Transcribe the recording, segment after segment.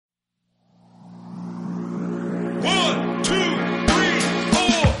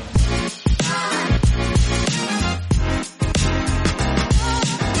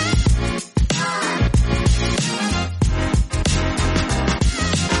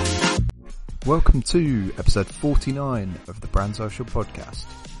Welcome to episode 49 of the Brand Social Podcast.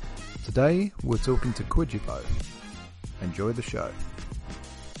 Today we're talking to Kwyjibo. Enjoy the show.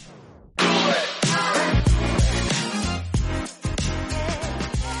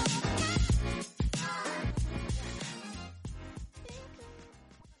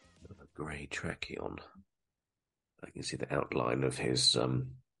 Grey trackie on. I can see the outline of his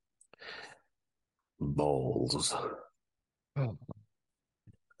balls. Oh.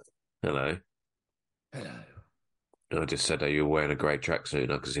 Hello. Hello. I just said, are you wearing a grey tracksuit?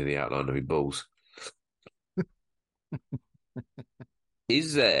 And I can see the outline of your balls.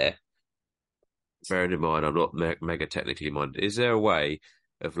 Is there, bearing in mind I'm not mega technically minded, is there a way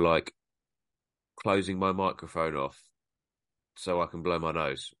of like closing my microphone off so I can blow my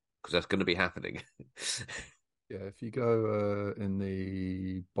nose? Because that's going to be happening. Yeah, if you go in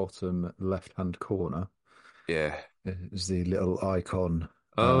the bottom left-hand corner, Yeah. is the little icon.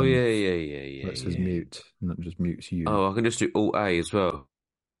 Oh, yeah. Where it says mute, and that just mutes you. Oh, I can just do Alt A as well.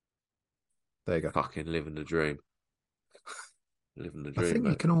 There you go. Fucking living the dream. Living the dream, I think mate.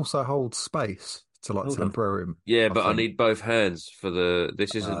 you can also hold space to like temporary. Yeah, but I need both hands for the.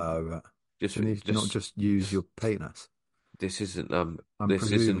 This isn't just. Can you not just use your penis? This isn't I'm this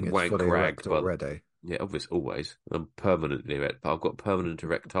presuming isn't it's wank fully rag, erect but already. yeah, obviously always. I'm permanently erect, but I've got permanent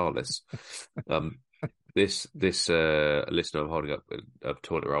erectalis. This listener I'm holding up a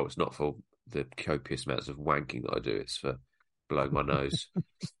toilet roll. It's not for the copious amounts of wanking that I do. It's for blowing my nose.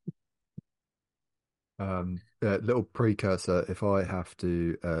 Little precursor. If I have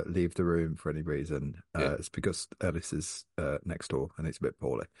to leave the room for any reason, it's because Ellis is next door and it's a bit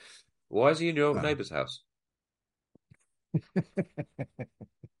poorly. Why is he in your old neighbour's house?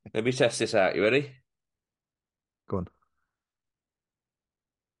 Let me test this out. You ready? Go on.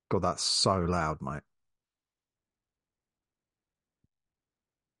 God, that's so loud, mate.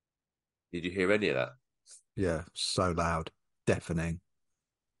 Did you hear any of that? Yeah, so loud, deafening.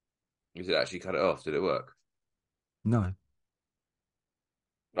 Did it actually cut it off? Did it work? No.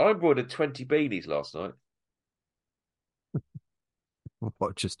 I ordered 20 beanies last night.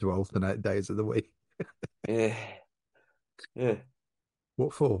 What, just to alternate days of the week? Yeah.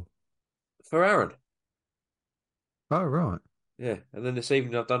 What for? For Aaron. Oh, right. Yeah, and then this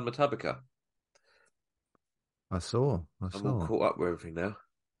evening I've done Matabika. I saw. I'm all caught up with everything now.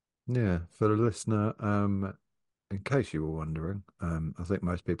 Yeah, for the listener, in case you were wondering, I think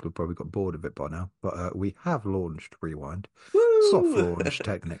most people have probably got bored of it by now, but we have launched Rewind. Woo! Soft launch,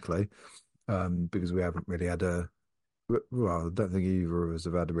 technically, because we haven't really had well, I don't think either of us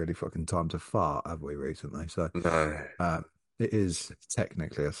have had a really fucking time to fart, have we, recently? So, No. it is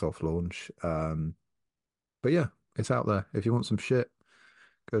technically a soft launch. But yeah, it's out there. If you want some shit,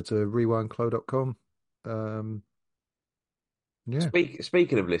 go to rewindclo.com. Yeah.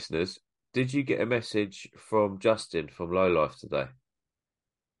 Speaking of listeners, did you get a message from Justin from Low Life today?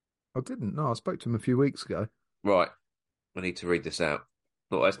 I didn't. No, I spoke to him a few weeks ago. Right. I need to read this out.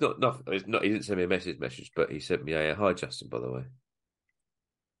 No, it's not. It's not. He didn't send me a message, but he sent me a hi, Justin. By the way,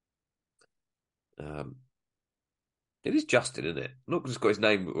 it is Justin, isn't it? Not just got his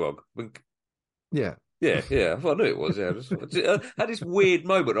name wrong. Yeah. Yeah. I knew it was. Yeah, I had this weird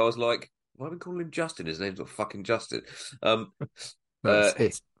moment. I was like, why are we calling him Justin? His name's not fucking Justin.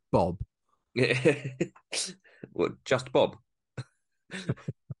 It's Bob. What? Just Bob?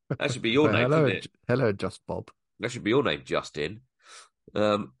 That should be your name, shouldn't it? Hello, Just Bob. That should be your name, Justin.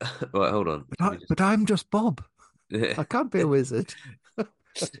 Right, hold on. But I'm just Bob. I can't be a wizard.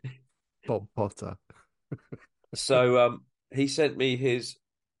 Bob Potter. So he sent me his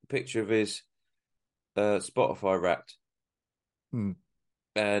picture of his Spotify Wrapped,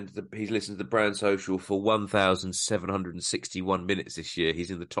 and he's listened to the Brand Social for 1,761 minutes this year. He's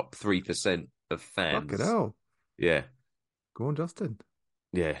in the top 3% of fans. Fucking hell. Yeah. Go on, Justin.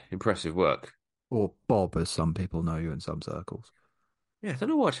 Yeah, impressive work. Or Bob, as some people know you in some circles. Yeah, I don't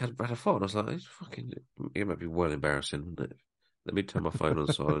know why I had a phone. I was like, it's fucking. It might be well embarrassing, wouldn't it? Let me turn my phone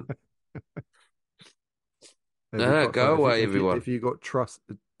on silent. Go away, everyone. If you got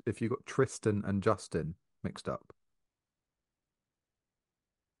Tristan and Justin mixed up.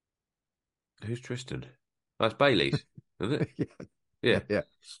 Who's Tristan? That's Bailey's, isn't it? Yeah.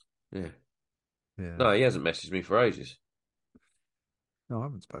 No, he hasn't messaged me for ages. No, I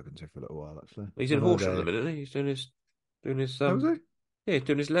haven't spoken to him for a little while, actually. He's in Horsham at the minute, isn't he? He's doing his Oh, is he? Yeah, he's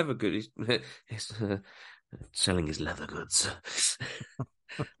doing his leather goods. He's selling his leather goods.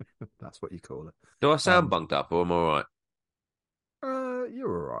 That's what you call it. Do I sound bunged up, or am I all right? You're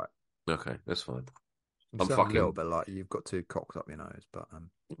all right. Okay, that's fine. I'm fucking a little bit like you've got two cocks up your nose, but I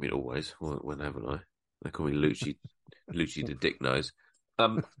mean, always. When haven't I? They call me Lucci the Dick Nose.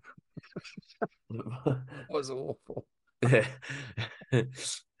 Um, That was awful. yeah.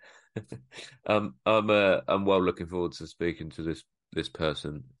 I'm well looking forward to speaking to this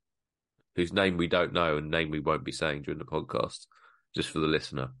person whose name we don't know and name we won't be saying during the podcast. Just for the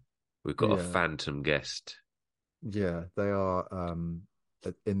listener, we've got a Yeah, phantom guest. yeah, they are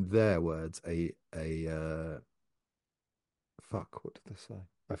in their words a fuck, what did they say?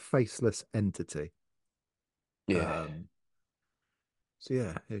 A faceless entity. Yeah. Um so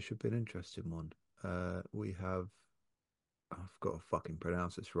yeah, it should be an interesting one. We have I've got to fucking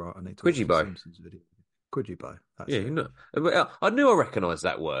pronounce this right. I need to watch the Kwyjibo. Simpsons video. Kwyjibo, that's Yeah, you it. know, I knew I recognised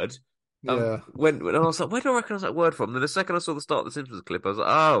that word. Yeah, When I was like, where do I recognise that word from? Then the second I saw the start of the Simpsons clip, I was like,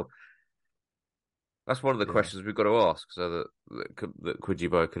 oh, that's one of the yeah, questions we've got to ask so that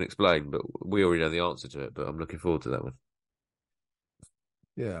Kwyjibo can explain. But we already know the answer to it. But I'm looking forward to that one.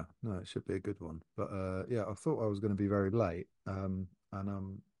 yeah. No, it should be a good one. But yeah, I thought I was going to be very late. And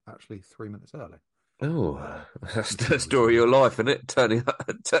I'm actually 3 minutes early. Oh, Um, that's which is the story of obviously your life, isn't it? Turning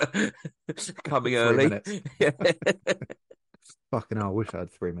up, coming three early. minutes. Yeah. Fucking hell, I wish I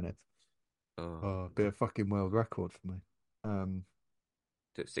had 3 minutes. Oh, Oh, it'd be a fucking world record for me. Um,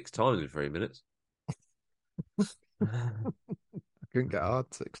 do it 6 times in 3 minutes. I couldn't get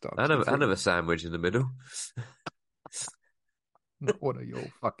hard 6 times And in have, three and have a minutes. sandwich in the middle. Not one of your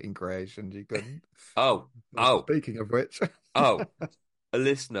fucking creations, you couldn't. Oh, Well, oh, speaking of which, oh. A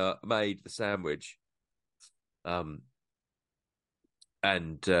listener made the sandwich, um,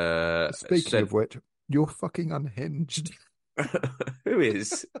 and speaking said, of which, you're fucking unhinged. "Who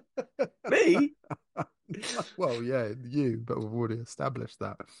is me?" Well, yeah, you, but we've already established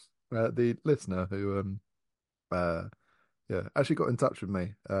that. The listener who uh yeah actually got in touch with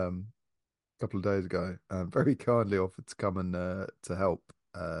me a couple of days ago, very kindly offered to come and to help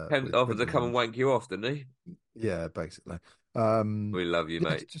Came with offered to printing come and runs. wank you off, didn't he? Yeah, basically. Um We love you, yeah,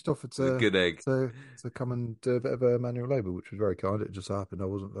 mate. just offered He's a good egg. to come and do a bit of a manual labour, which was very kind. It just happened I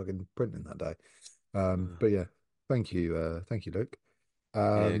wasn't fucking printing that day. But yeah, thank you, Luke.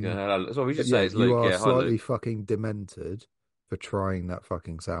 Yeah, go Um ahead. So we but just yeah, say it's you Luke. are Yeah, hi, Luke. slightly fucking demented for trying that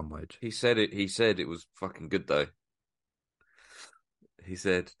fucking sandwich. He said it. He said it was fucking good though. He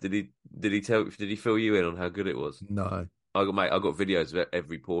said, Did he fill you in on how good it was? No. I got videos of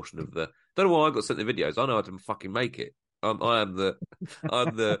every portion of the. Don't know why I got sent the videos. I know how to fucking make it. I'm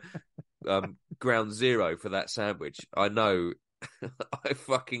the ground zero for that sandwich. I know. I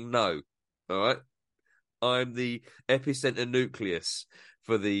fucking know. All right. I'm the epicenter nucleus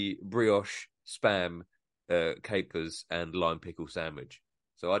for the brioche spam, capers and lime pickle sandwich.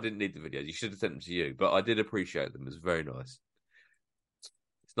 So I didn't need the videos. You should have sent them to you, but I did appreciate them. It was very nice.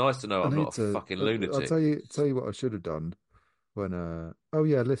 It's nice to know I I'm not need a to. fucking I'll lunatic. tell you what I should have done when. Oh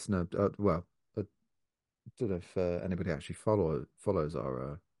yeah, listener. Well, I don't know if anybody actually follows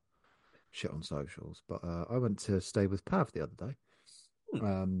our shit on socials, but I went to stay with Pav the other day. Hmm,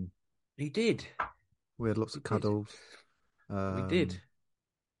 Um, he did. we had lots He of did. cuddles. We did. Um,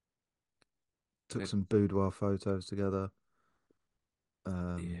 We took had, some boudoir photos together. yeah,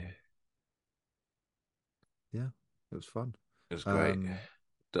 Um, yeah, it was fun. it was great. Um,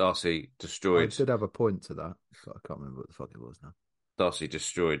 Darcy I destroyed. did have a point to that, but I can't remember what the fuck it was now. Darcy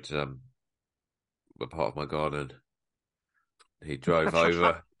destroyed a part of my garden. He drove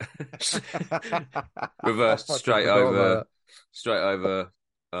over, I reversed fucking forgot about straight over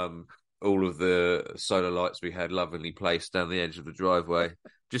um, all of the solar lights we had lovingly placed down the edge of the driveway.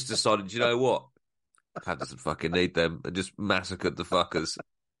 Just decided, you know what? Pat doesn't fucking need them, and just massacred the fuckers.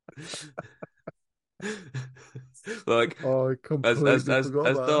 Like that. Oh, I completely forgot as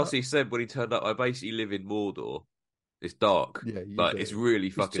about Darcy said when he turned up, I basically live in Mordor. It's dark, that. Yeah, you like it's do. really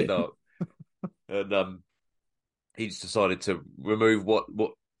It's fucking just dark, and he just decided to remove what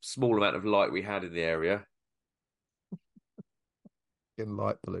small amount of light we had in the area. fucking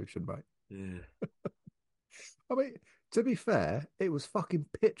light pollution, mate. Yeah. I mean, to be fair, it was fucking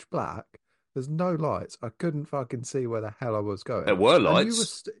pitch black. There's no lights. I couldn't fucking see where the hell I was There going. were And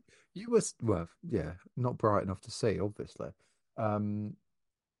lights. well, yeah, not bright enough to see, obviously. Um,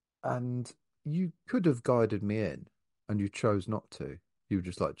 and you could have guided me in, and you chose not to. You were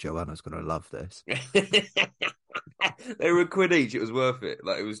just like, Joanna's gonna love this. They were a quid each. It was worth it.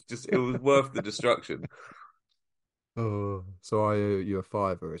 Like it was worth the destruction. Oh, so I owe you a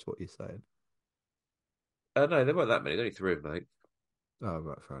fiver, is what you're saying. No, there weren't that many. There's only three of them, mate. Oh,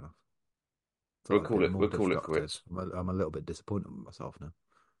 right, fair enough. Thought I'd been We'll more call it destructive. quits. I'm a little bit disappointed with myself now.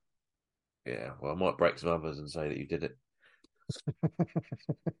 Yeah. Well, I might break some others and say that you did it.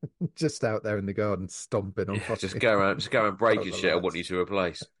 Just out there in the garden stomping on Yeah. fucking Just go around breaking solar shit. I want you lights. to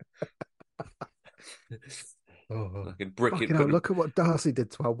replace. Oh, Fucking bricking, fucking hell, look at what Darcy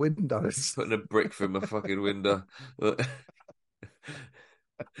did to our windows. putting a brick through my fucking window. Well,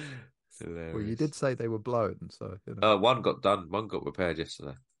 you did Hilarious. say they were blown, so, One got done. One got repaired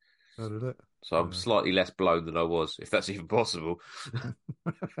yesterday. how did it? So I'm Yeah. slightly less blown than I was, if that's even possible.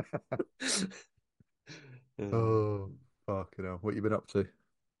 Um, Oh, fucking hell. What you been up to?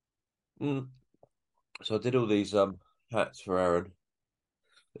 mm. So I did all these hats for Aaron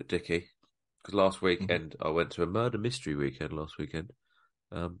at Dicky because last Mhm. weekend I went to a murder mystery weekend last weekend,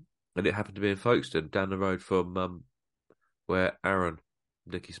 and it happened to be in Folkestone, down the road from where Aaron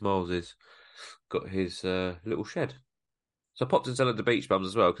Dicky Smiles is got his little shed. So I popped and at the beach bums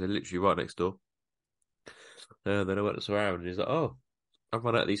as well because they're literally right next door. Then I went to saw Aaron and he's like, "Oh, I've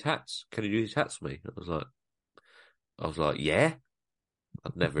run out of these hats. Can you do these hats for me?" I was like, "Yeah."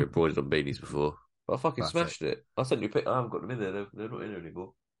 I'd never embroidered on beanies before, but I fucking Classic. smashed it. I sent you a pic. I haven't got them in there. They're not in there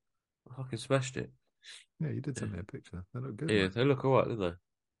anymore. I fucking smashed it. Yeah, you did Yeah, send me a picture. They look good, yeah, mate. they look alright, don't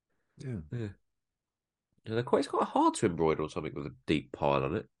Yeah. they? Yeah. Yeah, they're quite. It's quite hard to embroider on something with a deep pile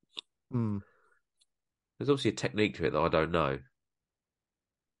on it. Mm. There's obviously a technique to it that I don't know.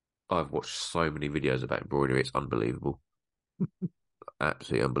 I've watched so many videos about embroidery; it's unbelievable,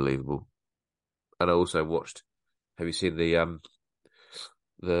 absolutely unbelievable. And I also watched. Have you seen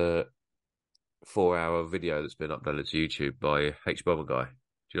the 4 hour video that's been uploaded to YouTube by H Bomber Guy?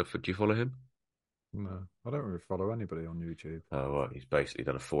 Do you follow him? No, I don't really follow anybody on YouTube. Oh, right. He's basically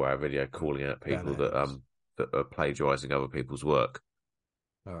done a 4 hour video calling out people Bellends. that are plagiarizing other people's work.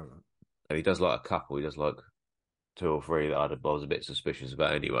 Oh, right. And he does like a couple. He does like two or three that I was a bit suspicious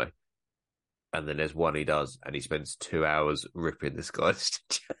about anyway. And then there's one he does, and he spends 2 hours ripping this guy's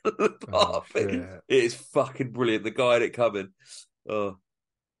Oh, apart. It shit. is fucking brilliant. The guy had it coming. Oh,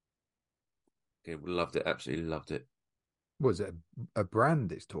 yeah, loved it. Absolutely loved it. Was it a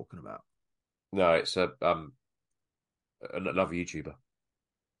brand it's talking about? No, it's another YouTuber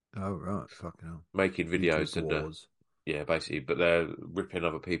Oh, right. Fucking hell. making YouTube videos and Wars. yeah, basically, but they're ripping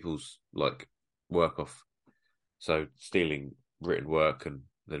other people's like work off. So stealing written work and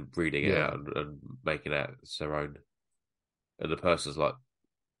then reading it out Yeah. and making it as their own. And the person's like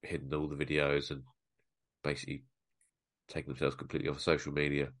hidden all the videos and basically taking themselves completely off social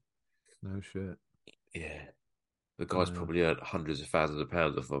media. No shit. Yeah. The guy's Yeah. probably earned hundreds of thousands of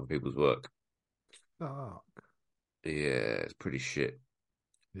pounds off other people's work. Fuck. Yeah, it's pretty shit.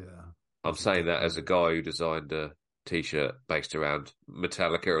 Yeah. I'm That's a saying dick, that that as a is. guy who designed a t-shirt based around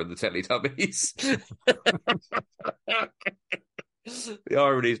Metallica and the Teletubbies. The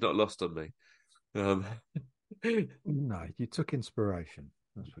irony is not lost on me. Um, No, you took inspiration.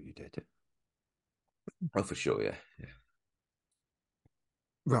 That's what you did. oh, for sure, yeah.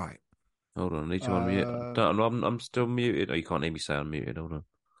 Right. Hold on, I need to unmute. Um, Don't, I'm still muted. Oh, you can't hear me say I'm muted. Hold on.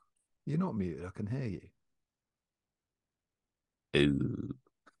 you're not muted. I can hear you. Ooh.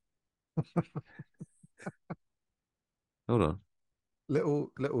 Hold on.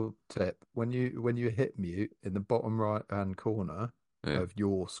 Little tip. When you hit mute in the bottom right hand corner Yeah, of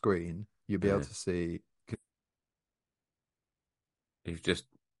your screen, you'll be able yeah. to see. You've just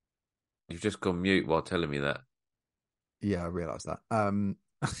you've just gone mute while telling me that. Yeah, I realize that.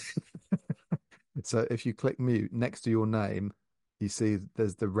 So if you click mute next to your name, you see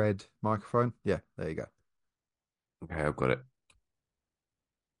there's the red microphone. Yeah, there you go. Okay, I've got it.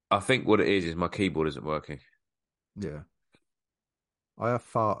 I think what it is my keyboard isn't working. Yeah. I have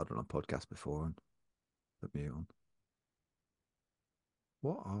farted on a podcast before and put mute on.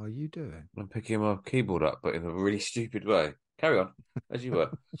 What are you doing? I'm picking my keyboard up, but in a really stupid way. Carry on, as you were.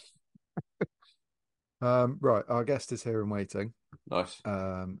 Right, our guest is here and waiting. Nice.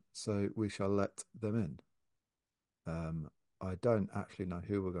 So we shall let them in. I don't actually know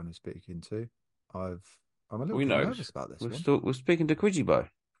who we're going to speak into. I'm a little We bit know. nervous about this We're one. still we're speaking to Kwyjibo.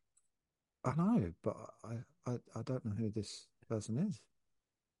 I know, but I don't know who this person is.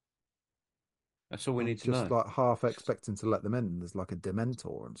 That's all we I'm need to just know. like half expecting to let them in. There's like a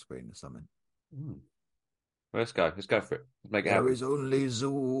Dementor on screen or something. Hmm. Well, let's go. Let's go for it. Let's make it There happen. is only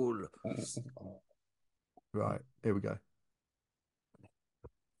Zool. Right, here we go.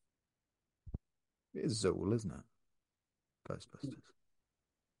 It is Zool, isn't it? Ghostbusters.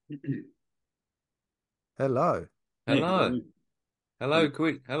 Hello. Hey, good Hello. morning. Hello,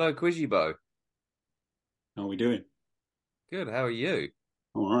 Hey, Hello, Kwyjibo. how are we doing? Good. How are you?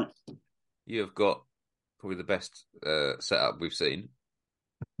 All right. You have got probably the best setup we've seen.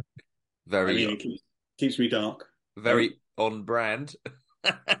 I Very, mean, keeps me dark. Oh, very on brand.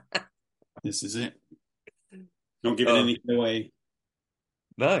 this is it. Not giving Oh anything away.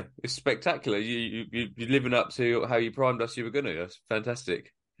 no, it's spectacular. You're living up to how you primed us you were going to. That's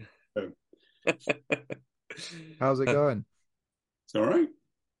fantastic. Oh, How's it going? It's all right.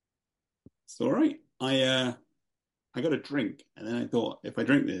 It's all right. I got a drink, and then I thought if I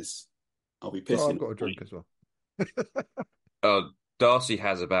drink this, I'll be Oh, I've pissing. got a drink as well. Darcy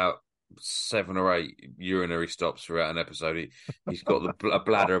has about 7 or 8 urinary stops throughout an episode. He's got a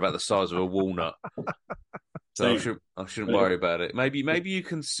bladder about the size of a walnut. So Same. I shouldn't worry about it. Maybe you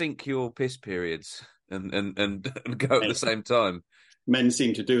can sync your piss periods and go at the same time. Men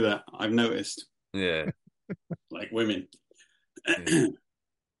seem to do that. I've noticed, Yeah. like women. Yeah.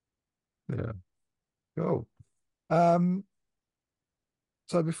 Yeah. Cool. Um,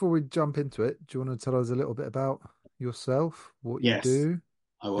 so before we jump into it, do you want to tell us a little bit about yourself, what you Yes, do,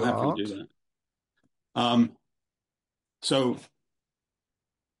 I will your happily art? do that. So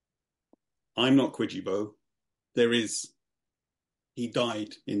I'm not Kwyjibo. There is, he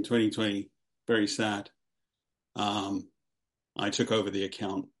died in 2020. Very sad. Um, I took over the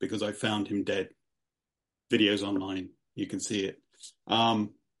account because I found him dead. Videos online, you can see it.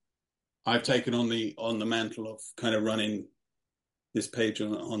 I've taken on the mantle of kind of running this page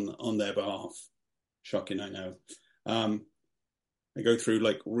on their behalf. Shocking, I know. I go through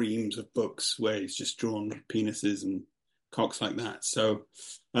like reams of books where he's just drawn penises and cocks like that. So,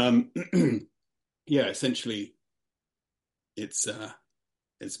 yeah, essentially, it's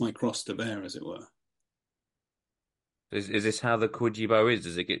my cross to bear, as it were. Is this how the Kwyjibo is?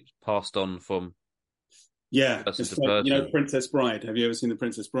 Does it get passed on from Yeah, person it's to like person? Princess Bride. Have you ever seen the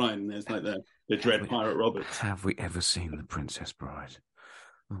Princess Bride? And there's like the Dread Pirate Roberts. Have we ever seen The Princess Bride?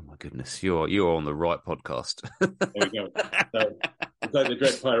 Oh my goodness, you're on the right podcast. There we go. So it's like the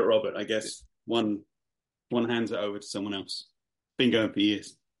Dread Pirate Robert. I guess one hands it over to someone else. Been going for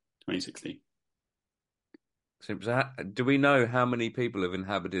years. 2016. So do we know how many people have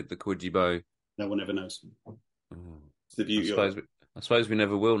inhabited the Kwyjibo? No one ever knows. Oh, It's the beauty of it. I suppose we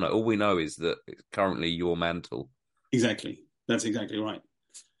never will know. All we know is that it's currently your mantle. Exactly. That's exactly right.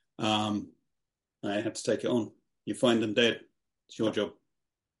 I had to take it on. You find them dead. It's your job.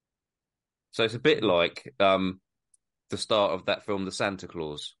 So it's a bit like the start of that film, The Santa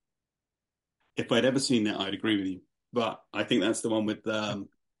Claus. If I'd ever seen that, I'd agree with you. But I think that's the one with the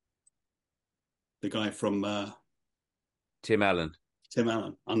guy from Tim Allen. Tim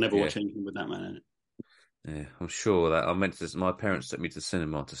Allen. I'll never Yeah. watch anything with that man in it. Yeah, I'm sure that I meant to. My parents took me to the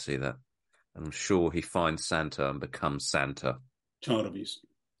cinema to see that, and I'm sure he finds Santa and becomes Santa. Child abuse.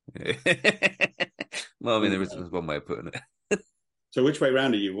 Well, I mean, there is one way of putting it. So which way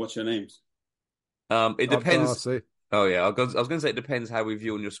round are you? What's your names? It I'm depends. Darcy. Oh yeah, I was going to say it depends how we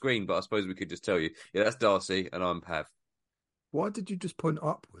view on your screen, but I suppose we could just tell you. Yeah, that's Darcy, and I'm Pav. Why did you just point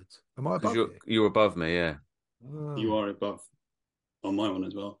upwards? Am I Because above you? you're above me, yeah. Oh. You are above on my one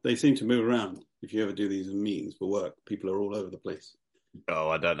as well. They seem to move around. If you ever do these meetings for work, people are all over the place. Oh,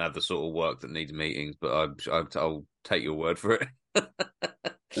 I don't have the sort of work that needs meetings, but I'll take your word for it.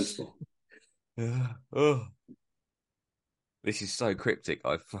 Sensible. Oh, this is so cryptic.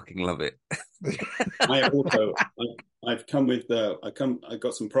 I fucking love it. I've come with I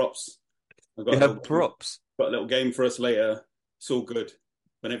got some props. I've got You have props. Got a little game for us later. It's all good.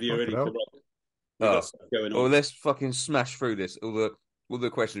 Whenever you're ready to rock, we've got stuff going on. Well, let's fucking smash through this. All the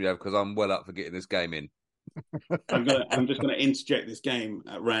questions we have, because I'm well up for getting this game in. I'm just gonna interject this game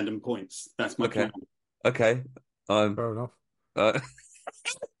at random points. That's my plan. Okay. Fair enough.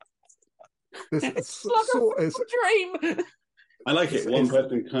 This it's like a dream. I like it. One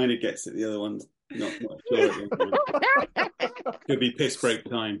person kind of gets it, the other one's not sure. Could be piss break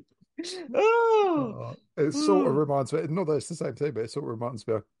time. It sort of reminds me, not that it's the same thing, but it sort of reminds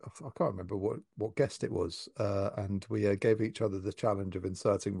me, I can't remember what guest it was, and we gave each other the challenge of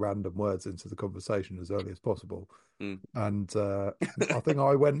inserting random words into the conversation as early as possible. And I think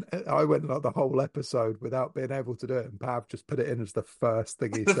I went like the whole episode without being able to do it, and Pav just put it in as the first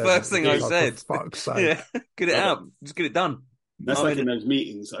thing he said. The first thing I said. For fuck's sake. Yeah, get it out. Just get it done. That's like in those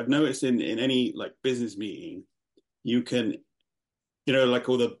meetings. I've noticed in any like business meeting, you can, like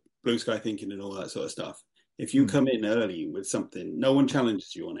all the blue sky thinking and all that sort of stuff. If you come in early with something, no one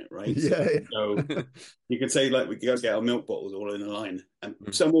challenges you on it, right? Yeah. So you could say like we could go get our milk bottles all in a line, and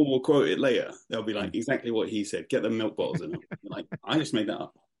someone will quote it later. They'll be like, exactly what he said. Get the milk bottles in. Like, I just made that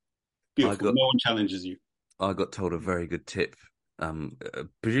up. Beautiful. No one challenges you. I got told a very good tip.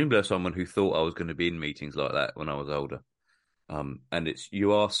 Presumably by someone who thought I was going to be in meetings like that when I was older. And it's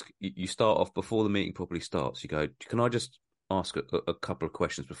you start off before the meeting properly starts. You go, can I just ask a couple of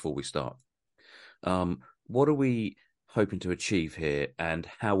questions before we start? What are we hoping to achieve here, and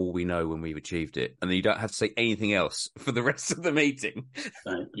how will we know when we've achieved it? And then you don't have to say anything else for the rest of the meeting.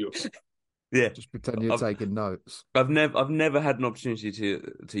 Yeah, just pretend you're taking notes. I've never had an opportunity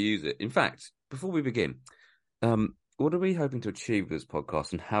to use it. In fact, before we begin, What are we hoping to achieve with this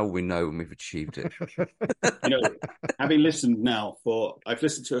podcast, and how will we know when we've achieved it? You know, having listened now I've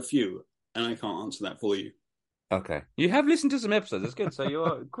listened to a few, and I can't answer that for you. Okay, you have listened to some episodes. That's good. So you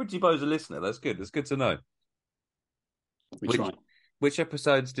are Kwyjibo's a listener. That's good. That's good to know. We Which try. which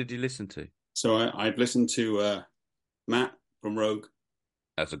episodes did you listen to? So I've listened to Matt from Rogue.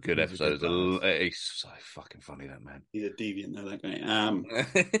 That's a good He's a episode. good lad. He's so fucking funny, that man. He's a deviant, though, that guy.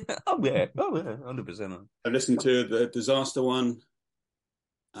 Oh yeah, 100%. I've listened to the disaster one.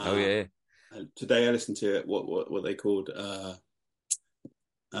 Oh yeah. Today I listened to what they called. I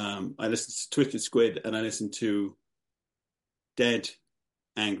listened to Twisted Squid, and I listened to Dead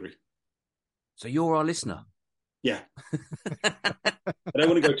Angry. So you're our listener. Yeah. I don't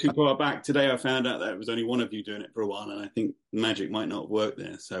want to go too far back. Today I found out that it was only one of you doing it for a while, and I think magic might not work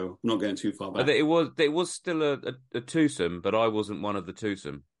there. So I'm not going too far back. It was still a twosome, but I wasn't one of the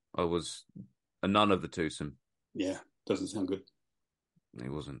twosome. I was a none of the twosome. Yeah, doesn't sound good.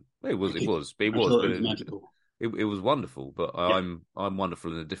 It wasn't. It was. It was. It I'm was. sure But it was magical. it was wonderful. But Yeah. I'm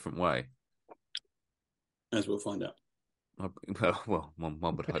wonderful in a different way. As we'll find out. Well,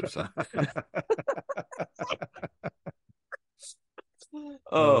 one would hope so.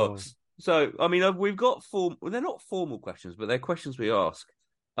 Oh, so I mean, we've got they're not formal questions, but they're questions we ask.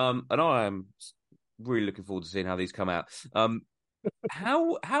 And I am really looking forward to seeing how these come out.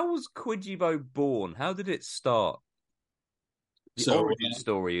 How was Kwyjibo born? How did it start? The origin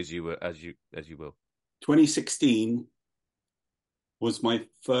story, as you will. 2016 was my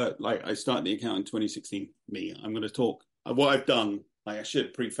first. Like, I started the account in 2016. I'm going to talk what I've done. Like, I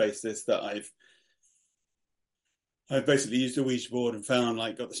should preface this that I've basically used a Ouija board and found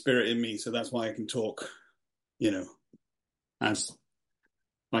got the spirit in me, so that's why I can talk, as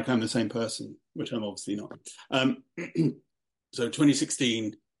like I'm the same person, which I'm obviously not. So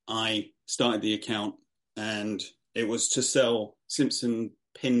 2016, I started the account, and it was to sell Simpson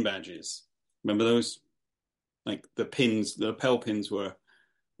pin badges. Remember those? Like the pins, the lapel pins were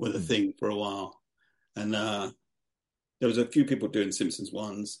the thing for a while, and there was a few people doing Simpsons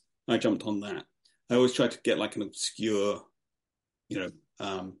ones. I jumped on that. I always tried to get like an obscure,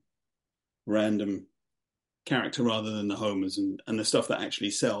 random character rather than the homers and the stuff that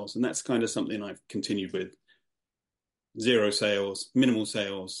actually sells. And that's kind of something I've continued with. Zero sales, minimal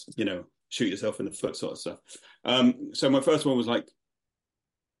sales, shoot yourself in the foot sort of stuff. So my first one was I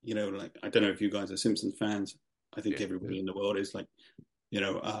don't know if you guys are Simpsons fans. I think everybody in the world is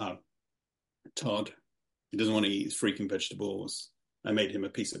Todd. He doesn't want to eat his freaking vegetables. I made him a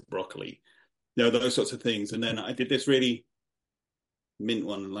piece of broccoli. Those sorts of things. And then I did this really mint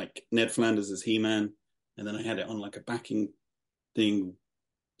one, like Ned Flanders as He-Man. And then I had it on like a backing thing.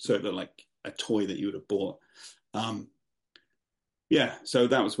 So it looked like a toy that you would have bought. So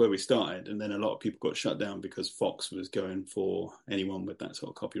that was where we started. And then a lot of people got shut down because Fox was going for anyone with that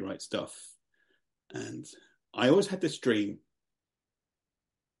sort of copyright stuff. And I always had this dream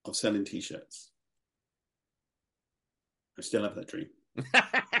of selling T-shirts. I still have that dream.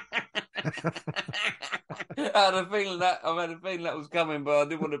 I had a feeling that was coming, but I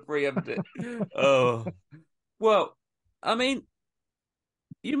didn't want to preempt it. Oh, well, I mean,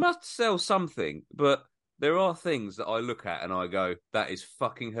 you must sell something, but there are things that I look at and I go, "That is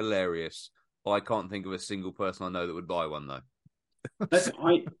fucking hilarious." I can't think of a single person I know that would buy one though.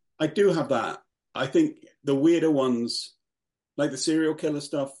 I do have that. I think the weirder ones, like the serial killer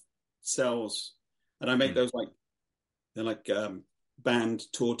stuff, sells, and I make those they're like band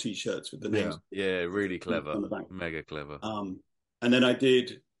tour T-shirts with the names. Yeah, really clever, mega clever. And then I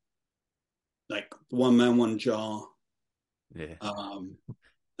did like One Man, One Jar. Yeah.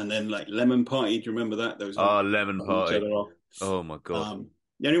 And then like Lemon Party. Do you remember that? Those Lemon Party. Oh my god.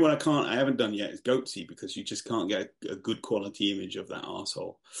 The only one I haven't done yet is Goatsy, because you just can't get a good quality image of that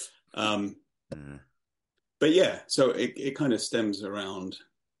arsehole. But yeah, so it kind of stems around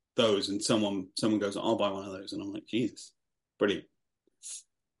those, and someone goes, "I'll buy one of those," and I'm like, Jesus, brilliant.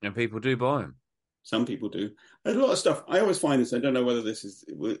 And people do buy them. Some people do. There's a lot of stuff. I always find this. I don't know whether this is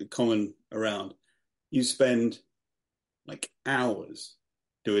common around. You spend like hours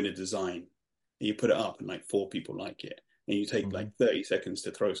doing a design, and you put it up, and like 4 people like it, and you take like 30 seconds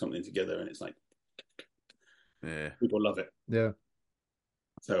to throw something together, and it's like, people love it. Yeah.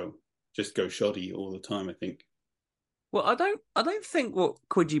 So just go shoddy all the time, I think. Well, I don't think what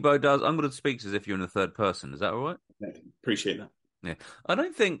Kwyjibo does. I'm going to speak as if you're in the third person. Is that all right? Yeah, appreciate that. Yeah, I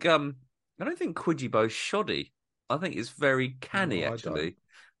don't think Kwyjibo's shoddy. I think it's very canny, actually.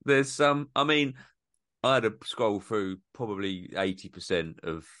 There's I mean, I had to scroll through probably 80%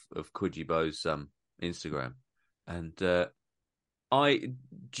 of Kwyjibo's Instagram, and I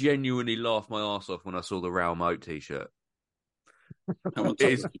genuinely laughed my arse off when I saw the Raoul Moat t-shirt. I'm on It top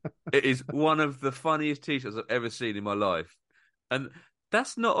is, of you. it is one of the funniest t-shirts I've ever seen in my life, and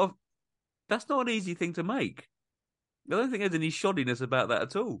that's not an easy thing to make. I don't think there's any shoddiness about that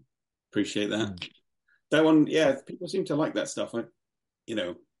at all. Appreciate that. Mm. That one, yeah, people seem to like that stuff. You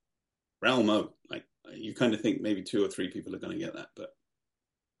know, realm mode. Like you kind of think maybe 2 or 3 people are going to get that, but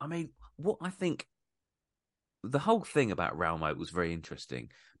I mean, what I think the whole thing about Raoul Moat was very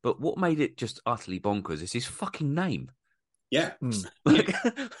interesting, but what made it just utterly bonkers is his fucking name. yeah, Mm. Like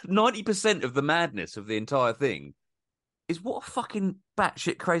 90% of the madness of the entire thing is what a fucking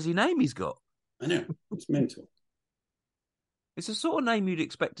batshit crazy name he's got. I know it's mental. It's the sort of name you'd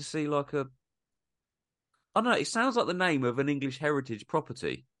expect to see like a. I don't know. It sounds like the name of an English heritage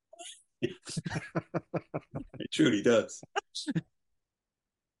property. It truly does.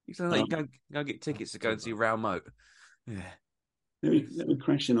 You sound like you go get tickets to go and see Raoul Moat. Yeah. Let me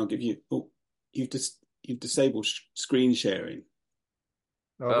crash in. I'll give you. Oh, you've disabled screen sharing.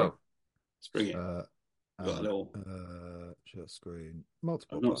 Oh, Let's bring it. Got a little. Share screen.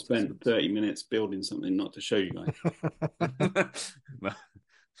 Multiple I've not spent participants. 30 minutes building something not to show you guys. well,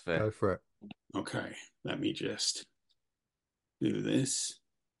 it's fair. Go for it. Okay, let me just do this.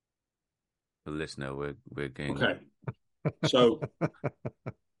 For the listener, we're getting. Okay, so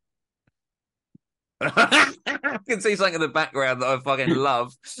I can see something in the background that I fucking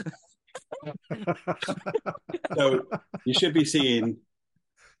love. so you should be seeing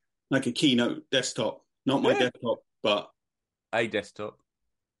like a Keynote desktop, not my desktop, but A desktop,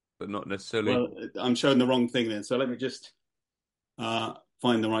 but not necessarily. well, I'm showing the wrong thing then. So let me just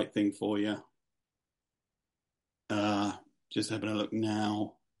find the right thing for you. Just having a look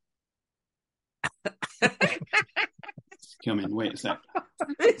now. Come in. Wait a sec.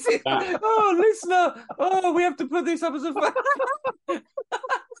 Oh, listener! Oh, we have to put this up as a.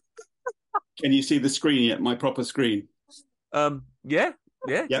 Can you see the screen yet? My proper screen. Yeah.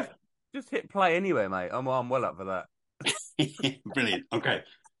 Yeah. Just hit play anyway, mate. I'm well up for that. Brilliant. Okay.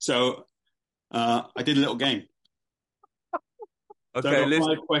 So I did a little game. Okay, So I got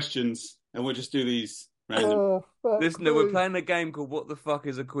 5 questions, and we'll just do these random. listener, we're playing a game called "What the fuck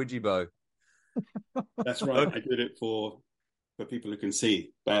is a Kwyjibo?" That's right. I did it for people who can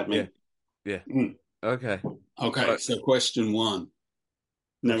see. Bad me. Yeah. Mm. Okay. Okay. So question 1.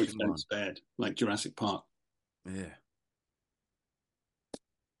 No Question expense spared, like Jurassic Park. Yeah.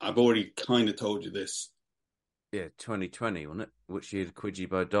 I've already kind of told you this. Yeah, 2020, wasn't it? Which year did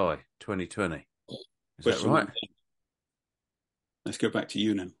Kwyjibo die? 2020. Is Question that right? 1. Let's go back to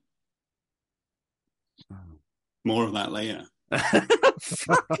you now. Oh. More of that later.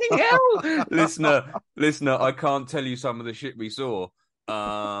 Fucking hell, listener! I can't tell you some of the shit we saw,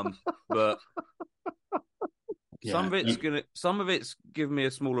 but some of it's giving me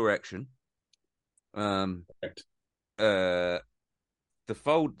a small erection. Correct. The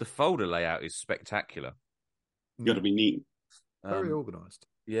folder layout is spectacular. You got to be neat. Very organised.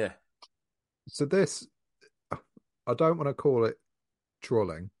 Yeah. So this, I don't want to call it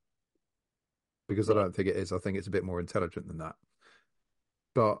trolling because I don't think it is. I think it's a bit more intelligent than that.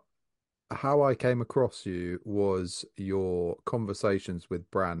 But how I came across you was your conversations with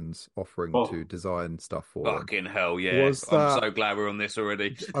brands offering to design stuff for them. Fucking hell, yeah. I'm so glad we're on this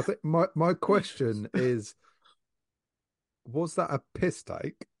already. I think my question is, was that a piss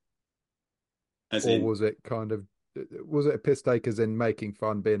take? Was it a piss take as in making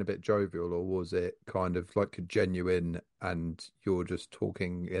fun, being a bit jovial, or was it kind of like a genuine and you're just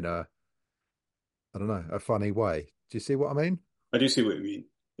talking in a, I don't know, a funny way? Do you see what I mean? I do see what you mean.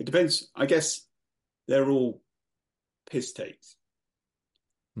 It depends. I guess they're all piss takes.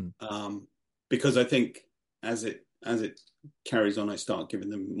 Because I think as it carries on, I start giving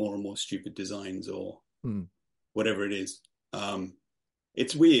them more and more stupid designs or whatever it is.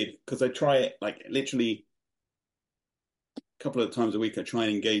 It's weird because I try it like literally a couple of times a week. I try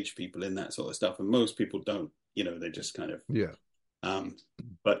and engage people in that sort of stuff, and most people don't. You know, they just kind of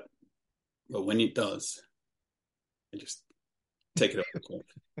But when it does, I just take it up the cliff.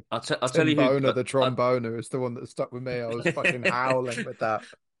 I'll tell you who the tromboner is the one that stuck with me. I was fucking howling with that.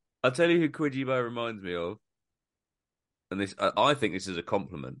 I'll tell you who Kwyjibo reminds me of, and this I think this is a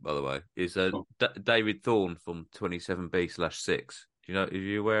compliment, by the way. Is David Thorne from 27B/6. Are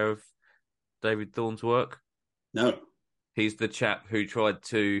you aware of David Thorne's work? No. He's the chap who tried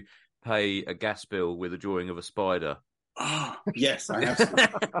to pay a gas bill with a drawing of a spider. Oh, yes, I have seen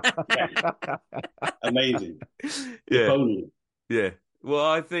that. Amazing. Yeah. Yeah. Well,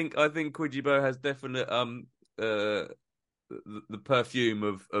 I think Kwyjibo has definite the perfume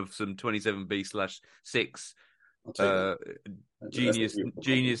of some 27B/6 That's a beautiful copy.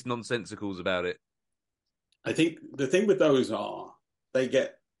 Genius nonsensicals about it. I think the thing with those are they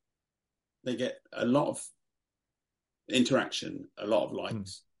get a lot of interaction, a lot of Mm.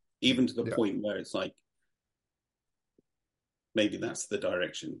 likes, even to the Yeah. point where it's like maybe that's the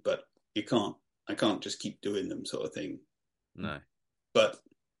direction, but you can't. I can't just keep doing them, sort of thing. No. But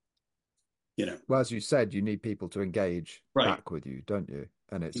Well, as you said, you need people to engage right, back with you, don't you?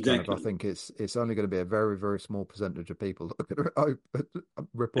 And it's kind of, I exactly. think it's only going to be a very, very small percentage of people that are going to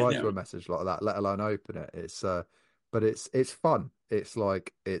reply to Yeah, a message like that, let alone open it. But it's fun. It's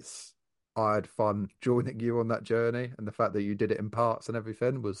like I had fun joining you on that journey, and the fact that you did it in parts and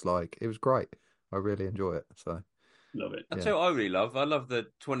everything was like it was great. I really enjoy it. So love it. I yeah. tell you what I really love. I love the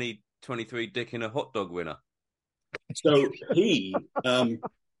 2023 Dick in a Hot Dog winner. So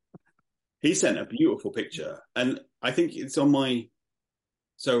he sent a beautiful picture, and I think it's on my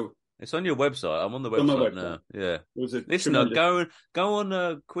so It's on your website. I'm on the on my website website. now. Yeah. It was a Listener, tremendous. go on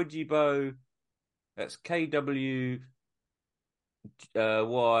Kwyjibo. That's KWYJIBO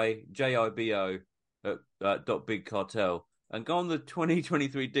dot big cartel, and go on the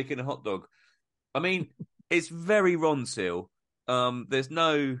 2023 Dick in a Hot Dog. I mean, it's very Ron Seal. There's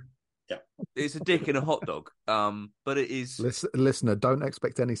no. Yeah, It's a dick in a hot dog. But it is Listener, don't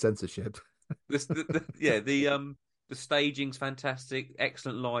expect any censorship. this. The staging's fantastic.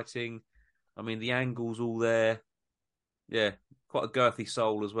 Excellent lighting. I mean, the angles all there. Yeah, quite a girthy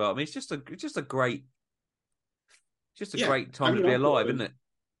soul as well. I mean, it's just a yeah. great I time to mean, be I thought alive, it isn't was it?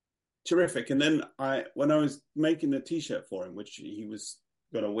 terrific. And then when I was making the T-shirt for him, which he was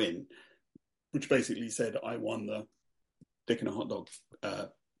going to win, which basically said I won the Dick and a Hot Dog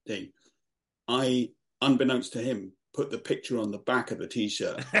thing. I, unbeknownst to him, put the picture on the back of the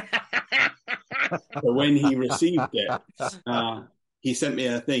T-shirt. So when he received it, he sent me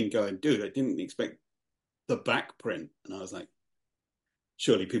a thing going, "Dude, I didn't expect the back print," and I was like,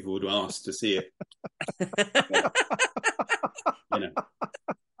 "Surely people would ask to see it." But,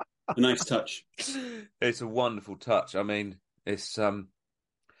 a nice touch. It's a wonderful touch. I mean, it's yeah.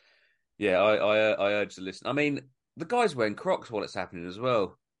 I urge to listen. I mean, the guy's wearing Crocs while it's happening as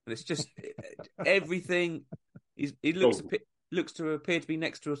well, and it's just everything. He Oh, looks to appear to be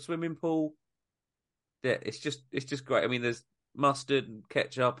next to a swimming pool. Yeah, it's just great. I mean, there's mustard and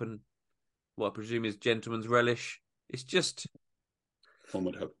ketchup and what I presume is gentleman's relish. It's just one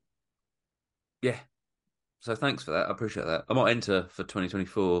would hope. yeah. So thanks for that. I appreciate that. I might enter for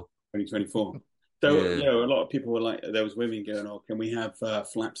 2024. 2024. So Yeah. a lot of people were like, there was women going, "Oh, can we have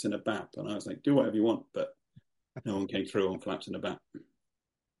flaps in a BAP?" And I was like, "Do whatever you want," but no one came through on flaps in a BAP.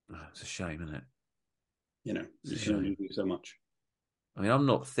 Oh, it's a shame, isn't it? It's a You can only shame. do so much. I mean, I'm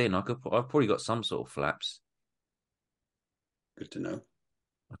not thin. I've probably got some sort of flaps. Good to know.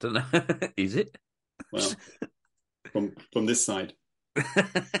 I don't know. Is it? Well, from this side,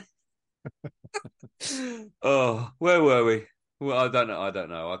 Oh, where were we? Well, I don't know. I don't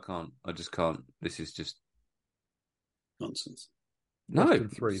know. I can't. I just can't. This is just nonsense. no. Question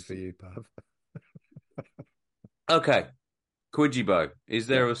 3 for you, Pav. Okay, Kwyjibo. Is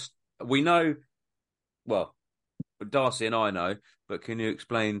Yeah. there we know? Well, Darcy and I know, but can you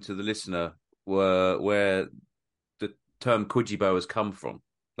explain to the listener where the term Kwyjibo has come from?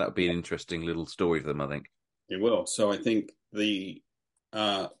 That would be an interesting little story for them, I think. It will. So I think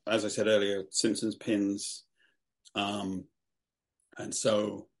as I said earlier, Simpsons pins, and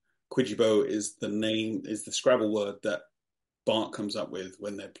so Kwyjibo is the Scrabble word that Bart comes up with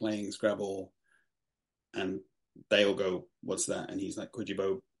when they're playing Scrabble, and they all go, "What's that?" And he's like,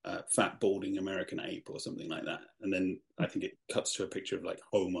 "Kwyjibo, fat balding American ape," or something like that. And then I think it cuts to a picture of like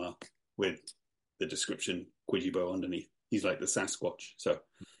Homer with the description Kwyjibo underneath. He's like the Sasquatch. So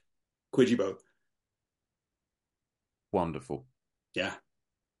Kwyjibo, Wonderful, yeah,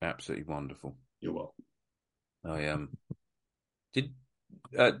 absolutely wonderful. you're welcome. I did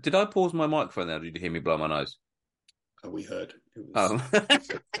did I pause my microphone there? Or did you hear me blow my nose? We heard it was.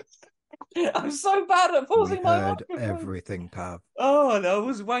 Oh. I'm so bad at We pausing my heard microphone. everything, Pav. Oh, and I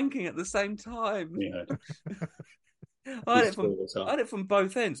was wanking at the same time. We heard. I had We it from still I had it from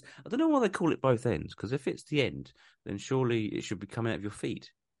both ends. I don't know why they call it both ends, because if it's the end, then surely it should be coming out of your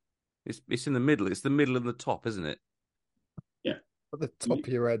feet. It's in the middle. It's the middle and the top, isn't it? Yeah. At the top of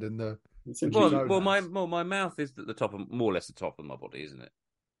your head and the Essentially, My mouth is at the top of more or less the top of my body, isn't it?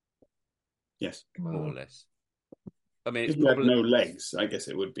 yes. More or less. I mean, it's If you had probably no legs, I guess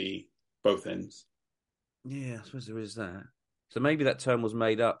it would be both ends. yeah. I suppose there is that. So maybe that term was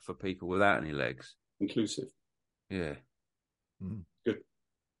made up for people without any legs. Inclusive. Yeah. Good.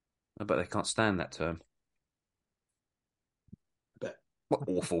 I bet they can't stand that term. Bet. What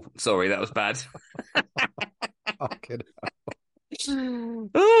awful. Sorry, that was bad. Fucking hell.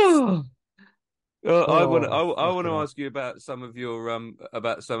 Oh, I want Fucking to hell. ask you about some of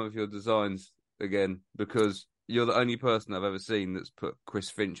your designs again because you're the only person I've ever seen that's put Chris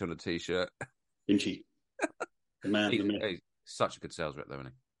Finch on a t-shirt. Vinci, the man, the myth. He's such a good sales rep, though,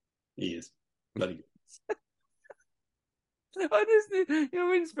 isn't He is. Bloody good. he?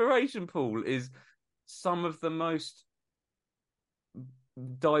 Your inspiration pool is some of the most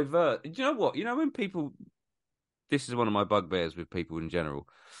diverse. Do you know what? You know when people. This is one of my bugbears with people in general.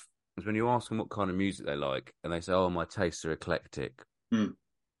 Is when you ask them what kind of music they like, and they say, "Oh, my tastes are eclectic." Hmm.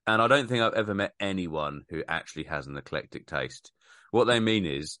 And I don't think I've ever met anyone who actually has an eclectic taste. What they mean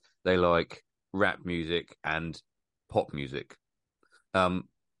is they like rap music and pop music.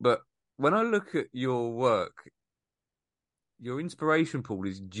 But when I look at your work, your inspiration pool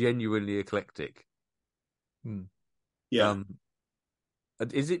is genuinely eclectic. Hmm. Yeah.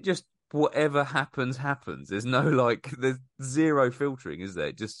 Is it just whatever happens, happens? There's zero filtering, is there?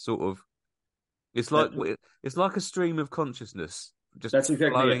 It just sort of, it's like That, it's like a stream of consciousness just that's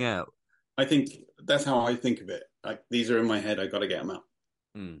exactly flowing it. out. I think that's how I think of it. Like these are in my head. I got to get them out,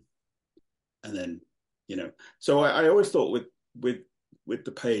 Mm. and then So I always thought with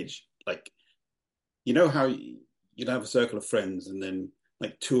the page, like how you'd have a circle of friends, and then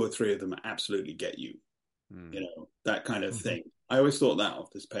like two or three of them absolutely get you, Mm. that kind of Mhm. thing. I always thought that of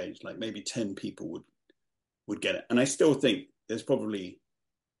this page, like maybe 10 people would get it, and I still think there's probably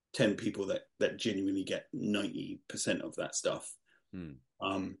 10 people that genuinely get 90% of that stuff. Mm.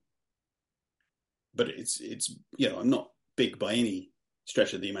 Um, but it's I'm not big by any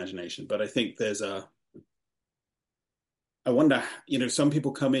stretch of the imagination, but I think I wonder, some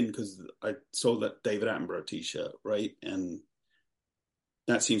people come in because I saw that David Attenborough t-shirt, right? And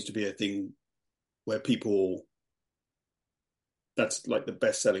that seems to be a thing where that's like the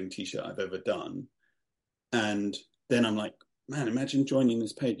best-selling t-shirt I've ever done. And then I'm like, man, imagine joining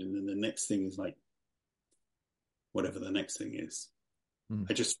this page, and then the next thing is like whatever the next thing is. Hmm.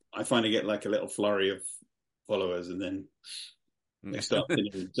 I find I get like a little flurry of followers, and then they start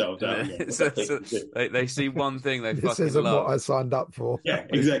thinning themselves out again. They see one thing they This fucking isn't what love. I signed up for. Yeah,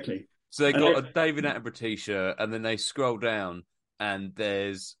 exactly. So they And got a David Attenborough t-shirt, and then they scroll down, and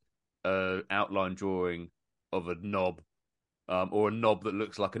there's a outline drawing of a knob, or a knob that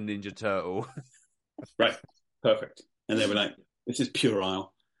looks like a Ninja Turtle. right, perfect. And they were like, "This is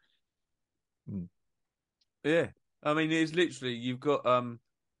puerile." Hmm. Yeah, I mean it's literally you've got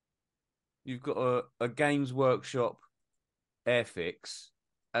a Games Workshop Airfix,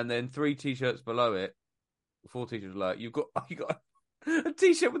 and then three t-shirts below it, four t-shirts below it, you got a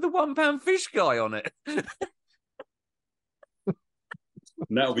t-shirt with the £1 fish guy on it.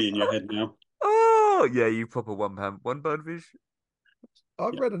 And that'll be in your head now. Oh yeah, you proper £1 fish.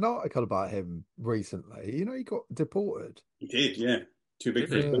 I've Yeah, read an article about him recently. He got deported. he did. Yeah, too big Did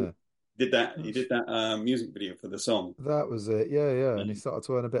for his he? boots. Yeah, Did that? He that's did that music video for the song. that was it. Yeah, yeah. And he Yeah. started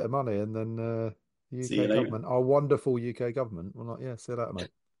to earn a bit of money, and then See you UK later. government, our wonderful UK government, well, not yeah, see you later, mate.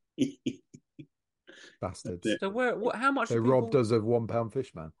 That's Bastards. it. So where? What? How much are They robbed people? us of £1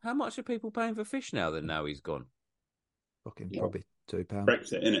 fish, man. How much are people paying for fish now? Then now he's gone. Fucking Well, probably £2.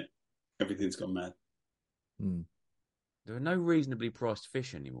 Brexit, innit? Everything's gone mad. Hmm. There are no reasonably priced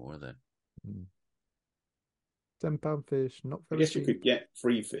fish anymore, are there? Hmm. £10 fish, not I very guess you could cheap. get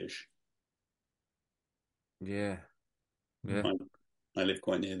free fish. Yeah, Hmm. yeah. I live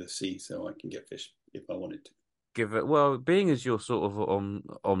quite near the sea, so I can get fish if I wanted to. Give it. Well, being as you're sort of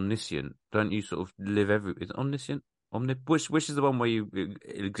omniscient, don't you sort of live every? Is it omniscient? Which is the one where it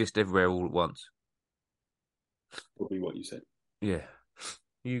exists everywhere all at once? Probably what you said. Yeah.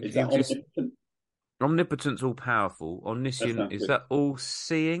 You Is you that exist. omnipotent? Omnipotent's all powerful. That Omniscient sounds is good. that all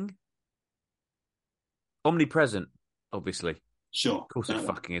seeing? Omnipresent, obviously. Of Sure, course it that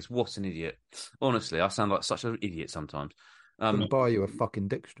one. fucking is. What an idiot. Honestly, I sound like such an idiot sometimes. Can Um, buy you a fucking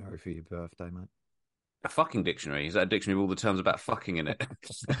dictionary for your birthday, mate. a fucking dictionary. Is that a dictionary with all the terms about fucking in it?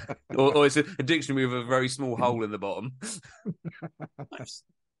 or is it a dictionary with a very small hole in the bottom? Nice.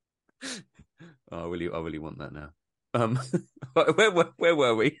 Oh, I really want that now. Um, where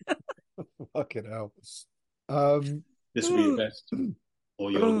were we? Fucking hell. Um, This will be your best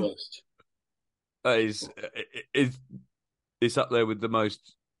or your worst. It's, it's it's up there with the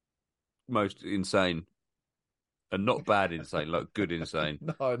most insane, and not bad insane, like good insane.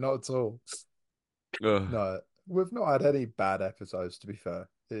 no, not at all. Ugh. No, we've not had any bad episodes, to be fair.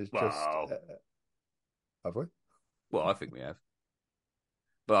 It's just, Wow. have we? Well, I think we have,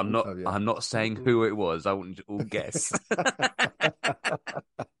 but Oh, yeah. I'm not saying who it was. I want you to all guess. Don't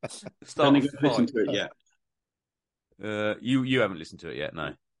Start a think I've listened fight. to it yet. You haven't listened to it yet,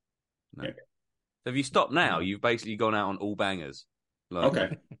 no. Okay. So if you stop now, you've basically gone out on all bangers. Like,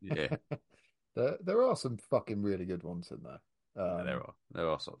 Okay. yeah, There are some fucking really good ones in there. yeah, there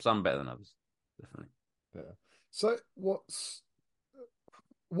are some better than others, definitely. Yeah. So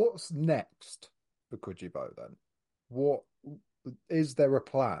what's next for Kwyjibo then? What is there a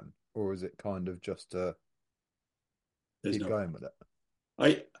plan, or is it kind of just to There's keep no going plan. with it?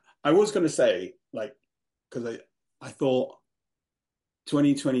 I I was going to say like because I thought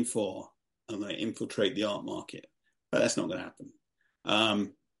 2024 I'm going to infiltrate the art market, but that's not going to happen.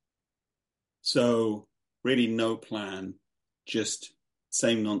 Um, so really no plan, just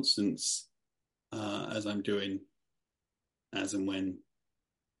same nonsense as I'm doing as and when.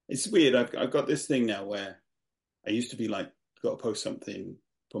 It's weird. I've got this thing now where I used to be like got to post something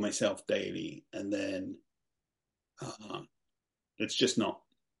for myself daily, and then uh, it's just not.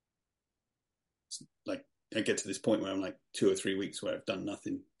 It's like I get to this point where I'm like 2 or 3 weeks where I've done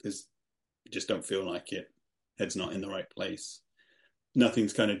nothing because I just don't feel like it. Head's not in the right place.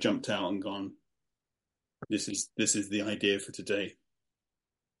 Nothing's kind of jumped out and gone. This is the idea for today.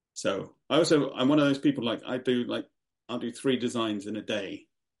 So I'm one of those people like I'll do 3 designs in a day,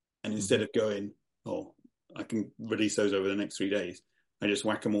 and instead Mhm. of going, oh, I can release those over the next 3 days, I just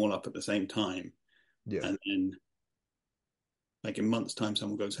whack them all up at the same time, Yeah. and then like in months' time,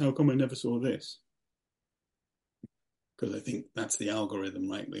 someone goes, "How come I never saw this?" Because I think that's the algorithm,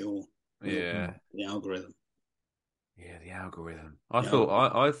 right? We all Yeah, the algorithm. yeah, the algorithm. I The thought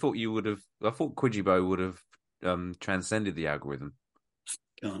algorithm I thought you would have. I thought Kwyjibo would have transcended the algorithm.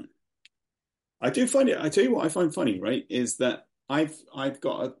 can't. I do find it. I tell you what I find funny, right? Is that I've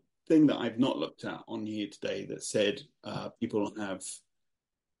got a thing that I've not looked at on here today that said people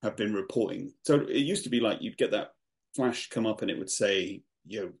have been reporting. So it used to be like you'd get that flash come up and it would say,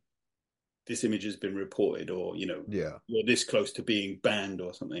 this image has been reported, or Yeah. you're this close to being banned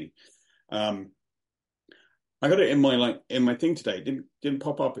or something. Um, I got it in my thing today. It didn't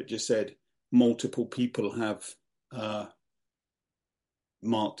pop up. It just said multiple people have uh,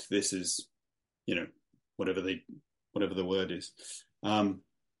 marked this as you know whatever they whatever the word is.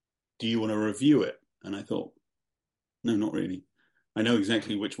 Do you want to review it? And I thought, no, not really. I know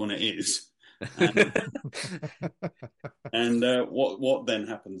exactly which one it is. And what then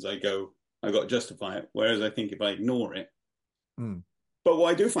happens? I got to justify it. Whereas I think if I ignore it, Mm. but what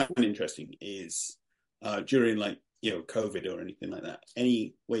I do find interesting is during like COVID or anything like that,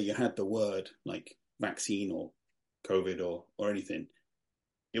 any where you had the word like vaccine or COVID or anything,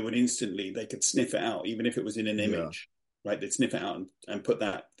 it would instantly they could sniff it out, even if it was in an Yeah. image, right? They'd sniff it out and put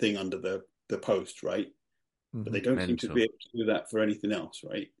that thing under the post, right? But they Hmm. don't seem to be Mental. able to do that for anything else,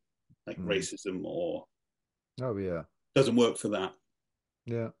 right? Like Mm. racism or Oh yeah. doesn't work for that.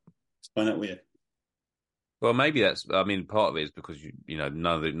 Yeah. I find that weird. Well, maybe that's. I mean, part of it is because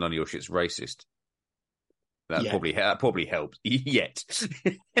none of your shit's racist. Yeah, That probably helps. Yet,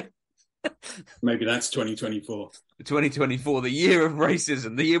 maybe that's 2024. 2024, the year of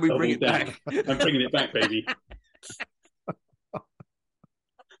racism, the year we bring Double it down. back. I'm bringing it back, baby.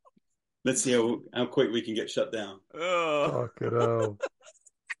 Let's see how quick we can get shut down. Oh. Fucking hell.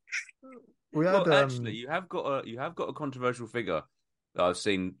 We Well, had actually, you have got a controversial figure that I've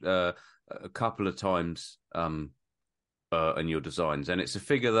seen a couple of times in your designs, and it's a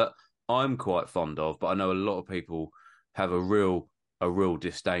figure that I'm quite fond of, but I know a lot of people have a real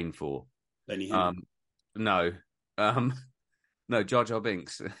disdain for. Lenny Henry. Um, no, um, no, Jar Jar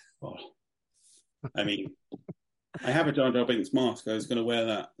Binks. Oh, I mean, I have a Jar Jar Binks mask. I was going to wear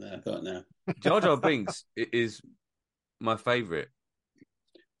that. I thought now. Jar Jar Binks is my favorite.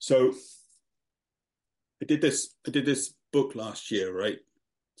 So I did this. I did this book last year, right?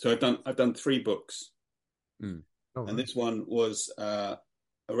 So I've done 3 books, Mm. oh and nice. this one was a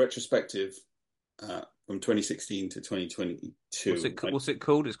retrospective from 2016 to What's 2022. it? Right? What's it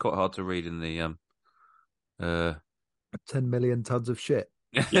called? It's quite hard to read in the. Uh... 10 million tons of shit.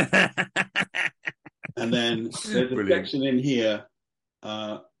 Yeah, and then there's a Brilliant. section in here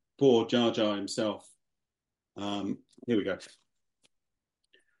uh, for Jar Jar himself. Here we go.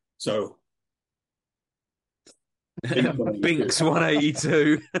 So Binks 182. Binks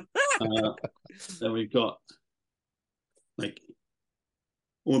 182. Then we've got like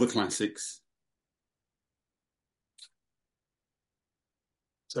all the classics.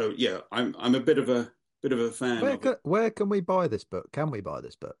 So yeah, I'm a bit of a fan of it. Where can we buy this book? Can we buy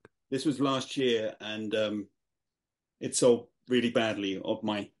this book? This was last year, and it sold really badly.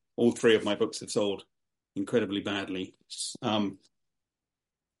 All 3 of my books have sold incredibly badly.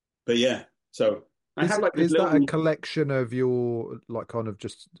 But yeah, so I have like this Is that a little, collection of your like kind of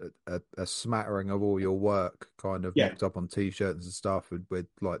just a smattering of all your work kind of yeah, mocked up on t-shirts and stuff with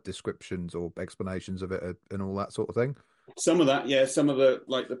like descriptions or explanations of it and all that sort of thing? some of that, yeah, some of the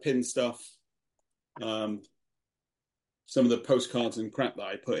like the pin stuff, um, some of the postcards and crap that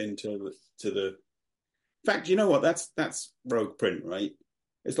I put into to the. In fact, you know what? That's rogue print, right?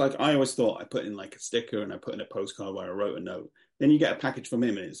 It's like I always thought I put in like a sticker and I put in a postcard where I wrote a note. Then you get a package from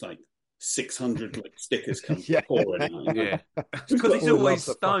him and it's like 600 like stickers come Yeah. pouring out. You're like, Yeah. It's who's because got? he's Boy always loves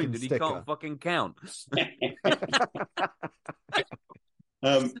a stoned fucking and he can't sticker. fucking count.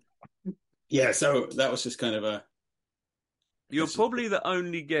 um, yeah, so that was just kind of a. You're This is probably the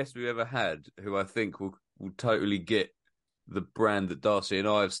only guest we've ever had who I think will totally get the brand that Darcy and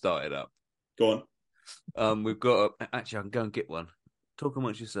I have started up. go on. We've got actually I can go and get one. Talk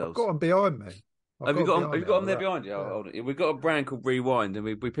amongst I've yourselves. got them behind me. I've Have you got them got them? Have behind you me got them over there there. behind you? Oh, Yeah. hold on. We've got a brand called Rewind, and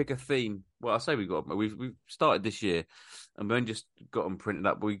we pick a theme. Well, I say we've started this year, and we only just got them printed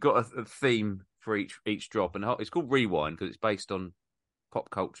up. But we've got a theme for each drop, and it's called Rewind because it's based on pop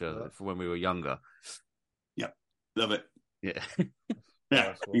culture for when we were younger. Yeah, love it. Yeah, Yeah,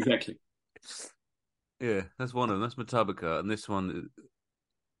 Nice one. exactly. yeah, that's one of them. That's Matabaka, and this one,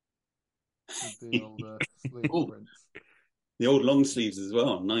 The old sleeve Oh, prints. the old long sleeves as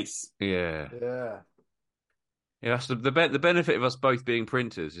well. Nice. yeah, Yeah. yeah. That's the benefit of us both being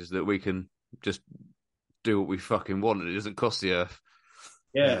printers is that we can just do what we fucking want, and it doesn't cost the earth.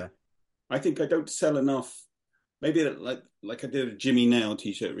 Yeah, Yeah. I think I don't sell enough. Maybe like I did a Jimmy Nail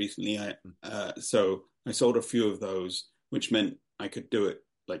t-shirt recently. So I sold a few of those, which meant I could do it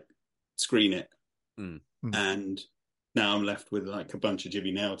like screen it, Mm. and now I'm left with like a bunch of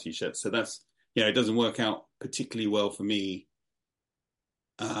Jimmy Nail t-shirts. So that's it doesn't work out particularly well for me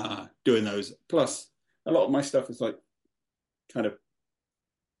doing those. Plus, a lot of my stuff is like kind of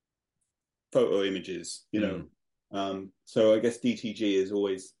photo images, Mm. So I guess DTG is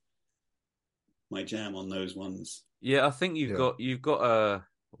always my jam on those ones. Yeah, I think Yeah. you've got a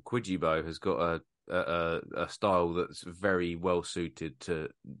Kwyjibo has got a style that's very well suited to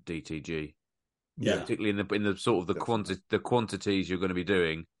DTG. Yeah, Particularly in the sort of Definitely. the quantities you're going to be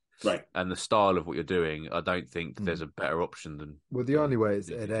doing right. and the style of what you're doing. I don't think there's Mm. a better option than Well, the only way it'd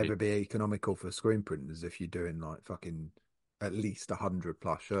DTG. ever be economical for screen print is if you're doing like fucking at least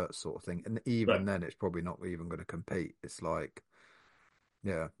 100+ shirts sort of thing. And Right. even then, it's probably not even going to compete. It's like,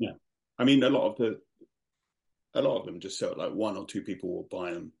 yeah, Yeah. I mean, a lot of them just so like one or two people will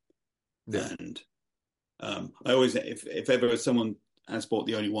buy them, yeah, and I always if ever someone has bought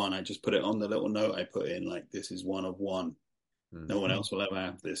the only one, I just put it on the little note I put in like this is one of one. Mm. No one else will ever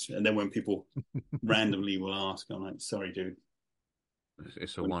have this. And then when people randomly will ask, I'm like, sorry, dude,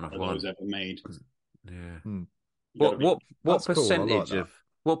 It's a one of are one. those ever made? Yeah. mm. You got to be What That's cool. I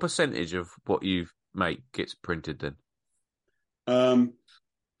like percentage that. of what you make gets printed then? um,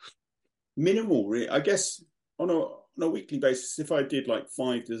 minimal. Really, I guess on a weekly basis, if I did like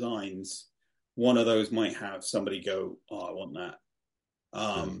 5 designs, one of those might have somebody go, "Oh, I want that."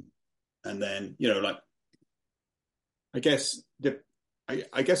 And then like I guess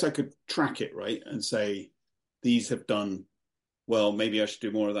I guess I could track it right and say these have done well. Maybe I should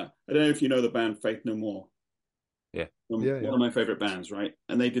do more of that. I don't know if you know the band Faith No More. Yeah. Yeah, One yeah. of my favorite bands, right?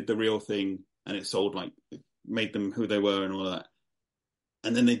 And they did the real thing, and it sold like it made them who they were and all of that.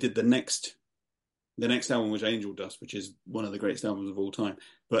 And then they did the next album was Angel Dust, which is one of the greatest albums of all time.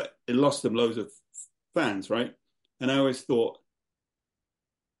 But it lost them loads of fans, right? And I always thought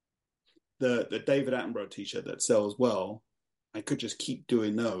the David Attenborough t-shirt that sells well, I could just keep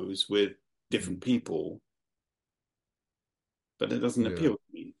doing those with different people, but it doesn't Yeah. appeal to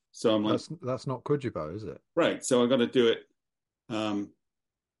me. So I'm like, That's not Kwyjibo, is it? right, so I got to do it.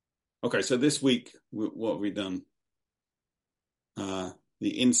 Okay, so this week, what have we done?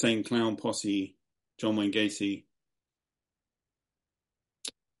 The Insane Clown Posse, John Wayne Gacy.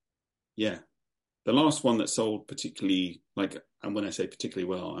 Yeah, the last one that sold particularly like, and when I say particularly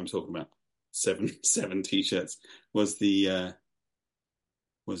well, I'm talking about seven t-shirts was the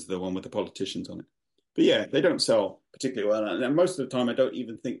one with the politicians on it. But yeah, they don't sell particularly well, and most of the time I don't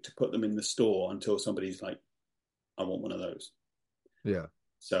even think to put them in the store until somebody's like, I want one of those. Yeah.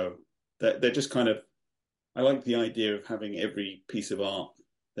 So they're just kind of. I like the idea of having every piece of art.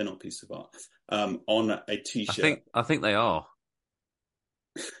 They're not piece of art on a t-shirt. I think they are.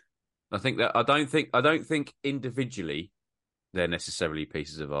 I think that I don't think individually they're necessarily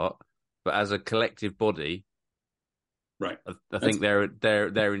pieces of art, but as a collective body, Right. I think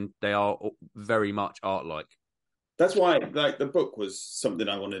they are very much art-like. That's why like the book was something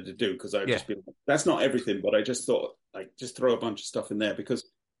I wanted to do because I'd Yeah, just be like, that's not everything, but I just thought like just throw a bunch of stuff in there because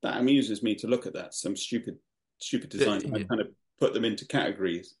that amuses me to look at that. Some stupid designs. I kind of put them into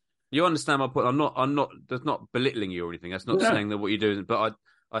categories. You understand my point. I'm not. That's not belittling you or anything. That's not saying that what you're doing. But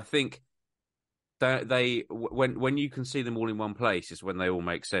I think that when you can see them all in one place is when they all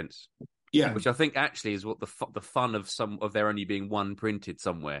make sense. Yeah, which I think actually is what the fun of some of there only being one printed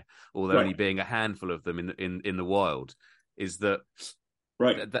somewhere, or there only being a handful of them in the wild, is that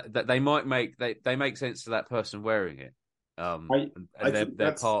that they might make they make sense to that person wearing it.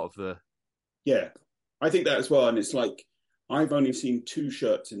 They're part of the. Yeah, I think that as well. And it's like I've only seen 2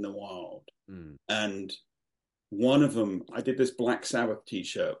 shirts in the wild, and one of them I did this Black Sabbath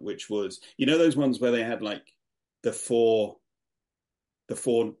T-shirt, which was those ones where they had like the four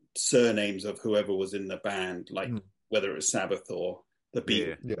surnames of whoever was in the band, like whether it was Sabbath or the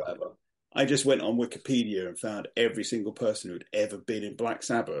Beatles, whatever. I just went on Wikipedia and found every single person who'd ever been in Black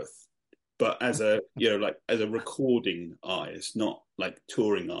Sabbath, but as a as a recording artist, not like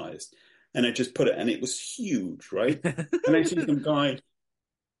touring artist. And I just put it, and it was huge, right? And I see some guy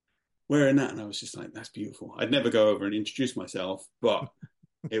wearing that, and I was just like, "That's beautiful." I'd never go over and introduce myself, but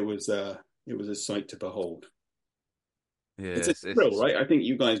it was a sight to behold. Yeah, it's a thrill, right? I think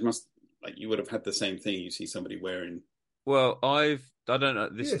you guys you would have had the same thing. You see somebody wearing. Well, I don't know.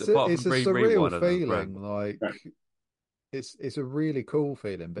 This is apart from a surreal feeling. Like it's a really cool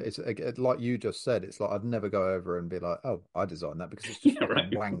feeling, but it's like you just said. It's like I'd never go over and be like, "Oh, I designed that," because it's just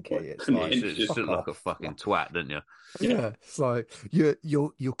fucking wanky. It's like you just look like a fucking twat, didn't you? Yeah, it's like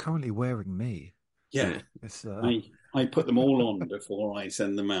you're currently wearing me. Yeah, I put them all on before I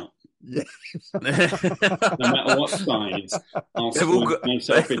send them out. Yeah. No matter what size, I'll squeeze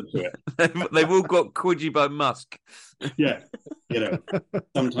myself into it. They've all got Kwyjibo musk. Yeah,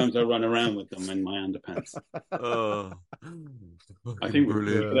 sometimes I run around with them in my underpants. Oh, I think we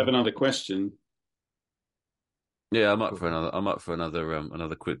could have another question. Yeah, I'm up for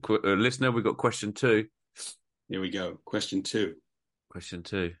another quick listener. We've got question 2. Here we go. Question 2. Question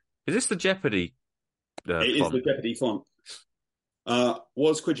 2. Is this the Jeopardy? It is the Jeopardy font.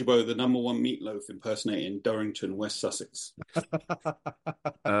 Was Kwyjibo the number 1 Meatloaf impersonator in Durrington, West Sussex?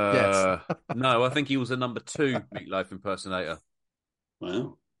 Yes. No, I think he was the number 2 Meatloaf impersonator.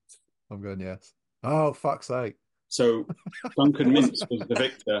 Wow. I'm going yes. Oh, fuck's sake. So Duncan Mintz was the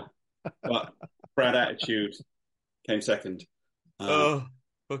victor, but Brad Attitude came second.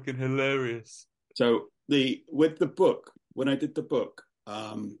 Fucking hilarious. So with the book, when I did the book,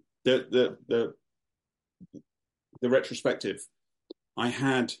 the retrospective, I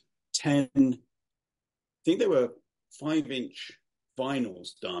had 10, I think they were 5-inch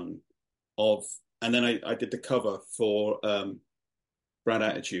vinyls done and then I did the cover for Brad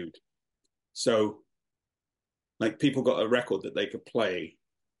Attitude. So like people got a record that they could play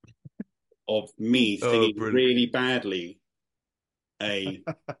of me singing really badly a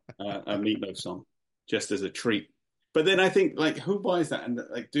Meatloaf song just as a treat. But then I think, like, who buys that? And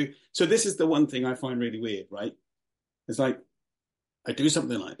so this is the one thing I find really weird, right? It's like I do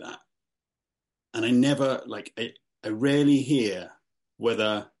something like that, and I never I rarely hear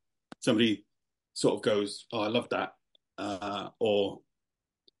whether somebody sort of goes, "Oh, I love that," or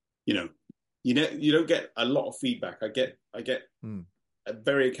you don't get a lot of feedback. I get a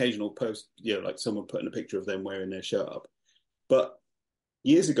very occasional post, like someone putting a picture of them wearing their shirt up. But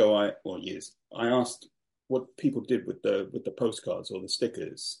years ago, I asked what people did with the postcards or the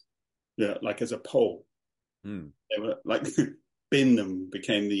stickers, like as a poll. They were like bin them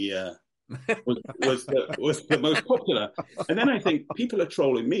became the was the most popular. And then I think people are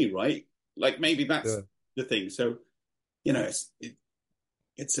trolling me, right? Like maybe that's the thing. So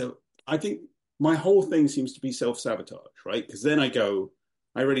I think my whole thing seems to be self-sabotage, right? Because then I'm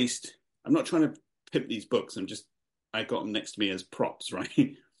not trying to pimp these books. I got them next to me as props,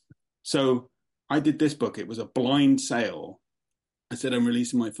 right? So I did this book. It was a blind sale. I said, I'm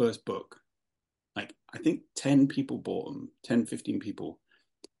releasing my first book. Like, I think 10 people bought them, 10, 15 people.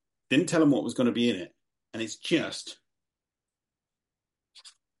 Didn't tell them what was going to be in it. And it's just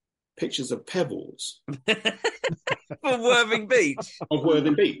pictures of pebbles. Of Worthing Beach? Of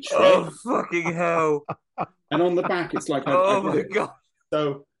Worthing Beach, right? Oh, fucking hell. And on the back, it's like... my God.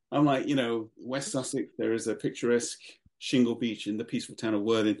 So I'm like, West Sussex, there is a picturesque shingle beach in the peaceful town of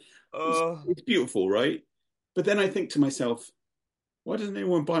Worthing. It's beautiful, right? But then I think to myself, why doesn't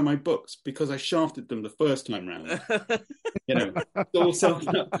anyone buy my books? Because I shafted them the first time round. It's all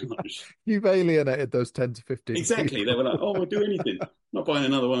self-sabotage. You've alienated those 10 to 15 Exactly. people. They were like, oh, we'll do anything. I'm not buying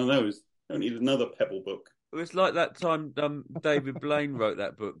another one of those. Don't need another Pebble book. It was like that time David Blaine wrote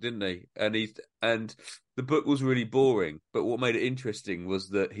that book, didn't he? And the book was really boring, but what made it interesting was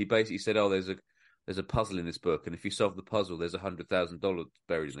that he basically said, "Oh, there's there's a puzzle in this book, and if you solve the puzzle, there's $100,000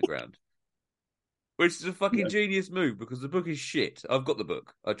 buried in the ground. Which is a fucking genius move because the book is shit. I've got the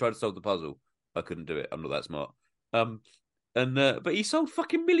book. I tried to solve the puzzle. I couldn't do it. I'm not that smart. But he sold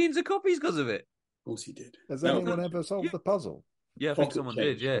fucking millions of copies because of it. Of course he did. Has anyone ever solved the puzzle? Yeah, I think someone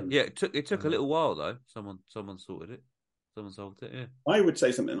did. Yeah, change. yeah. It took a little while though. Someone sorted it. Someone solved it. Yeah, I would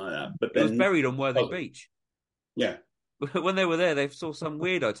say something like that. But it then was buried on Worthing Beach. Yeah. When they were there, they saw some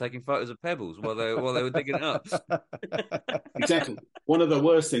weirdo taking photos of pebbles while they were digging it up. Exactly. One of the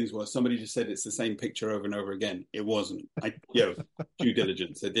worst things was somebody just said it's the same picture over and over again. It wasn't. Due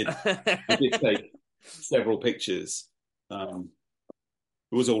diligence. I did take several pictures. It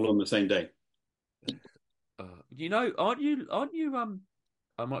was all on the same day. Aren't you?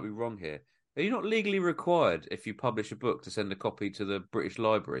 I might be wrong here. Are you not legally required if you publish a book to send a copy to the British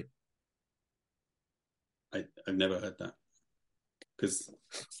Library? I've never heard that because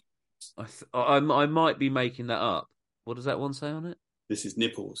I might be making that up. What does that one say on it? This is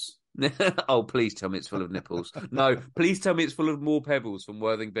nipples. Oh, please tell me it's full of nipples. No, please tell me it's full of more pebbles from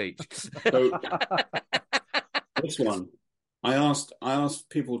Worthing Beach. So this one, I asked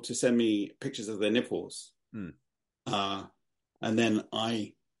people to send me pictures of their nipples, and then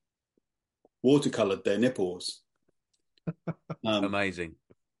I watercolored their nipples. Amazing.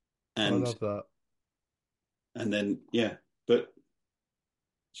 And I love that. And then, but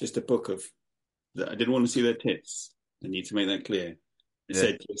it's just a book of that. I didn't want to see their tits. I need to make that clear. It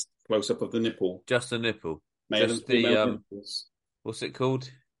said just close up of the nipple. Just the nipple. Male just and female nipples. What's it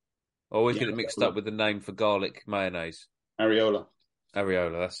called? I always get it mixed up with the name for garlic mayonnaise. Areola,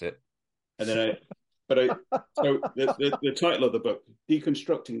 that's it. And then so the title of the book,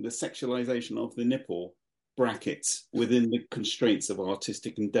 Deconstructing the Sexualization of the Nipple, brackets, within the constraints of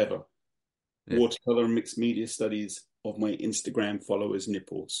artistic endeavor. Watercolor and mixed media studies of my Instagram followers'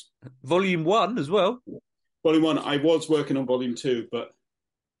 nipples. Volume 1 as well. Volume 1. I was working on Volume 2, but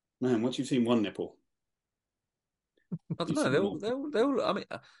man, once you've seen one nipple, I don't know. They'll. I mean,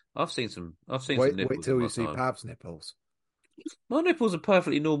 I've seen some nipples. Wait till you see Pav's nipples. My nipples are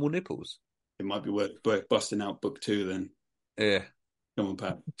perfectly normal nipples. It might be worth busting out book 2 then. Yeah. Come on,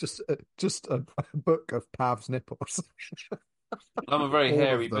 Pav. Just a book of Pav's nipples. I'm a very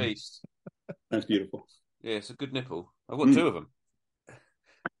hairy beast. That's beautiful. Yeah, it's a good nipple. I've got 2 of them.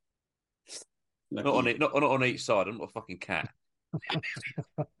 Not on each side. I'm not a fucking cat.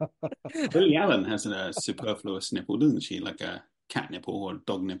 Lily Allen has a superfluous nipple, doesn't she? Like a cat nipple or a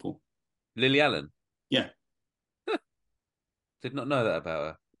dog nipple. Lily Allen? Yeah. Did not know that about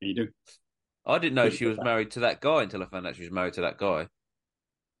her. You do. I didn't know she was married to that guy until I found out she was married to that guy.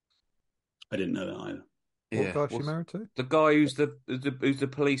 I didn't know that either. What guy is she married to? The guy who's the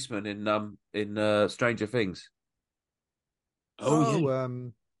policeman in Stranger Things.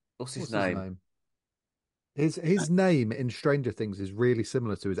 What's his name? His name in Stranger Things is really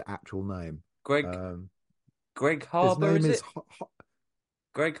similar to his actual name. Greg Harbour, his name is it?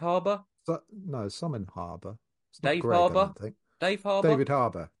 Greg Harbour? No, Summon Harbour. Dave Harbour? Dave Harbour? David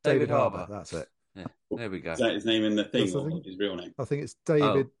Harbour. David Harbour, that's it. Yeah, there we go. Is that his name in the thing or his real name? I think it's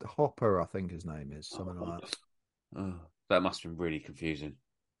David Hopper, I think his name is, something like that. Oh, that must have been really confusing.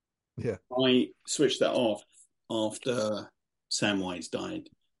 Yeah. I switched that off after Samwise died.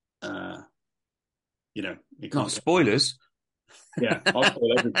 You can't spoilers. Yeah, I'll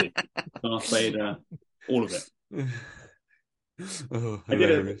spoil everything. Darth Vader, all of it. I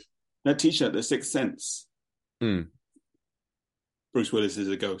did that T-shirt, The Sixth Sense. Bruce Willis is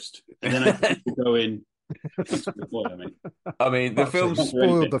a ghost, and then I had to go in. I mean, the film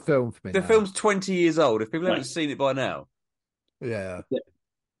spoiled the film for me. The film's 20 years old. If people haven't seen it by now, yeah,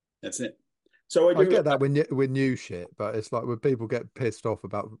 that's it. So I get that with new shit, but it's like when people get pissed off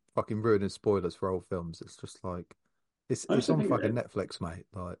about fucking ruining spoilers for old films, it's just like it's on fucking Netflix, mate.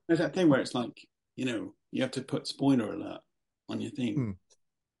 Like there's that thing where it's like, you have to put spoiler alert on your thing.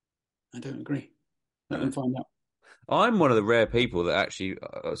 I don't agree. Let them find out. I'm one of the rare people that actually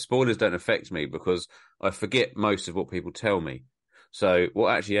spoilers don't affect me because I forget most of what people tell me. So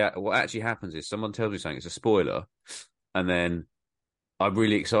what actually happens is someone tells me something, it's a spoiler, and then I'm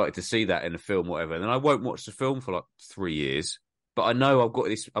really excited to see that in a film, whatever. And then I won't watch the film for like 3 years, but I know I've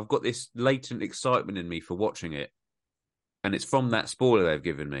got this latent excitement in me for watching it, and it's from that spoiler they've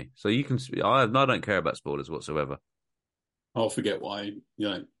given me. So I don't care about spoilers whatsoever. I'll forget what I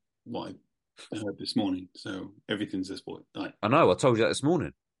heard this morning. So everything's a spoiler. Like, I know. I told you that this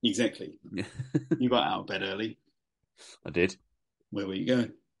morning. Exactly. You got out of bed early. I did. Where were you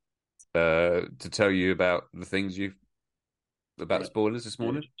going? To tell you about the things spoilers this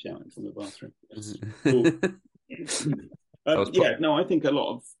morning. Shouting from the bathroom. Cool. I was Yeah, no, I think a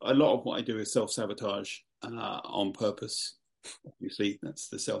lot of what I do is self-sabotage on purpose. Obviously, that's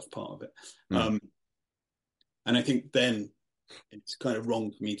the self part of it. mm, And I think then it's kind of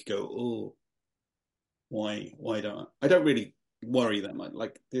wrong for me to go, oh, why don't I don't really worry that much.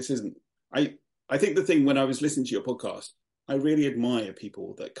 Like this isn't I think the thing when I was listening to your podcast, I really admire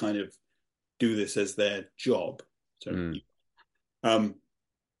people that kind of do this as their job. So mm, um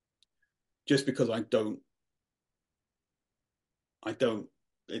just because I don't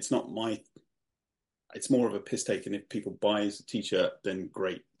it's not my it's more of a piss take, and if people buys a t-shirt then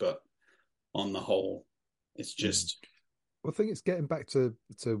great, but on the whole it's Mm. just Well, I think it's getting back to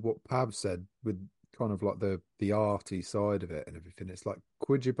what Pav said with kind of like the arty side of it and everything. It's like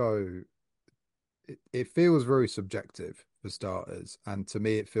Kwyjibo. It feels very subjective for starters, and to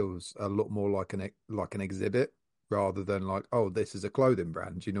me, it feels a lot more like an exhibit rather than like, oh, this is a clothing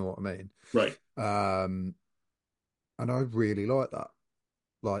brand. You know what I mean? right. Um, and I really like that.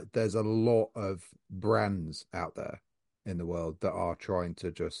 Like, there's a lot of brands out there in the world that are trying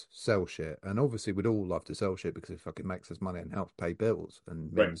to just sell shit, and obviously, we'd all love to sell shit because it fucking makes us money and helps pay bills and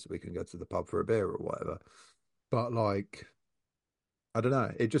Right. means we can go to the pub for a beer or whatever. But like, I don't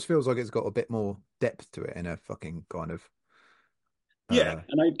know. It just feels like it's got a bit more depth to it in a fucking kind of Yeah, uh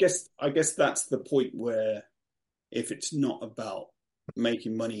and I guess that's the point where if it's not about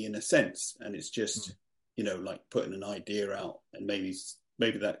making money in a sense, and it's just like putting an idea out, and maybe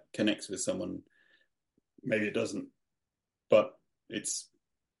that connects with someone, maybe it doesn't, but it's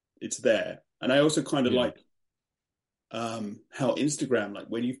there. And I also kind of yeah. like how Instagram, like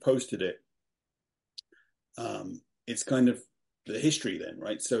when you've posted it, it's kind of the history then,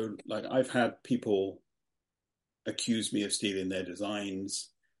 right? So like I've had people accuse me of stealing their designs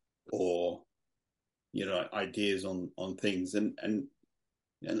or ideas on things, and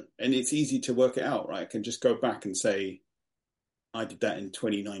it's easy to work it out, right? I can just go back and say I did that in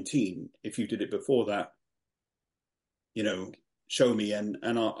 2019. If you did it before that, show me, and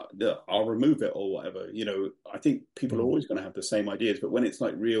I'll remove it or whatever. I think people are Mm. always going to have the same ideas, but when it's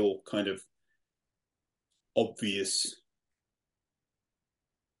like real kind of obvious,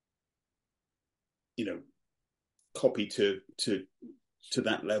 you know copy to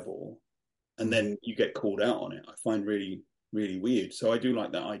that level, and Mm. then you get called out on it, I find really really weird. So I do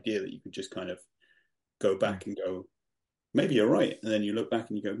like that idea that you could just kind of go Mm. back and go, maybe you're right, and then you look back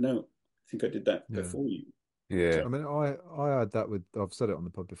and you go, no, I think I did that Yeah. before you. yeah. I mean, I had that with, I've said it on the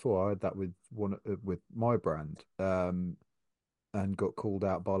pod before. I had that with one with my brand, and got called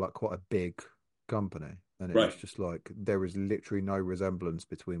out by like quite a big company, and it was Right. just like there is literally no resemblance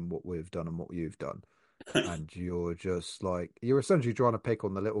between what we've done and what you've done, and you're just like you're essentially trying to pick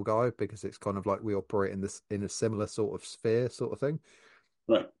on the little guy because it's kind of like we operate in this in a similar sort of sphere, sort of thing.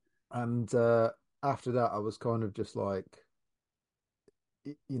 Right. And after that, I was kind of just like,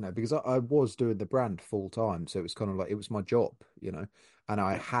 because I was doing the brand full time, so it was kind of like it was my job, and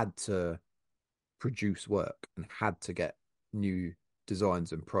I Yeah. had to produce work and had to get new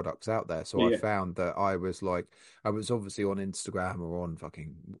designs and products out there. So I Yeah. found that I was obviously on Instagram or on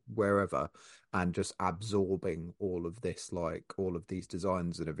fucking wherever and just absorbing all of this, like all of these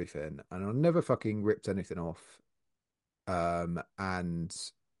designs and everything. And I never fucking ripped anything off. And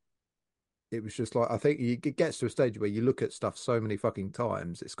it was just like I think it gets to a stage where you look at stuff so many fucking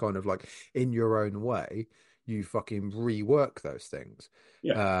times, it's kind of like in your own way, you fucking rework those things.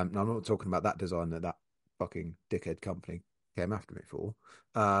 Yeah. Now I'm not talking about that design that fucking dickhead company came after me for.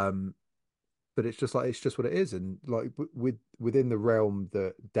 Um, but it's just like it's just what it is, and like within the realm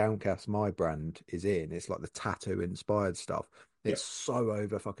that Downcast my brand is in, it's like the tattoo inspired stuff. Yeah. It's so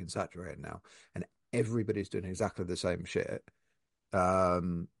over fucking saturated now, and everybody's doing exactly the same shit.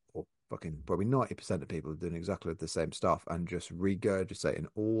 Or fucking probably 90% of people are doing exactly the same stuff and just regurgitating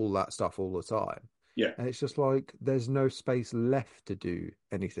all that stuff all the time. Yeah. And it's just like there's no space left to do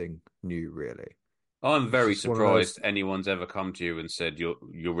anything new, really. I'm It's very just one of those. surprised anyone's ever come to you and said you're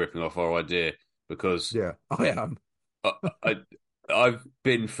ripping off our idea because Yeah, I am. I, I I've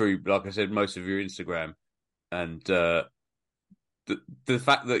been through, like I said, most of your Instagram, and the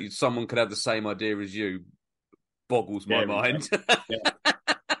fact that someone could have the same idea as you boggles my Yeah. mind. Yeah.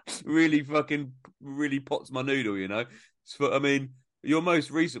 Really pots my noodle, you know. I mean, your most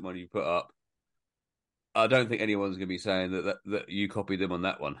recent one you put up, I don't think anyone's going to be saying that you copied them on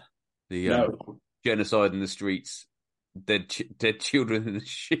that one. The No. genocide in the streets, dead children in the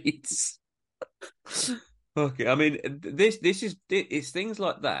sheets. Okay, I mean this is it's things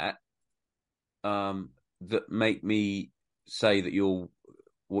like that that make me say that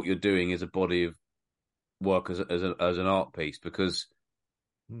what you're doing is a body of work as an art piece because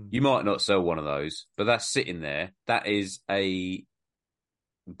Mm. You might not sell one of those, but that's sitting there. That is a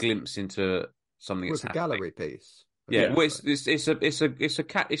glimpse into something Well, that's it's a happening. gallery piece, Yeah, Yeah, well,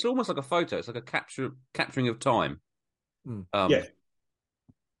 essentially. it's almost like a photo. It's like a capturing of time. Mm. yeah. Um,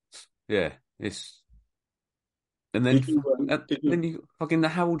 yeah, it's and then Did you? and Did you? then you fucking the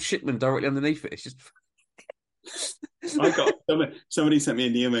Harold Shipman directly underneath it. It's just I got somebody sent me a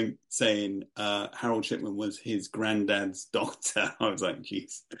Newman saying Harold Shipman was his granddad's doctor. I was like,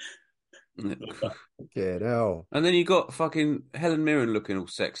 jeez, love that. Get out. and then you got fucking Helen Mirren looking all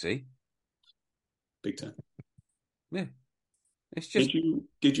sexy. Big time. Yeah, it's just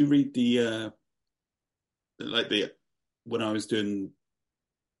Did you read the when I was doing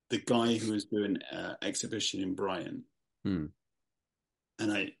the guy who was doing exhibition in Brighton, hmm.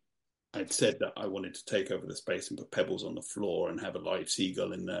 and I'd said that I wanted to take over the space and put pebbles on the floor and have a live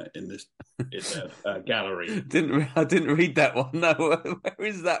seagull in the gallery. I didn't read that one. No, where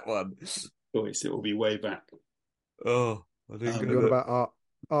is that one? Voice, it will be way back. Oh, I didn't Um, get You on that. about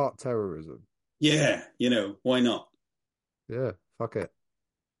art terrorism? yeah, why not? Yeah, fuck it.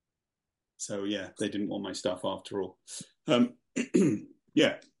 So yeah, they didn't want my stuff after all. Um,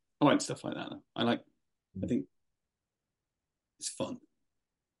 yeah, I like stuff like that. Though. I Mm. think it's fun.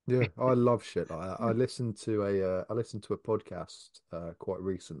 Yeah, I love shit like that. I listened to a podcast quite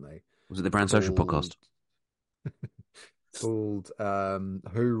recently Was it the Brand Social called podcast?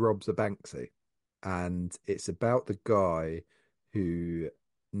 Who Robs a Banksy, and it's about the guy who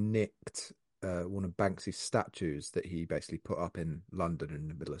nicked one of Banksy's statues that he basically put up in London in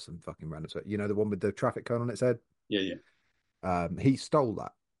the middle of some fucking random square. You know, the one with the traffic cone on its head. Yeah, yeah. He stole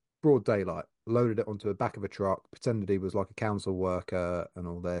that broad daylight, loaded it onto the back of a truck, pretended he was like a council worker and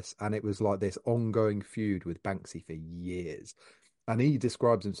all this, and it was like this ongoing feud with Banksy for years. And he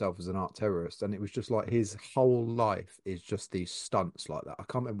describes himself as an art terrorist, and it was just like his whole life is just these stunts like that. I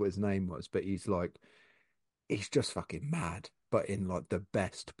can't remember what his name was, but he's just fucking mad, but in like the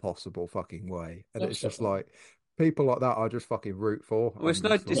best possible fucking way. And Love it's stuff just like that. like people like that I just fucking root for. Well, I'm just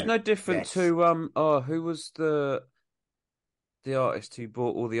it's Yeah. like, no different yes. to who was the artist who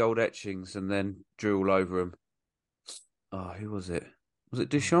bought all the old etchings and then drew all over them? Oh, who was it? Was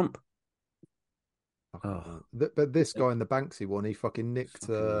it Oh, Duchamp? fucking Oh, hell. But this guy in the Banksy one, he fucking nicked,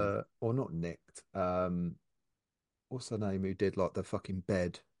 fucking hell. or not nicked. What's her name? Who did like the fucking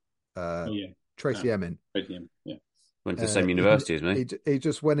bed? Uh, Oh yeah. Tracy Emin. Radium. Yeah. Went to the same He university as me. he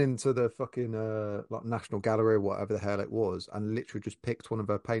just went into the fucking like National Gallery or whatever the hell it was, and literally just picked one of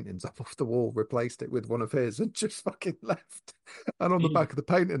her paintings up off the wall, replaced it with one of his, and just fucking left. And on the back of the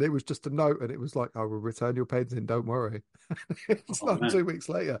painting, it was just a note, and it was like, "I will return your painting. Don't worry." It's Oh like man, 2 weeks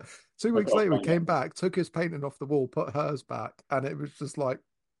later. Two I've weeks got to later, he find that. came back, took his painting off the wall, put hers back, and it was just like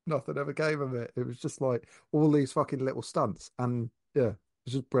nothing ever came of it. It was just like all these fucking little stunts, and yeah,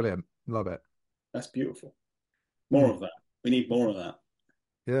 it's just brilliant. Love it. That's beautiful. More Mm, of that. We need more of that.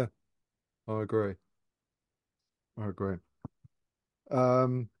 yeah, I agree. I agree. What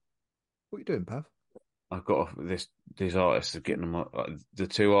are you doing, Pav? I've got these artists are getting them. The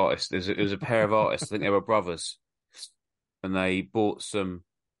two artists. It was a pair of artists. I think they were brothers, and they bought some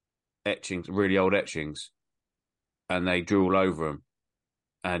etchings, really old etchings, and they drew all over them.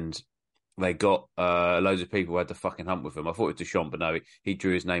 And they got loads of people who had to fucking hunt with him. I thought it was Deschamps, but no, he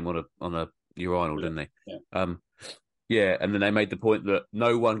drew his name on a urinal, Yeah. didn't he? Yeah. Yeah, and then they made the point that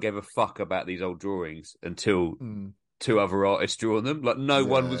no one gave a fuck about these old drawings until Mm, two other artists drew on them. Like no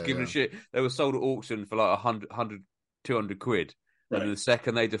one was yeah, giving a yeah. shit. They were sold at auction for like 200 quid, and then Right. the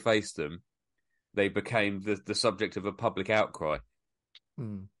second they defaced them, they became the subject of a public outcry.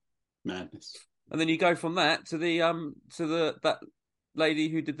 Mm. Madness. And then you go from that to the that lady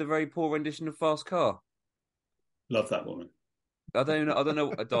who did the very poor rendition of Fast Car. Love that woman. I don't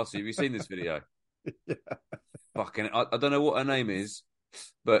know. Darcy, have you seen this video? Yeah. Fucking, I don't know what her name is,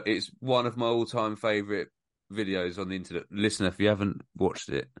 but it's one of my all-time favorite videos on the internet. Listen, if you haven't watched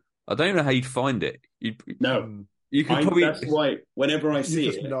it, I don't even know how you'd find it. No, Mm. You could I. probably, That's why whenever I You see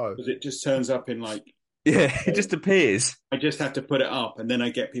just it, know. because it just turns up in like, yeah, it just appears. I just have to put it up, and then I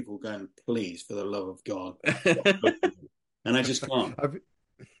get people going, "Please, for the love of God," and I just can't. Have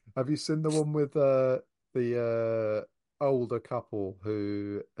Have you seen the one with the older couple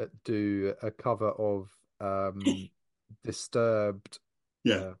who do a cover of Disturbed?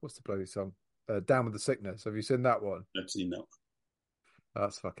 Yeah, What's the bloody song? Down with the Sickness. Have you seen that one? I've seen that.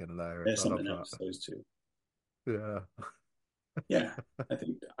 That's fucking hilarious. There's I love something that. else. Those two. Yeah. Yeah,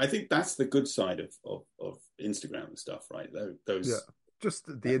 I think that's the good side of Instagram and stuff, right? Yeah. Those, Just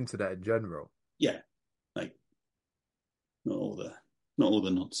the internet in general. yeah, like not all the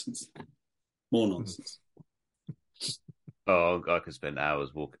nonsense, more Mm. nonsense. Oh, I could spend hours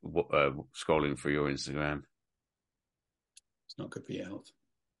scrolling through your Instagram. It's not good for your health.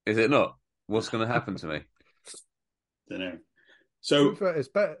 Is it not? What's going to happen to me? Don't know. To be So fair, it's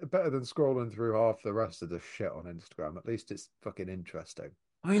better than scrolling through half the rest of the shit on Instagram. At least it's fucking interesting.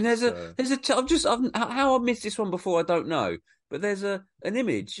 I mean, So how I missed this one before, I don't know. But there's an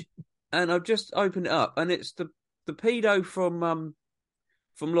image, and I've just opened it up, and it's the pedo from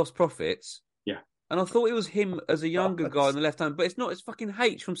Lost Prophets, yeah, and I thought it was him as a younger guy on that's- the left hand, but it's not. It's fucking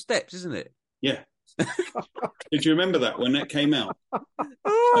H from Steps, isn't it? yeah. Did you remember that when that came out? He was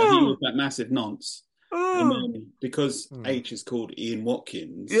Oh, that massive nonce. And oh, then because Hmm. H is called Ian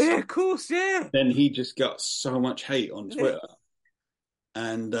Watkins, yeah, of course, yeah. then he just got so much hate on Twitter.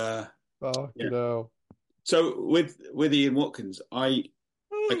 And Oh, yeah. hell. So with Ian Watkins, I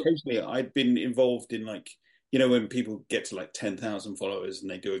occasionally I'd been involved in like, when people get to like 10,000 followers and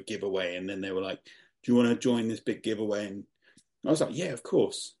they do a giveaway and then they were like, do you want to join this big giveaway? And I was like, yeah, of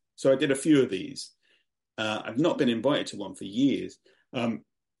course. So I did a few of these. I've not been invited to one for years.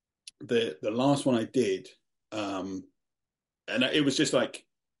 The last one I did, and it was just like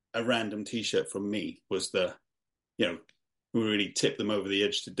a random T-shirt from me was who really tipped them over the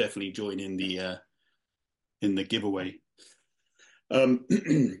edge to definitely join in the giveaway. Um,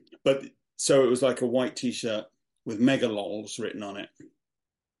 but so it was like a white T-shirt with mega lols written on it,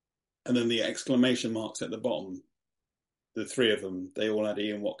 and then the exclamation marks at the bottom. The three of them, they all had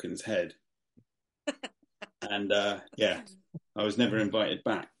Ian Watkins' head, and yeah, I was never invited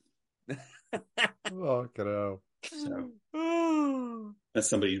back. Oh, hell. So Oh. that's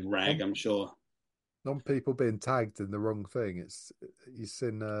somebody's rag, I'm sure. Non people being tagged in the wrong thing. It's you've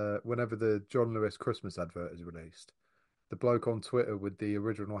seen whenever the John Lewis Christmas advert is released, the bloke on Twitter with the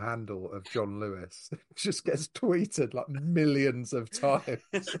original handle of John Lewis just gets tweeted like millions of times.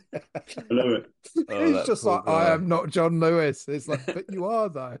 I love it. Oh, He's that just poor like, I guy. am not John Lewis. It's like, but you are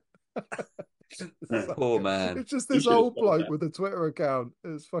though. It's Yeah. so Poor good. man. It's just He this should have old sold bloke that. with a Twitter account.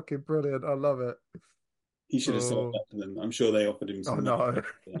 It's fucking brilliant. I love it. He should have sold Oh, that to them. I'm sure they offered him oh some money.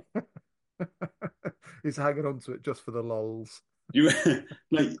 no. He's hanging on to it just for the lols. You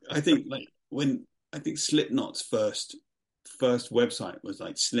like I think like when I think Slipknot's first website was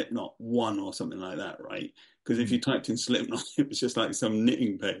like Slipknot One or something like that, right? Because if you typed in Slipknot, it was just like some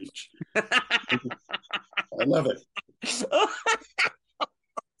knitting page. I love it.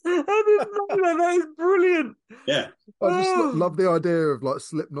 I didn't know that. That is brilliant. Yeah, I just Oh. love the idea of like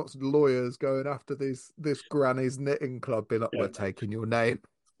Slipknot's lawyers going after this granny's knitting club, being like, yeah. "We're taking your name."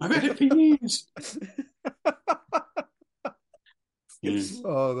 I've had it for years. Yeah.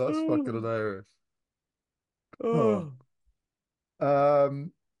 Oh, that's fucking Oh. hilarious. Oh, Oh.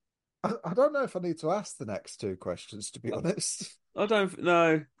 um, I don't know if I need to ask the next two questions, to be honest. I don't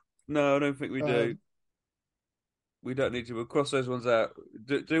no, no, I don't think we do. Um, We don't need to. We'll cross those ones out.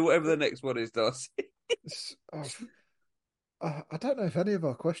 Do whatever the next one is, Darcy. I don't know if any of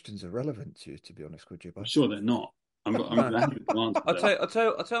our questions are relevant to you, to be honest with you, I'm but sure they're not. I'm No. happy to answer that. I'll tell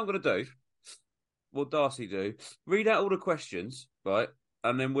you what I'm gonna do. What Darcy do? Read out all the questions, right?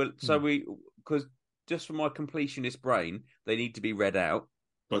 And then because just for my completionist brain, they need to be read out.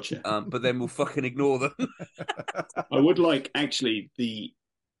 Gotcha. But then we'll fucking ignore them. I would like actually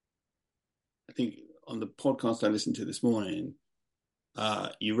I think on the podcast I listened to this morning,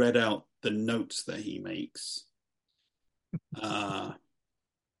 you read out the notes that he makes. Oh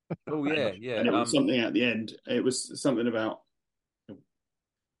yeah, yeah. And it was something at the end. It was something about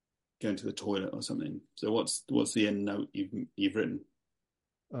going to the toilet or something. So what's the end note you've written?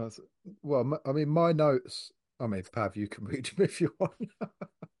 well, I mean, my notes. I mean, Pav, you can read them if you want.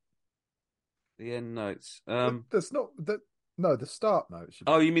 The end notes. That's not that. No, the start notes. You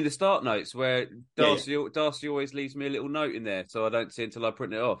Oh, mean? you mean the start notes where Yeah, Darcy always leaves me a little note in there, so I don't see it until I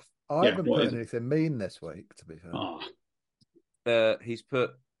print it off. I yeah. haven't What put is it? anything mean this week, to be fair. He's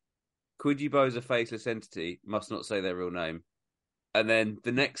put Kwyjibo is a faceless entity, must not say their real name, and then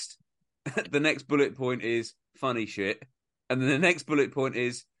the next the next bullet point is funny shit, and then the next bullet point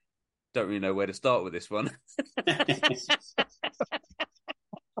is don't really know where to start with this one.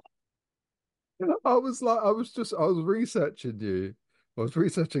 I was researching you. I was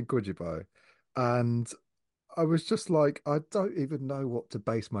researching Kwyjibo, and I was just like, I don't even know what to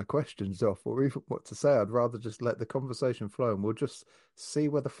base my questions off or even what to say. I'd rather just let the conversation flow and we'll just see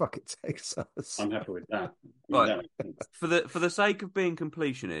where the fuck it takes us. I'm happy with that. Right. That makes sense. For the sake of being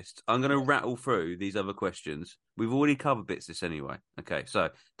completionist, I'm going to rattle through these other questions. We've already covered bits of this anyway. Okay, so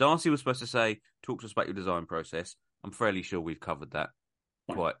Darcy was supposed to say, talk to us about your design process. I'm fairly sure we've covered that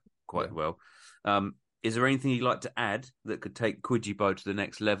Fine. quite Yeah. well. Is there anything you'd like to add that could take Kwyjibo to the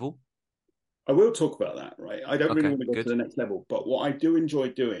next level? I will talk about that, right? I don't really Okay, want to go to good. the next level, but what I do enjoy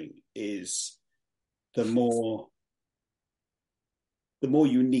doing is the more the more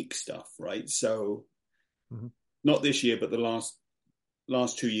unique stuff, right? So Hmm. not this year, but the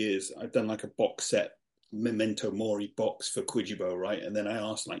last 2 years, I've done like a box set Memento Mori box for Kwyjibo, right? And then I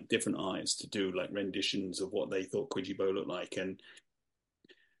asked like different artists to do like renditions of what they thought Kwyjibo looked like, and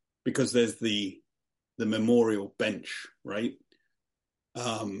because there's the memorial bench, right?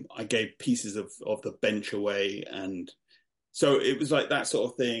 I gave pieces of the bench away, and so it was like that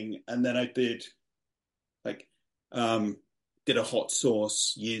sort of thing. And then I like um, did a hot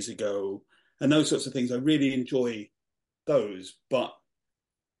sauce years ago, and those sorts of things. I really enjoy those, but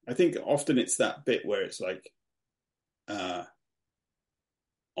I think often it's that bit where it's like uh,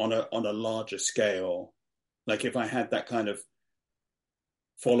 on a larger scale. Like if I had that kind of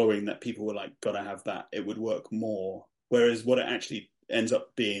following that people were like, gotta have that, it would work more. Whereas what it actually ends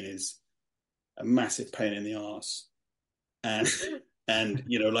up being is a massive pain in the ass, and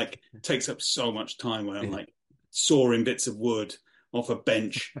like takes up so much time when I'm Yeah. like sawing bits of wood off a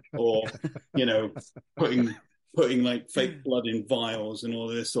bench, or you know putting like fake blood in vials and all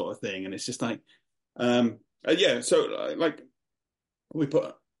this sort of thing, and it's just like yeah. So like we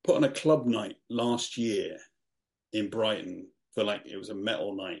put on a club night last year in Brighton for like it was a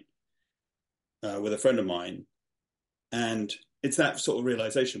metal night with a friend of mine, and it's that sort of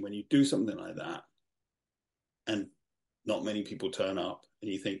realization when you do something like that and not many people turn up,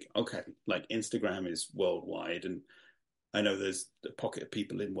 and you think, okay, like Instagram is worldwide, and I know there's a pocket of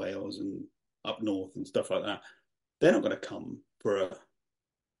people in Wales and up north and stuff like that. They're not going to come for a,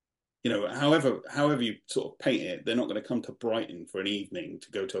 however you sort of paint it, they're not going to come to Brighton for an evening to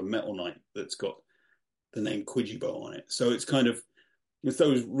go to a metal night that's got the name Kwyjibo on it. So it's kind of with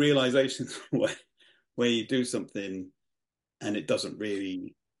those realizations where you do something and it doesn't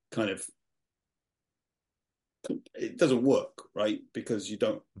really kind of it doesn't work, right? Because you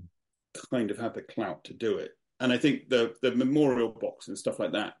don't kind of have the clout to do it. And I think the memorial box and stuff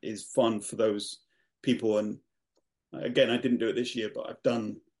like that is fun for those people. And again, I didn't do it this year, but I've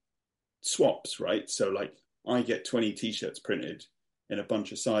done swaps, right? So like I get 20 t-shirts printed in a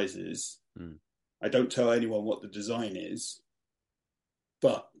bunch of sizes. Mm. I don't tell anyone what the design is,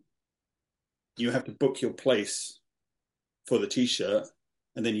 but you have to book your place for the t-shirt,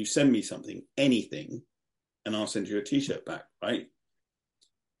 and then you send me something, anything, and I'll send you a t-shirt back, right?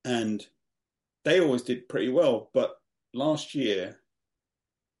 And they always did pretty well, but last year,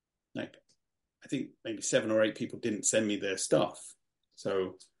 like I think maybe 7 or 8 people didn't send me their stuff,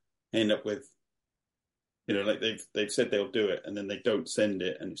 so I end up with like they've said they'll do it and then they don't send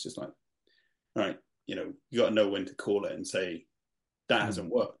it, and it's just like, all right, you got to know when to call it and say that Mm.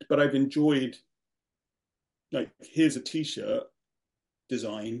 hasn't worked. But I've enjoyed like here's a t-shirt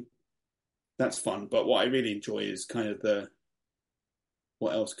design, that's fun. But what I really enjoy is kind of the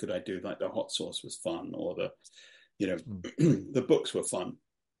what else could I do? Like the hot sauce was fun, or Mm. the books were fun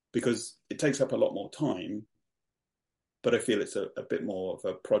because it takes up a lot more time. But I feel it's a bit more of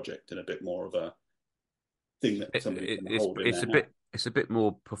a project and a bit more of a thing that somebody can hold in It's their a hand. bit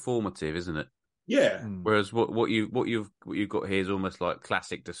more performative, isn't it? Yeah, Mm. Whereas what you've got here is almost like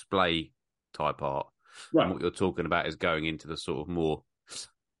classic display type art, and right. what you're talking about is going into the sort of more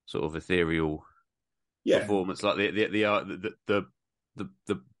sort of ethereal Yeah, performance, like the art,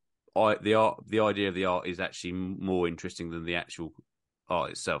 the idea of the art is actually more interesting than the actual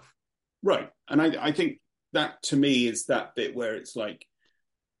art itself. right. And I think that to me is that bit where it's like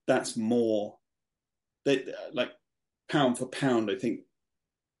that's more that like pound for pound. I think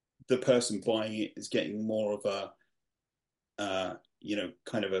the person buying it is getting more of a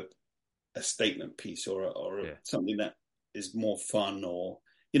kind of a statement piece or Yeah, something that is more fun, or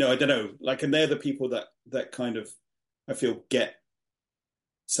I don't know, like, and they're the people that kind of I feel get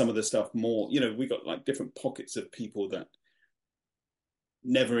some of the stuff more. We got like different pockets of people that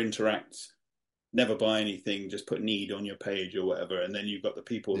never interact, never buy anything, just put need on your page or whatever, and then you've got the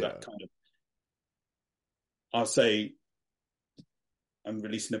people that Yeah. kind of I'll say I'm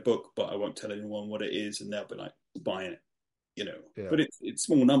releasing a book, but I won't tell anyone what it is, and they'll be like buying it, Yeah. But it's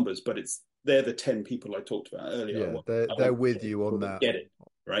small numbers, but they're the 10 people I talked about earlier. Yeah. I They're want with 10 you people on that that get it,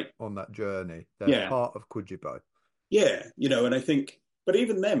 right? journey. They're Yeah, part of Kwyjibo. yeah, and I think, but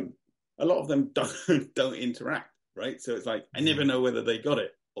even them, a lot of them don't interact, right? So it's like I never Mm. know whether they got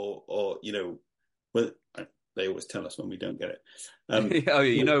it or whether they always tell us when we don't get it. oh,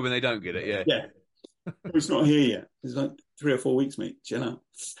 you know when they don't get it, yeah. Yeah, it's not here yet. It's like 3 or 4 weeks, mate. Chill out.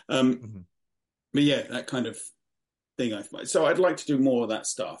 Um, Mhm. but yeah, that kind of thing. So I'd like to do more of that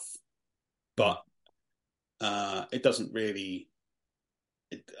stuff, Mm. but it doesn't really.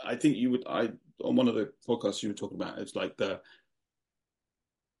 I think you would. I On one of the podcasts you were talking about, it's like the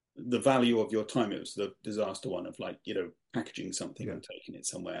value of your time. It was the disaster one of like packaging something Yeah. and taking it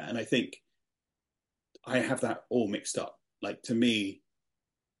somewhere. And I think I have that all mixed up. Like to me,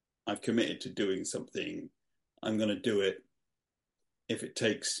 I've committed to doing something. I'm going to do it. If it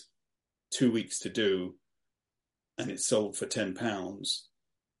takes 2 weeks to do, and it's sold for £10,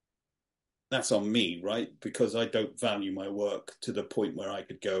 that's on me, right? Because I don't value my work to the point where I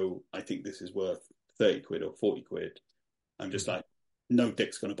could go, I think this is worth 30 quid or 40 quid. I'm just like, no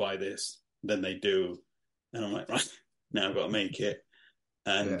dick's going to buy this. Then they do. And I'm like, right, now I've got to make it.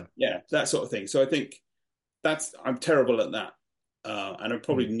 And that sort of thing. So I think I'm terrible at that. And I'm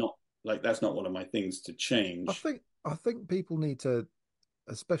probably Mm. not like, that's not one of my things to I change. think I think people need to,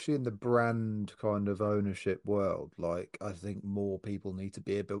 especially in the brand kind of ownership world, like I think more people need to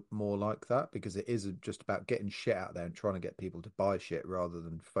be a bit more like that because it isn't just about getting shit out there and trying to get people to buy shit rather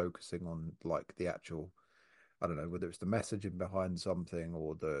than focusing on like the actual, I don't know, whether it's the messaging behind something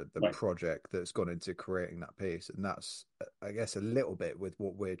or the Right. project that's gone into creating that piece. And that's, I guess, a little bit with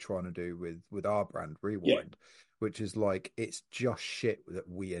what we're trying to do with our brand Yeah. Rewind, which is like it's just shit that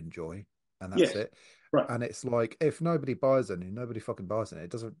we enjoy, and that's Yes. it. Right. And it's like if nobody buys any, nobody fucking buys any.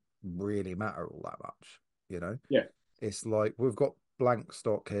 It doesn't really matter all that much, you know. Yeah. It's like we've got blank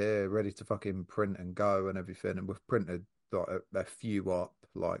stock here, ready to fucking print and go and everything, and we've printed like a few up,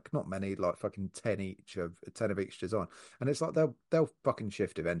 like not many, like fucking 10 of each design, and it's like they'll fucking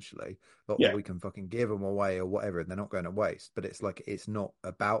shift eventually, or Yeah. we can fucking give them away or whatever, and they're not going to waste. But it's like it's not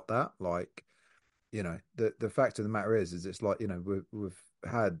about that, like the fact of the matter is it's like we've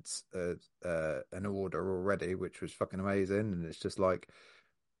had an order already, which was fucking amazing, and it's just like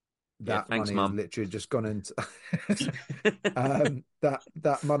Yeah, that thanks, money has Mum. literally just gone into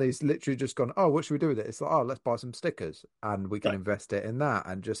that money's literally just gone, oh, what should we do with it? It's like, oh, let's buy some stickers and we can Right. invest it in that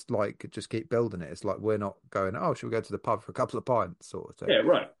and just keep building it. It's like we're not going, oh, should we go to the pub for a couple of pints sort of thing, Yeah.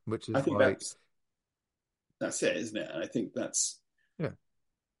 Right. which I is think like, that's it, isn't it? And I think that's yeah.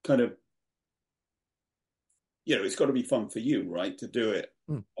 kind of, it's got to be fun for you, right? To do it.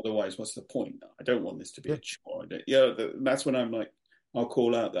 Mm, Otherwise, what's the point? I don't want this to be yeah, a chore. That's when I'm like, I'll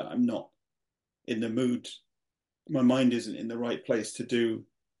call out that I'm not in the mood. My mind isn't in the right place to do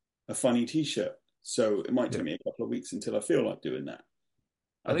a funny T-shirt. So it might yeah. take me a couple of weeks until I feel like doing that.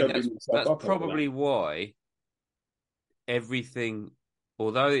 I I think don't beat myself that's up over that. probably why everything,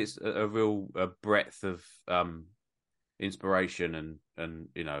 although it's a real breadth of inspiration and and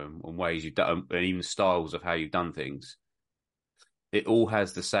ways you've done, and even styles of how you've done things, it all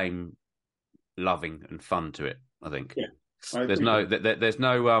has the same loving and fun to it. I think Yeah, I there's agree with no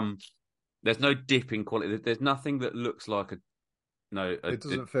that. there's no dip in quality. There's nothing that looks like a no It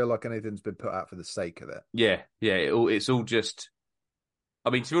doesn't feel like anything's been put out for the sake of it. yeah. It's all just. I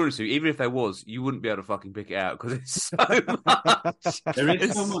mean, to be honest with you, even if there was, you wouldn't be able to fucking pick it out because it's so much. There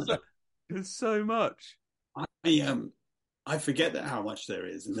is so It's much. so, it's so much. I forget that how much there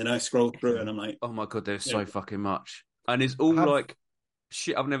is, and then I scroll through and I'm like, Oh my god, there's yeah, so fucking much, and it's all have like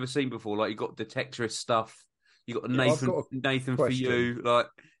shit I've never seen before. Like you got Detectorist stuff, you got I've yes, got Nathan a Nathan for question. you. Like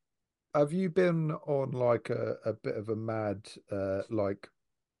Have you been on like a bit of a mad like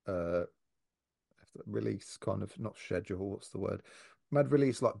uh release kind of, not schedule, what's the word? Mad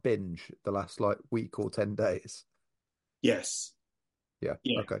release like binge the last like week or 10 days? yes, Yeah.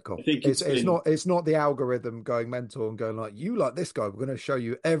 yeah. Okay, cool. I think It's it's it's been not it's not the algorithm going mental and going like, you like this guy, we're going to show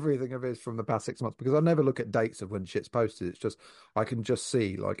you everything of his from the past 6 months, because I never look at dates of when shit's posted. It's just I can just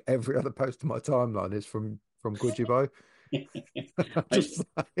see like every other post on my timeline is from Kwyjibo. I Just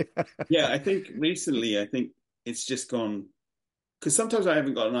like, yeah, I think recently, I think it's just gone because sometimes I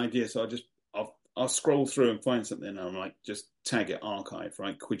haven't got an idea, so I'll scroll through and find something, and I'm like, just tag it archive,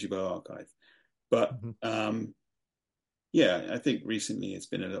 right? Kwyjibo archive. But Mhm. yeah, I think recently it's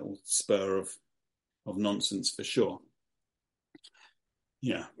been a little spur of nonsense for sure.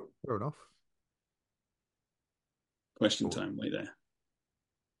 Yeah, Fair enough. question Cool. time, wait there.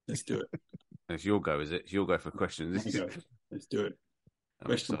 Let's do it. it's your go, is it? It's your go for questions. There we go. Let's do it. I'm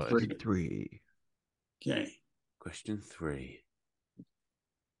Question excited. three. Three. Okay. Question 3.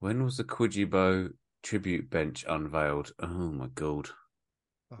 When was the Kwyjibo tribute bench unveiled? Oh my god.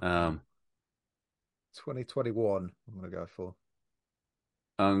 Um, 2021, I'm gonna go for.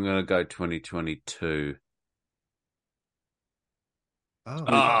 I'm gonna go 2022.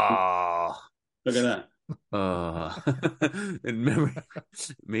 Oh, Look okay. at that. In memory,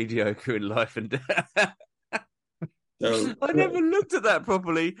 mediocre in life and death. So I never looked at that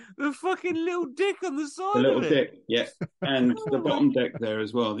properly. The fucking little dick on the the side of little it. deck, yeah, and the Oh my bottom deck there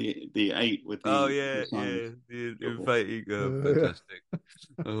as well. The 8 with Oh the yeah, signs. yeah. The Beautiful. infating, Yeah. fantastic.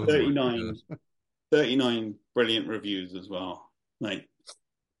 Oh my 39, god. 39 brilliant reviews as well. Like,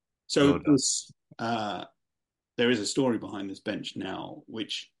 so Well done. this there is a story behind this bench now,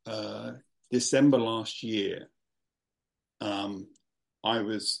 which December last year, um, I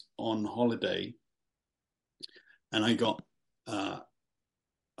was on holiday and uh,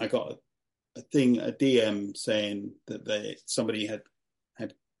 I got a thing, a DM saying that somebody had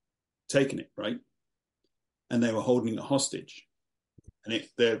taken it, right, and they were holding it hostage, and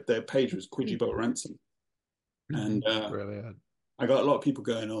their page was Kwyjibo ransom, and Brilliant. I got a lot of people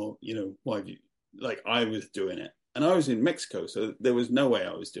going, oh, why have you, like, I was doing it, and I was in Mexico, so there was no way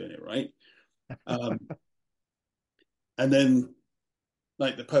I was doing it, right. Um, and then,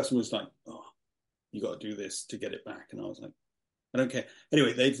 like, the person was like, oh, you got to do this to get it back, and I was like, I don't care.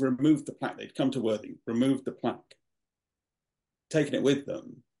 Anyway, they'd removed the plaque. They'd come to Worthing, removed the plaque, taken it with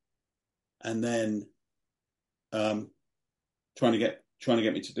them, and then um, trying to get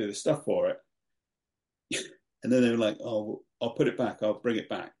me to do the stuff for it. And then they were like, "Oh, well, I'll put it back. I'll bring it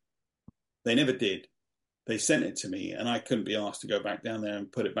back." They never did. They sent it to me, and I couldn't be asked to go back down there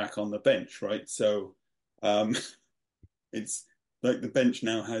and put it back on the bench, right? So um, it's like the bench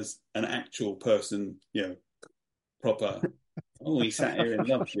now has an actual person, proper. Oh, he sat here and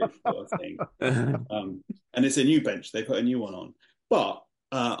loved it, sort of thing. And it's a new bench. They put a new one on. But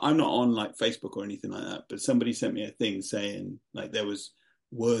I'm not on like Facebook or anything like that. But somebody sent me a thing saying like there was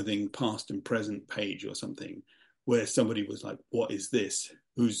Worthing past and present page or something where somebody was like, "What is this?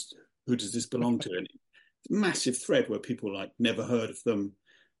 Who does this belong to?" And massive thread where people like never heard of them.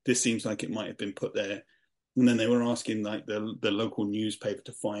 This seems like it might have been put there. And then they were asking like the local newspaper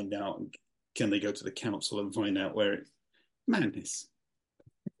to find out, can they go to the council and find out where it. Madness.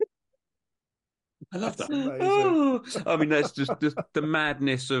 I love That's that. amazing. Oh, I mean, that's just the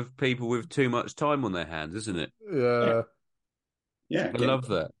madness of people with too much time on their hands, isn't it? Yeah, Yeah. yeah. I love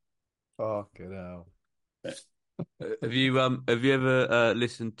that. Fucking hell. Have you ever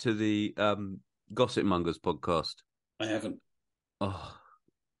listened to the Gossip Mongers podcast? I haven't. Oh,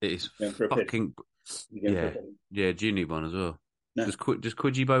 it is Going for a piss. fucking You going for a yeah, piss? yeah. Do you need one as well? No, Does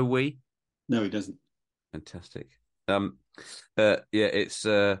Kwyjibo wee? no, he doesn't. Fantastic. Yeah, it's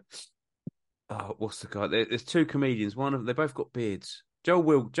oh, what's the guy? There's two comedians. One of they both got beards. Joe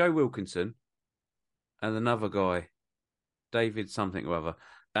Wilkinson and another guy, David something or other.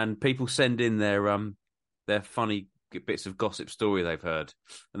 And people send in their funny bits of gossip story they've heard,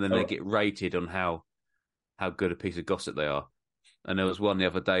 and then All they right. get rated on how good a piece of gossip they are. And there was one the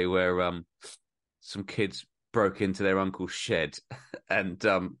other day where some kids broke into their uncle's shed and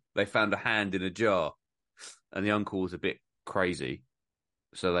they found a hand in a jar, and the uncle was a bit crazy,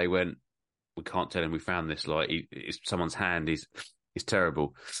 so they went, "We can't tell him we found this. Like, it's someone's hand. He's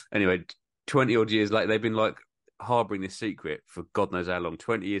terrible." Anyway, 20 odd years later, they've been like harboring this secret for God knows how long.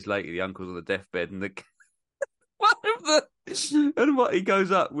 20 years later, the uncle's on the deathbed, and the one of the and what he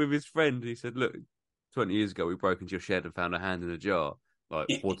goes up with his friend. He said, "Look, 20 years ago, we broke into your shed and found a hand in a jar. Like,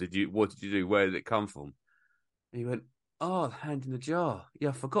 what did you do? Where did it come from?" And he went, "Oh, the hand in the jar. Yeah,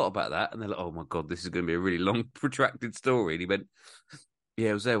 I forgot about that." And they're like, "Oh my God, this is going to be a really long, protracted story." And he went,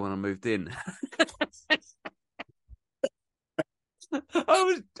 "Yeah, I was there when I moved in."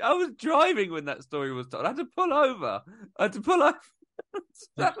 I was driving when that story was told. I had to pull over. I had to pull over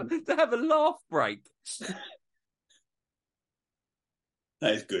to have a laugh break.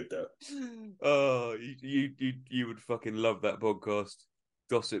 That is good though. Oh, you would fucking love that podcast.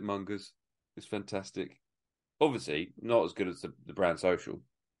 Gossip Mongers. It's fantastic. Obviously, not as good as the brand social.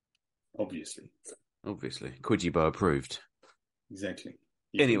 Obviously, Kwyjibo approved. exactly.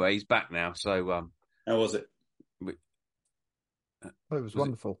 Anyway, he's back now. So, How was it? Oh, it was was it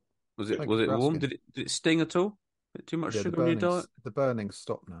wonderful. was it Thank was you it for warm? asking. Did it sting at all? Too much Yeah, sugar on your diet? the burning's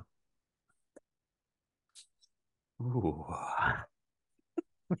stopped now. Ooh.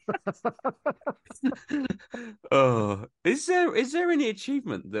 Oh, is there any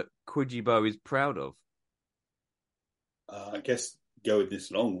achievement that Kwyjibo is proud of? I guess going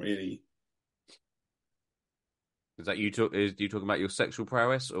this long, really. Is that you talking about your sexual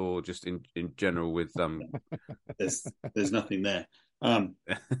prowess or just in general with There's nothing there. I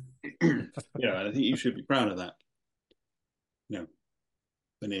think you should be proud of that. You know,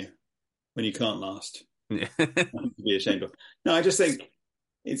 when you can't last, nothing to be ashamed of. No, I just think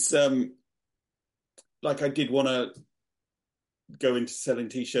it's like I did want to go into selling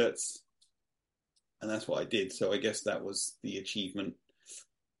t-shirts, and that's what I did. So I guess that was the achievement.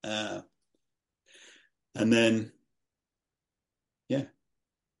 And then yeah,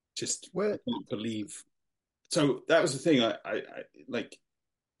 just I Where can't believe. So that was the thing. I like.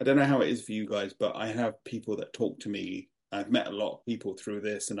 I don't know how it is for you guys, but I have people that talk to me. I've met a lot of people through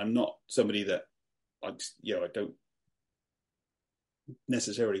this, and I'm not somebody that I don't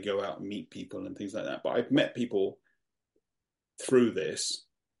necessarily go out and meet people and things like that. But I've met people through this,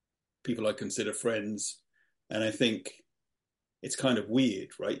 people I consider friends, and I think it's kind of weird,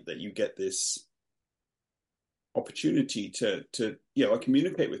 right, that you get this opportunity to I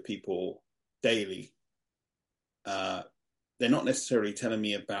communicate with people daily. Uh, they're not necessarily telling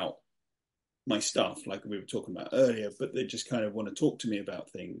me about my stuff like we were talking about earlier, but they just kind of want to talk to me about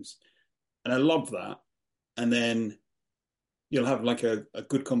things, and I love that. And then you'll have like a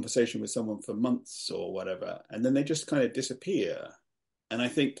good conversation with someone for months or whatever, and then they just kind of disappear. And I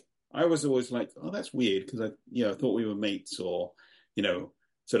think I was always like, oh, that's weird because I thought we were mates or,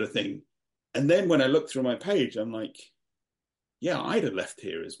 sort of thing. And then when I look through my page, I'm like, yeah, I'd have left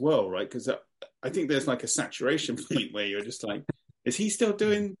here as well, right? Because I think there's like a saturation point where you're just like, is he still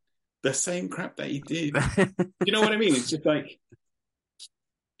doing the same crap that he did? You know what I mean? It's just like,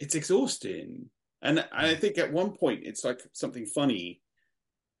 it's exhausting. And I think at one point it's like something funny,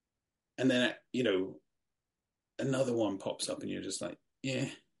 and then another one pops up, and you're just like, yeah,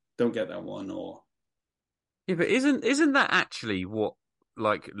 don't get that one, or Yeah, but isn't that actually what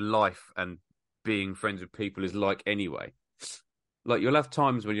like life and being friends with people is like anyway? Like you'll have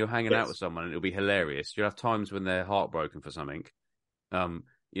times when you're hanging out with yes, someone and it'll be hilarious. You'll have times when they're heartbroken for something.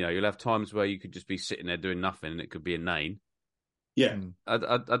 You'll have times where you could just be sitting there doing nothing and it could be inane. yeah, mm,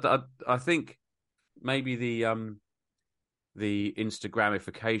 I think maybe the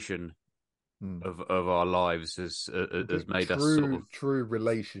Instagramification mm. of our lives I has think made us sort of true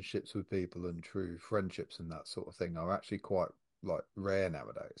relationships with people and true friendships and that sort of thing are actually quite like rare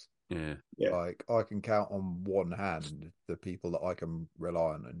nowadays. yeah. yeah, Like I can count on one hand the people that I can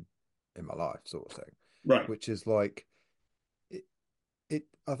rely on in my life, sort of thing. right, Which is like it.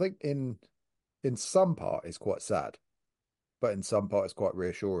 I think in some part it's quite sad, but in some part it's quite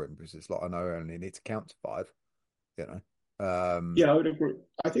reassuring because it's like I know I only need to count to five. You know. yeah. I would agree.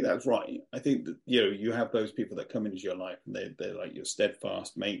 I think that's right. I think that you have those people that come into your life, and they're like your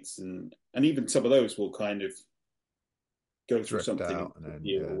steadfast mates, and even some of those will kind of go through Drift something out and and then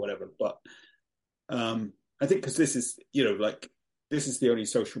you or whatever. But I think because this is like this is the only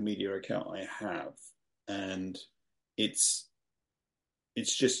social media account I have, and it's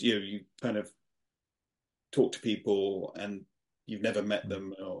it's just you kind of talk to people and you've never met mm,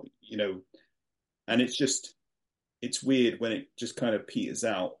 them, or and it's weird when it just kind of peters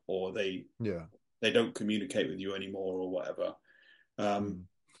out, or yeah. they don't communicate with you anymore or whatever. um Mm.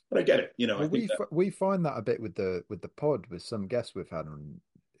 but I get it. I Well, think that we find that a bit with the pod with some guests we've had on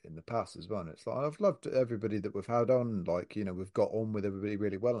in the past as well. And it's like I've loved everybody that we've had on. Like we've got on with everybody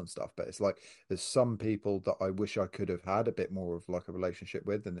really well and stuff. But it's like there's some people that I wish I could have had a bit more of like a relationship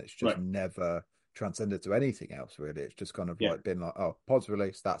with, and it's just right. never transcended to anything else really. It's just kind of Yeah. like been like, oh, pod's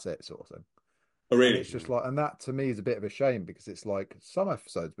released, that's it, sort of thing. Oh, And it's really? just like, and that to me is a bit of a shame because it's like some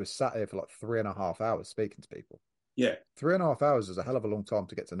episodes we're sat here for like 3.5 hours speaking to people. Yeah, 3.5 hours is a hell of a long time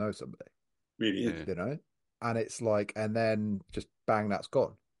to get to know somebody, really is. Yeah. you know? And it's like, and then just bang, that's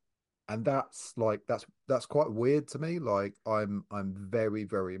gone. And that's like that's quite weird to me. Like I'm very,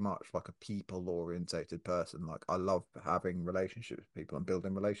 very much like a people orientated person. Like I love having relationships with people and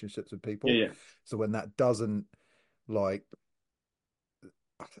building relationships with Yeah, people. yeah, So when that doesn't like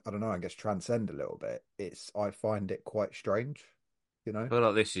I don't know, I guess transcend a little bit, I find it quite strange, you know? I feel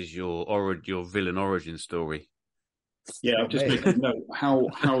like this is your villain origin story. yeah. I'm What just me? making a note. How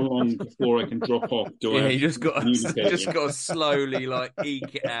long before I can drop off do I Yeah, have you to just keep got just communicating? got to slowly like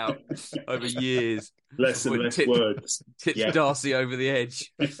eke it out over years Less before and it less words. tips Yeah, Darcy over the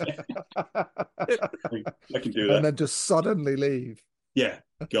edge. I can do And that. then just suddenly leave. Yeah,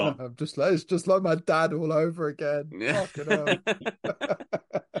 gone. I'm just like it's just like my dad all over again. Yeah. Fucking hell.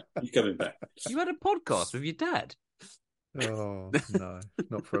 He's coming back. You had a podcast with your dad. Oh no,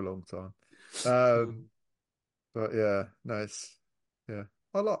 not for a long time. Um, but yeah, no, it's yeah.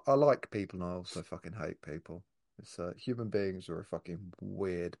 I like people and I also fucking hate people. It's human beings are a fucking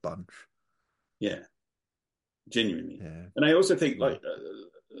weird bunch. Yeah, genuinely. Yeah. And I also think Mm. like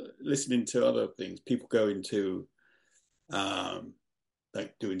listening to other things, people go into um,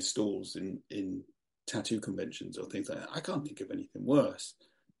 like doing stalls in tattoo conventions or things like that. I can't think of anything worse.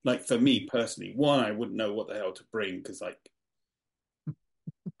 Like for me personally, one, I wouldn't know what the hell to bring because like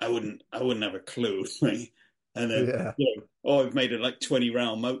I wouldn't have a clue. Right? And then Yeah. oh, I've made it like 20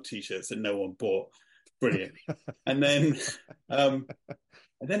 round moat t-shirts and no one bought. Brilliant. And then um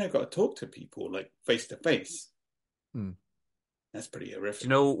and then I've got to talk to people like face to face. Mm. That's pretty Do you horrific.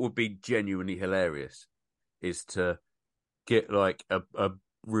 know what would be genuinely hilarious? Is to get like a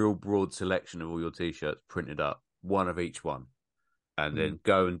real broad selection of all your t-shirts printed up, one of each one, and Mm. then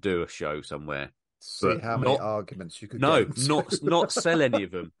go and do a show somewhere. See But how many not arguments you could get no, into. not sell any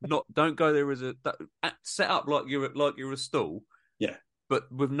of them. Not don't go there as set up like you're a stall, Yeah.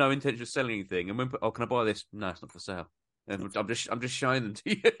 but with no intention of selling anything. And when can I buy this? No, it's not for sale. And I'm just showing them to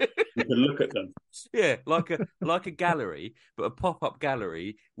you. You can look at them. Yeah, like a gallery, but a pop up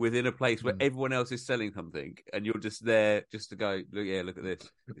gallery within a place where Mm. everyone else is selling something, and you're just there just to go. Look, yeah, look at this.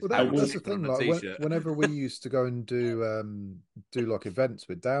 It's Well, I Harold will. that's the Shipman thing. on a Like t-shirt. whenever we used to go and do like events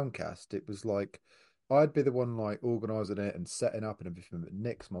with Downcast, it was like I'd be the one like organising it and setting up and everything. But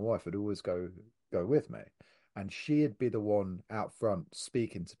Nix, my wife, would always go with me, and she'd be the one out front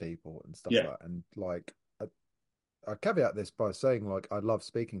speaking to people and stuff Yeah. like that. And like I caveat this by saying like I love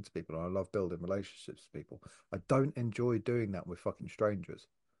speaking to people and I love building relationships with people. I don't enjoy doing that with fucking strangers.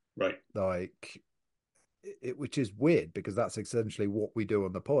 Right. Like which is weird because that's essentially what we do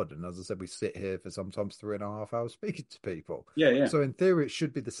on the pod. And as I said, we sit here for sometimes 3.5 hours speaking to people. Yeah. Yeah. So in theory, it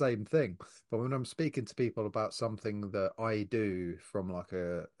should be the same thing. But when I'm speaking to people about something that I do from like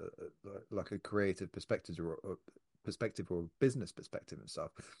a creative perspective or business perspective and stuff,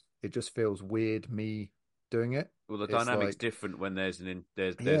 it just feels weird me doing it. Well, the It's dynamic's like different when there's yeah,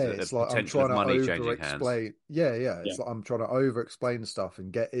 a it's like I'm potential trying of to money over changing hands. explain. Yeah. Yeah. It's like I'm trying to over explain stuff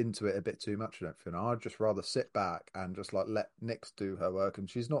and get into it a bit too much and everything. I'd just rather sit back and just like let Nix do her work. And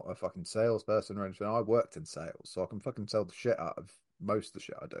she's not a fucking salesperson or anything. I worked in sales, so I can fucking sell the shit out of most of the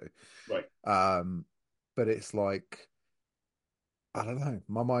shit I do. Right. But it's like I don't know.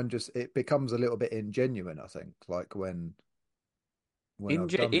 My mind just it becomes a little bit ingenuine. I think like when I've done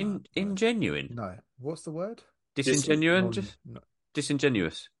that. Like, Ingenuine, no, what's the word? Distant. disingenuine, Non. No,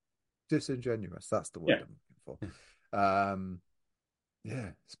 disingenuous. disingenuous. That's the word Yeah. I'm looking for. Yeah,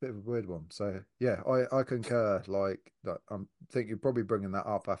 it's a bit of a weird one. So yeah, I concur. Like I think you're probably bringing that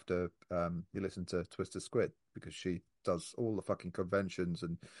up after you listen to Twisted Squid because she does all the fucking conventions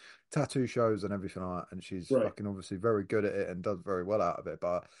and tattoo shows and everything like that, and she's Right. fucking obviously very good at it and does very well out of it.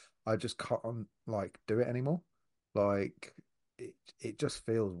 But I just can't like do it anymore. Like it just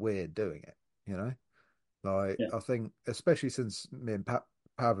feels weird doing it, you know? Like Yeah. I think especially since me and Pav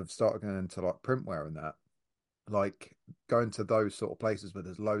have started going into like printwear and that like going to those sort of places where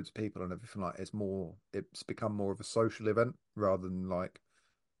there's loads of people and everything like it's become more of a social event rather than like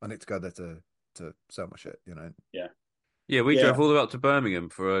I need to go there to sell my shit, you know. Yeah. Yeah, we Yeah. drove all the way up to Birmingham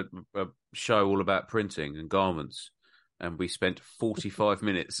for a show all about printing and garments, and we spent 45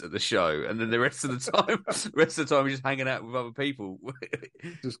 minutes at the show, and then the rest of the time, we're just hanging out with other people.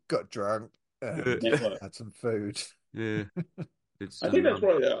 Just got drunk and Network. had some food. Yeah, it's I think that's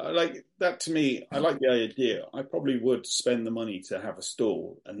right. I like that to me. I like the idea. I probably would spend the money to have a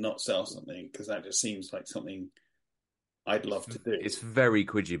stall and not sell something because that just seems like something I'd love to do. it's very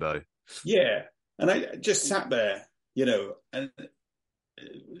Kwyjibo. Yeah. And I just sat there, and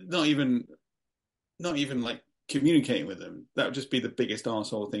not even like communicating with them. That would just be the biggest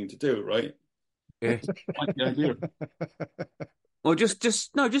arsehole thing to do, right? Yeah. I like the idea. Or just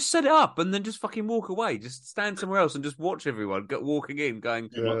set it up and then just fucking walk away. Just stand somewhere else and just watch everyone walking in, going,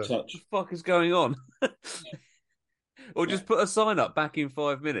 Do not Yeah. touch. "What the fuck is going on?" Or just put a sign up back in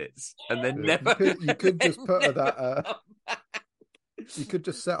 5 minutes and then Yeah. never. You could just put never that come back. you could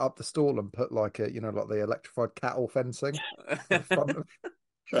just set up the stall and put like a like the electrified cattle fencing at the front of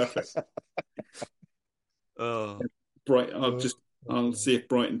Perfect. Oh, Bright. Oh, I'll see if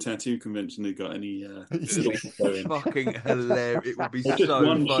Brighton Tattoo Convention have got any it would be stalls going. fucking hilarious. It would be Or just so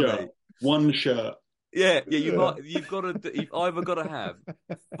one funny. shirt. One shirt. Yeah. Yeah. You've either got to have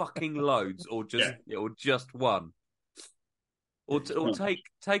fucking loads or just one. Or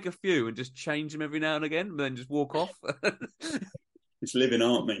take a few and just change them every now and again, and then just walk off. It's living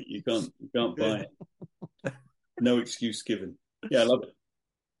art, mate. You can't buy it. No excuse given. Yeah, I love it.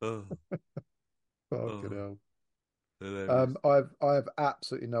 Oh, Fucking hell. hilarious. I have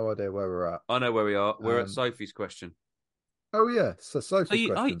absolutely no idea where we're at. I know where we are. We're at Um, Sophie's question. Oh yeah, so So Sophie's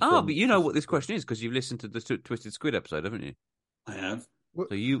question. but you know what this question is because you've listened to the Twisted Squid episode, haven't you? I have.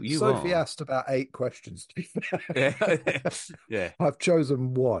 So you Sophie are. asked about 8 questions. To be fair, Yeah, yeah, I've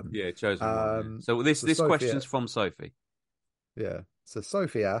chosen one. yeah. Chosen one. Yeah. So this Sophie, question's from Sophie. yeah. So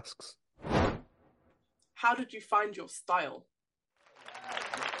Sophie asks, How did you find your style?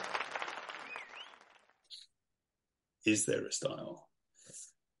 Is there a style?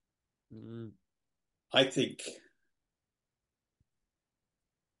 Mm. I think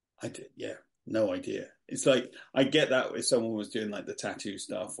I did. Yeah, no idea. It's like I get that if someone was doing like the tattoo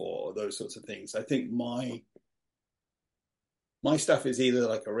stuff or those sorts of things. I think my stuff is either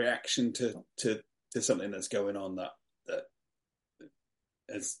like a reaction to something that's going on that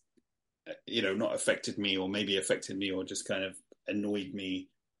has not affected me, or maybe affected me, or just kind of annoyed me,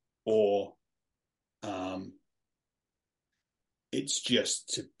 or it's just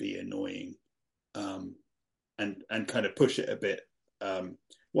to be annoying, and kind of push it a bit.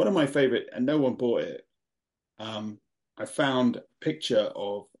 One of my favorite, and no one bought it. I found a picture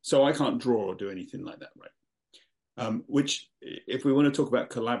of, so I can't draw or do anything like that, right? Which, if we want to talk about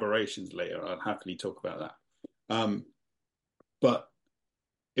collaborations later, I'll happily talk about that. But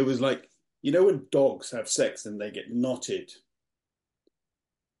it was like, when dogs have sex and they get knotted,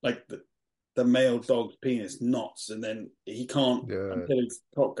 like the male dog's penis knots, and then he can't, until his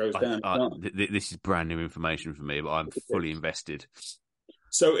cock goes down. This is brand new information for me, but I'm fully invested.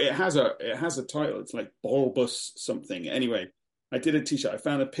 So it has a title. It's like bulbous something. Anyway, I did a t-shirt. I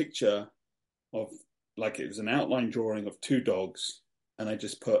found a picture of, like, it was an outline drawing of two dogs, and I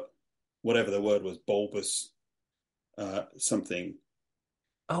just put whatever the word was, bulbous something.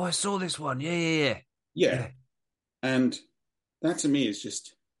 Oh, I saw this one. Yeah. And that to me is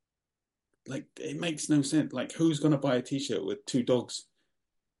just like, it makes no sense. Like, who's going to buy a t-shirt with two dogs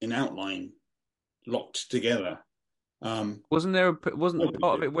in outline locked together? Wasn't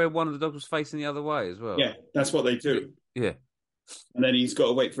part of it where one of the dogs was facing the other way as well? Yeah, that's what they do. Yeah. And then he's got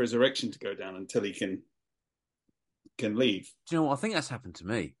to wait for his erection to go down until he can leave. Do you know what? I think that's happened to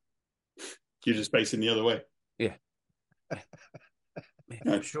me. You're just facing the other way. Yeah.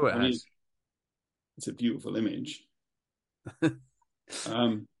 I'm sure it has. It's a beautiful image.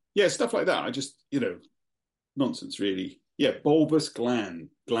 Yeah, stuff like that. I just, nonsense, really. Yeah, bulbous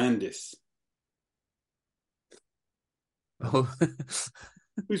glandis. Oh.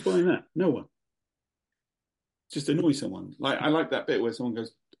 Who's buying that? No one. Just annoy someone. Like, I like that bit where someone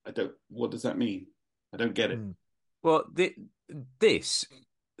goes, what does that mean? I don't get it. Well, this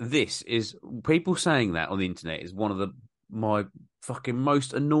is, people saying that on the internet is one of my fucking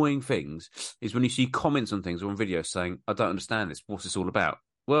most annoying things, is when you see comments on things or on videos saying, I don't understand this. What's this all about?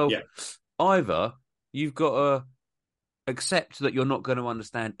 Well, either you've got to accept that you're not going to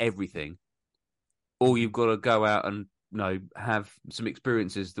understand everything, or you've got to go out and have some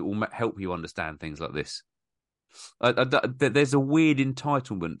experiences that will help you understand things like this. There's a weird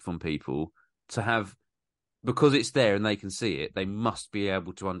entitlement from people to have, because it's there and they can see it, they must be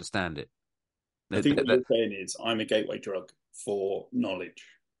able to understand it. I think what you're saying is, I'm a gateway drug for knowledge.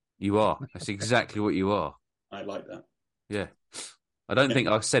 You are. That's exactly what you are. I like that. Yeah. I don't think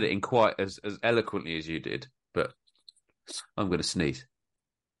I said it in quite as eloquently as you did, but I'm going to sneeze.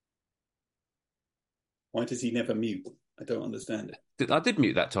 Why does he never mute? I don't understand it. I did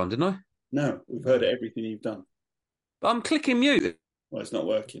mute that time, didn't I? No, we've heard everything you've done. But I'm clicking mute. Well, it's not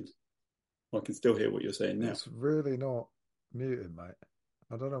working. I can still hear what you're saying now. It's really not muted, mate.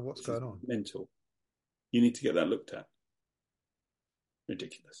 I don't know what's going on. Mental. You need to get that looked at.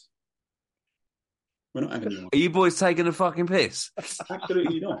 Ridiculous. We're not having you on. Are you boys taking a fucking piss?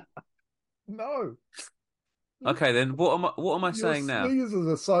 Absolutely not. No. Okay, then what am I saying now? Your sneezes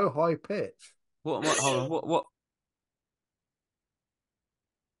are so high pitched. What am I? Hold on. What?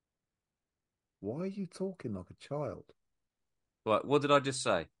 Why are you talking like a child? Right. What did I just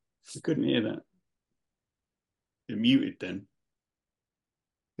say? I couldn't hear that. You're muted then.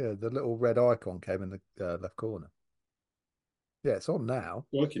 Yeah, the little red icon came in the left corner. Yeah, it's on now.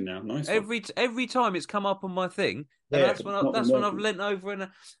 Working now. Nice. Every time it's come up on my thing, and that's when I've leant over and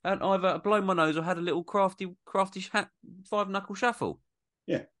either blown my nose or had a little crafty 5-knuckle shuffle.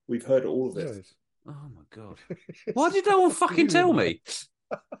 Yeah, we've heard all of it. Yes. Oh my god! Why did no one fucking tell me?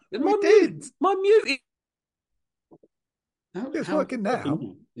 We did. My mute. It's working now.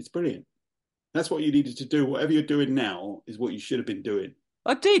 It's brilliant. That's what you needed to do. Whatever you're doing now is what you should have been doing.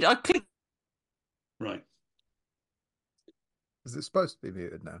 I did. I clicked. Right. Is it supposed to be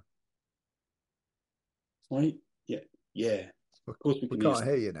muted now? Right? Yeah. Of course we can't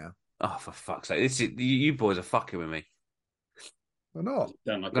hear you now. Oh, for fuck's sake! You boys are fucking with me. We're not.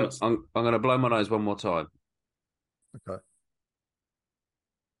 I'm going to blow my nose one more time. Okay.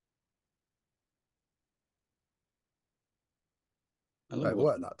 I love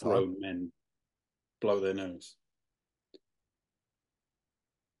work that time. Grown men blow their nose.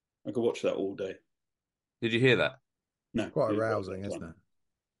 I could watch that all day. Did you hear that? No. Quite arousing, isn't it?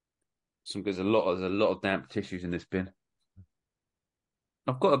 There's a lot of damp tissues in this bin.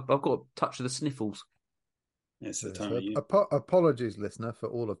 I've got a touch of the sniffles. It's the time of year. Apologies, listener, for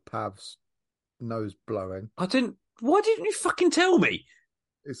all of Pav's nose blowing. Why didn't you fucking tell me?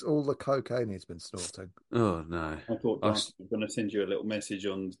 It's all the cocaine he's been snorting. Oh no! I thought I was going to send you a little message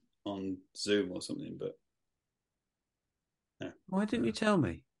on Zoom or something, but Why didn't you tell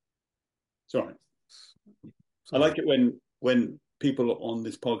me? It's all right. I Sorry. like it when people on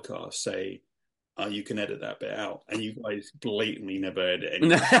this podcast say, you can edit that bit out, and you guys blatantly never edit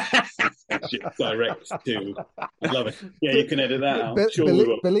anything. Just direct to. I love it. Yeah, you can edit that out. Sure, we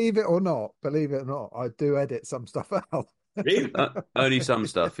will. Believe it or not, I do edit some stuff out. Really? Only some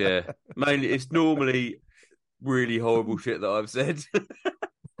stuff, yeah. Mainly, it's normally really horrible shit that I've said.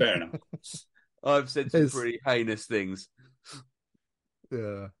 Fair enough. I've said some It's- pretty heinous things,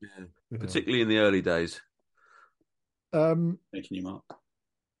 Yeah. particularly in the early days. Making you mark.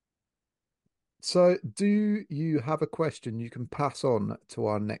 So do you have a question you can pass on to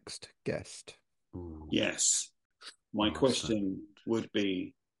our next guest? Ooh. Yes. My Oh, question would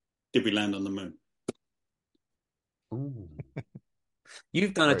be, did we land on the moon? Ooh.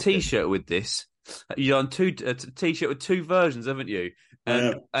 You've done a Very good. T-shirt with this. You've done a T-shirt with two versions, haven't you?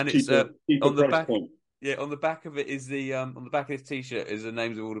 And it's cheaper on the price back. point. Yeah, on the back of it is the on the back of this T-shirt is the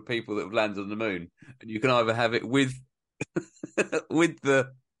names of all the people that have landed on the moon, and you can either have it with with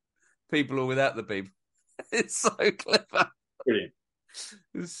the people or without the people. It's so clever. Brilliant.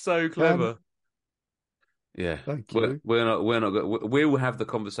 It's so clever. Yeah, Thank you. we're not we will have the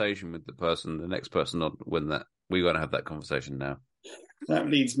conversation with the next person on when that we're going to have that conversation now. That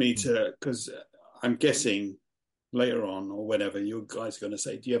leads me to, because I'm guessing later on or whenever you guys are going to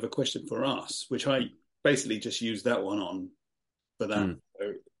say, do you have a question for us? Which I basically just used that one on for that.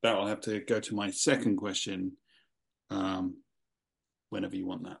 So that'll have to go to my second question whenever you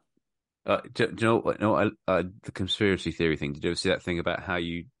want that. Do you know what? The conspiracy theory thing. Did you ever see that thing about how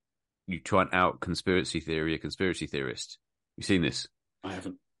you try and out conspiracy theory a conspiracy theorist? You seen this? I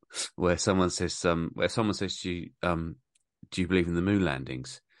haven't. Where someone says to you, do you believe in the moon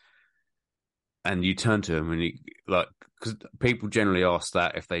landings? And you turn to them and you because people generally ask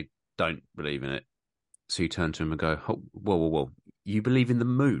that if they don't believe in it. So you turn to them and go, oh, whoa, you believe in the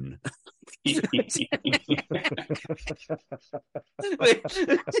moon?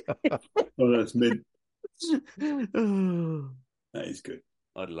 Oh, that's mid. That is good.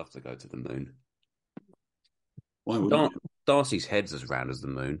 I'd love to go to the moon. Why wouldn't Darcy's head's as round as the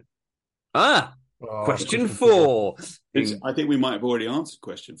moon. Question four. 4. I think we might have already answered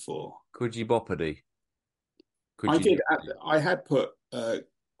question 4. Kwyjibo. I did. I had put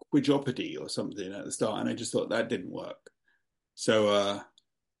Kwyjibo or something at the start, and I just thought that didn't work. So,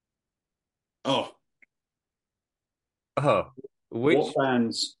 which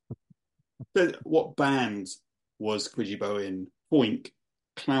what bands was Kwyjibo in? Poink,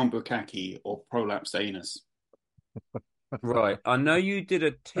 Clown Bukaki, or Prolapsed Anus? Right, I know you did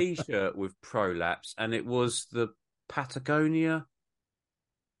a T-shirt with Prolapse, and it was the Patagonia.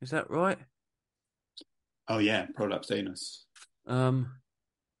 Is that right? Oh yeah, Prolapsed Anus. I'm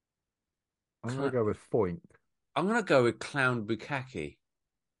going to go with Foink. I'm going to go with Clown Bukaki.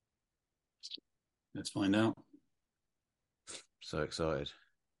 Let's find out. So excited.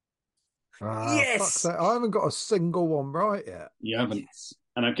 Yes! Fuck's sake. I haven't got a single one right yet. You haven't. Yes.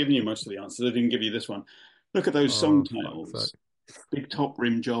 And I've given you most of the answers. I didn't give you this one. Look at those song titles. Big Top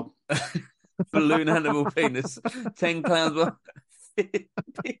Rim Job. Balloon Animal Penis. 10 clowns. Fear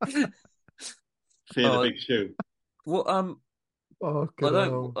the Big Shoe. What?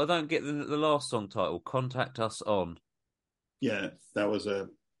 I don't get the last song title. Contact Us On. Yeah, that was a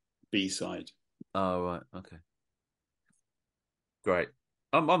B-side. Oh right, okay, great.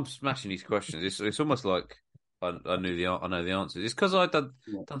 I'm smashing these questions. It's almost like I know the answers. It's because I've done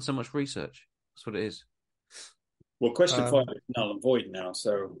so much research. That's what it is. Well, question 5 is null and void now.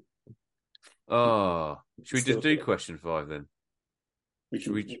 So, should we just do question 5 then? We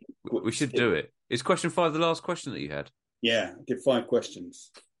should do it. Is question 5 the last question that you had? Yeah, I did 5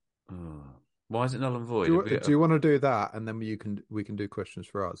 questions. Why is it null and void? Do you want to do that, and then we can do questions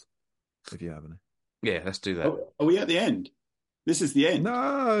for us, if you have any? Yeah, let's do that. Oh, are we at the end? This is the end.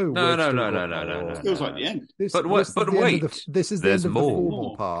 No. It feels like the end. This is the the end of the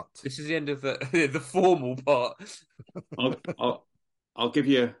formal part. This is the end of the formal part. I'll give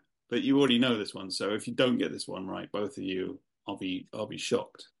you, but you already know this one. So if you don't get this one right, both of you, I'll be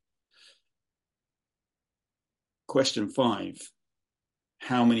shocked. Question 5: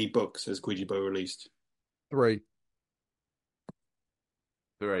 how many books has Kwyjibo released? 3.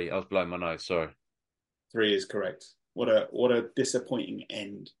 3. I was blowing my nose. Sorry. 3 is correct. What a disappointing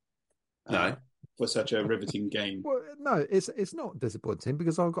end. No. For such a riveting game. Well, no, it's not disappointing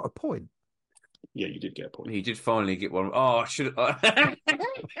because I've got a point. Yeah, you did get a point. He did finally get one. Oh, should I?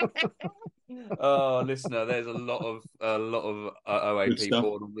 Oh, listener, there's a lot of OAP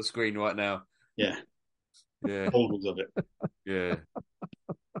porn on the screen right now. Yeah. Holders of it. Yeah.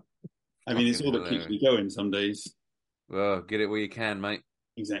 I mean, it's all that keeps me going some days. Well, get it where you can, mate.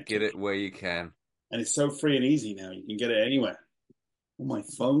 Exactly. Get it where you can. And it's so free and easy now. You can get it anywhere. On my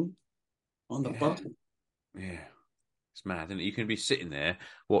phone, on the button. Yeah. It's mad, isn't it? You can be sitting there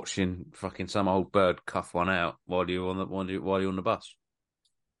watching fucking some old bird cuff one out while you're on the bus.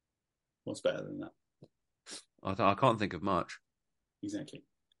 What's better than that? I can't think of much. Exactly.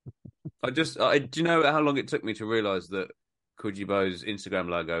 Do you know how long it took me to realise that Kwyjibo's Instagram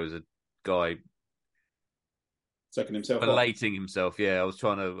logo is a guy Sucking himself off. belating himself? Yeah, I was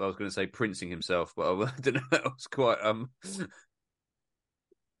going to say princing himself, but I don't know. That was quite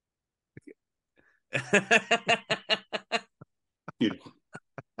Beautiful.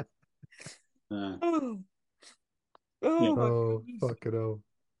 Oh, Yeah. my Oh, goodness. fucking hell.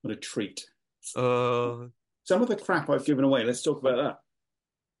 What a treat. Uh, Some of the crap I've given away. Let's talk about that.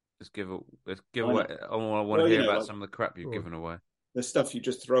 let's give Why away. not? I want Well, to hear you know, about like- some of the crap you've given away. The stuff you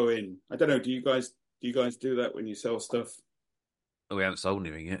just throw in. I don't know. Do you guys do that when you sell stuff? We haven't sold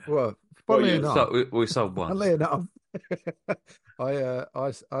anything yet. Well, funnily yeah, enough, We sold one. funnily enough,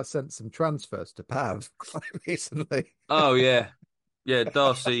 I sent some transfers to Pav quite recently. Oh yeah.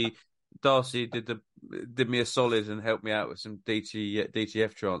 Darcy did me a solid and helped me out with some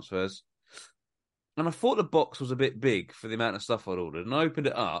DTF transfers. And I thought the box was a bit big for the amount of stuff I'd ordered. And I opened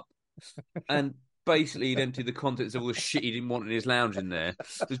it up, and basically he'd emptied the contents of all the shit he didn't want in his lounge in there.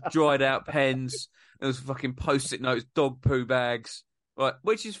 There's dried out pens, there was fucking post-it notes, dog poo bags, right?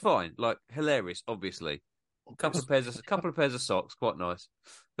 Which is fine, like hilarious, obviously. A couple of pairs of socks, quite nice.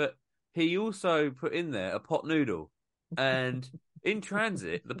 But he also put in there a pot noodle, and in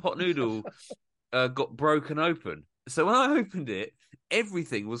transit, the pot noodle got broken open. So when I opened it,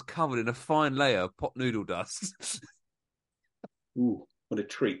 everything was covered in a fine layer of pot noodle dust. Ooh, what a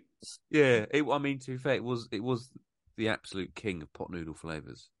treat. Yeah, I mean, to be fair, it was the absolute king of pot noodle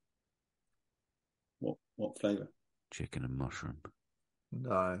flavours. What flavour? Chicken and mushroom.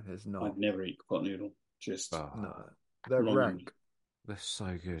 No, it's not. I'd never eat pot noodle. Just No, they're Wrong. rank. They're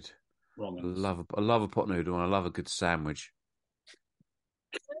so good. wrong. I love a pot noodle and I love a good sandwich.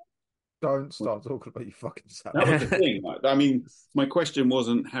 Don't start talking about your fucking That salad. was the thing. I mean, my question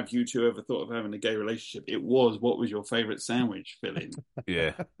wasn't, have you two ever thought of having a gay relationship? It was, what was your favourite sandwich, fill in?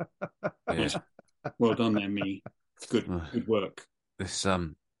 Yeah, yeah. Well done there, me. Good work. This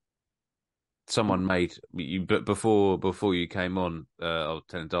someone made you, but before you came on, I was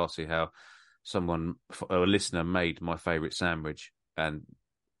telling Darcy how a listener made my favourite sandwich, and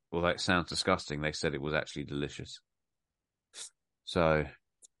although it sounds disgusting, they said it was actually delicious. So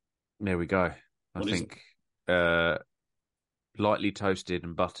there we go. I think lightly toasted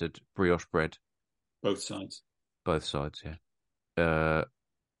and buttered brioche bread. Both sides. Both sides, yeah.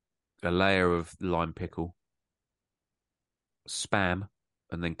 A layer of lime pickle, spam,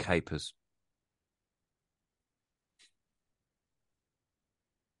 and then capers.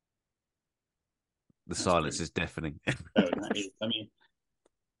 The silence is deafening. That is. I mean,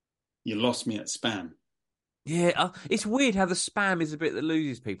 you lost me at spam. Yeah, it's weird how the spam is the bit that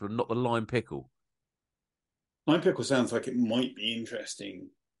loses people and not the lime pickle. Lime pickle sounds like it might be interesting,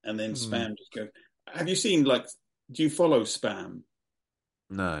 and then spam just goes. Have you seen, like, do you follow spam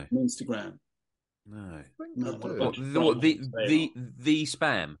No, on Instagram? no. Man, what a do. bunch of What, the drama the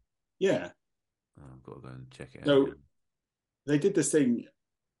spam? Yeah. Oh, I've got to go and check it So out. they did this thing.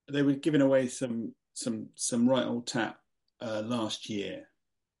 They were giving away some right old tap last year.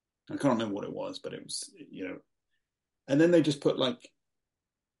 I can't remember what it was, but it was, and then they just put like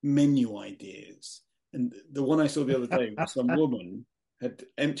menu ideas. And the one I saw the other day was some woman had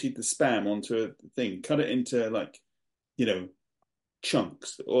emptied the spam onto a thing, cut it into like,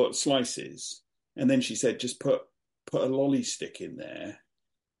 chunks or slices. And then she said, just put a lolly stick in there,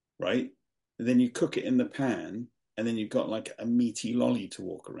 right? And then you cook it in the pan, and then you've got like a meaty lolly to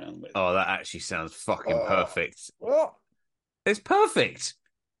walk around with. Oh, that actually sounds fucking perfect. What? It's perfect.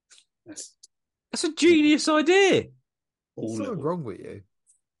 That's That's a genius idea. all Something level. wrong with you.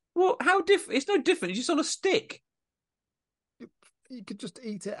 Well, how different? It's no different. It's just on a stick. You could just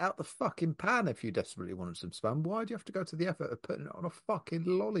eat it out the fucking pan if you desperately wanted some spam. Why do you have to go to the effort of putting it on a fucking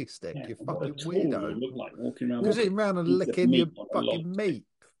lolly stick? Yeah, You what a fucking tool weirdo. you look like walking around Walking around and piece of licking your meat on a log fucking stick. meat.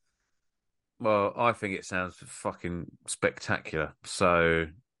 Well, I think it sounds fucking spectacular. So,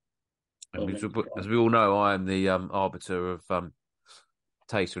 Oh, as we all know, I am the arbiter of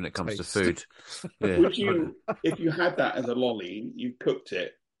taste when it comes to Taste. food. Yeah. Would you, if you had that as a lolly, you cooked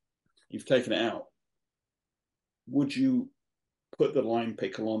it, you've taken it out, would you put the lime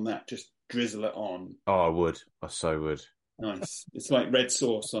pickle on that, just drizzle it on? Oh, I would. I so would. Nice. It's like red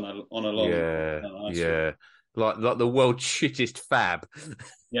sauce on a lolly. Yeah, Nice. yeah. Like the world's shittest fab.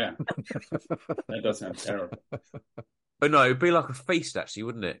 Yeah. That does sound terrible. Oh no, it'd be like a feast actually,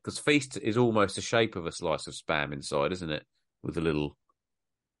 wouldn't it? Because feast is almost the shape of a slice of spam inside, isn't it? With a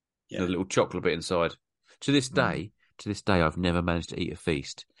Yeah. little chocolate bit inside. To this Mm. day, I've never managed to eat a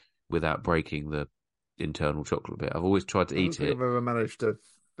feast without breaking the internal chocolate bit. I've always tried to I don't eat think it. I've ever managed to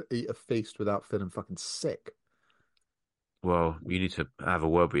eat a feast without feeling fucking sick. Well, you need to have a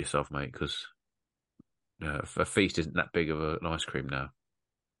word with yourself, mate, because a feast isn't that big of an ice cream now.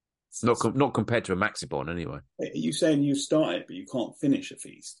 Not compared to a Maxibon, anyway. Are you saying you started, but you can't finish a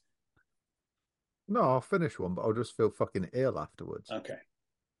feast? No, I'll finish one, but I'll just feel fucking ill afterwards. Okay.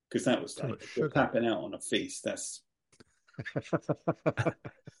 Because that was Too like, much if you're sugar. tapping out on a feast, that's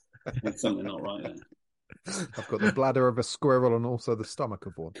something not right there. I've got the bladder of a squirrel and also the stomach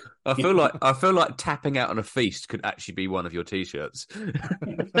of one. I feel like tapping out on a feast could actually be one of your t-shirts.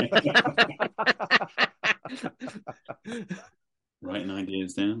 Writing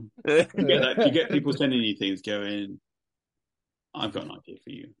ideas down. You get that? Do you get people sending you things going, I've got an idea for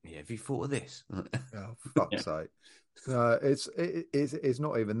you? Yeah, have you thought of this? Oh, fuck's sake. It's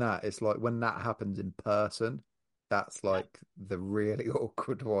not even that. It's like when that happens in person, that's like the really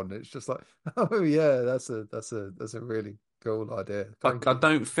awkward one. It's just like, oh yeah, that's a really cool idea. Thank I you.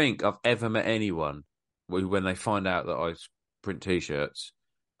 don't think I've ever met anyone who, when they find out that I print t-shirts,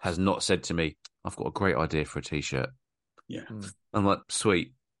 has not said to me, "I've got a great idea for a t-shirt." Yeah. I'm like,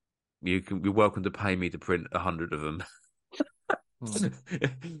 sweet. You're welcome to pay me to print 100 of them.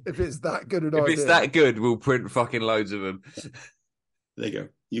 If it's that good an If idea. it's that good, we'll print fucking loads of them. There you go.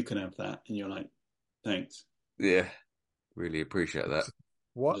 You can have that. And you're like, thanks. Yeah, really appreciate that.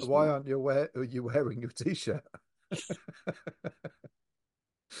 Why aren't you wearing your t-shirt?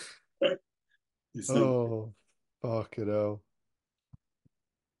 Oh, fucking hell.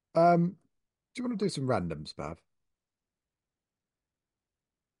 Do you want to do some randoms, Bav?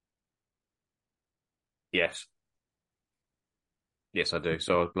 Yes. Yes, I do.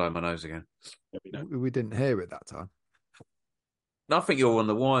 So I was blowing my nose again. We didn't hear it that time. I think you're on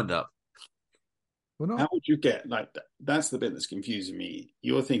the wind up. We're How not. would you get like that? That's the bit that's confusing me.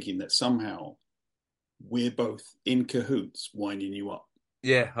 You're thinking that somehow we're both in cahoots winding you up.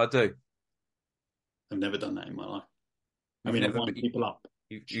 Yeah, I do. I've never done that in my life. I You've mean, I never wind been, people up.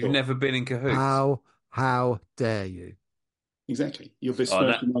 you've Sure. never been in cahoots. How dare you? Exactly. You're Oh, no,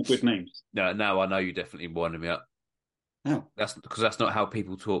 besmirching my good names. no, now I know you definitely winding me up. How? That's because that's not how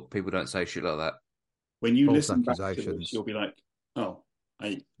people talk. People don't say shit like that. When you False listen back to this, accusations. you'll be like, oh,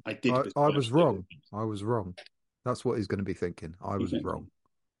 I did I besmirch was their good wrong. names. I was wrong. That's what he's going to be thinking. I was Exactly. wrong.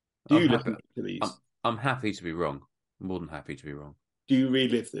 Do I'm you happy. listen to these? I'm happy to be wrong. More than happy to be wrong. Do you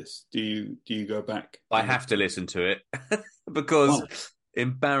relive this? Do you go back? I have to listen to it because Why?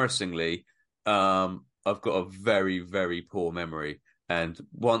 embarrassingly, I've got a very, very poor memory. And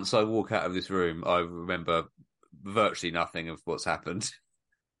once I walk out of this room, I remember virtually nothing of what's happened.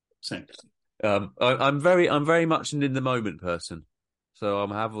 Same. I'm very much an in the moment person. So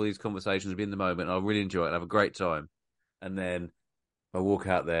I'm have all these conversations, be in the moment. And I really enjoy it and have a great time. And then I walk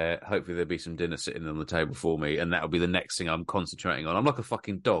out there. Hopefully there'll be some dinner sitting on the table for me, and that'll be the next thing I'm concentrating on. I'm like a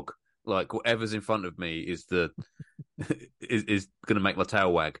fucking dog. Like whatever's in front of me is the is going to make my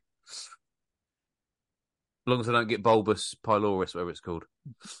tail wag. As long as I don't get bulbous pylorus, whatever it's called.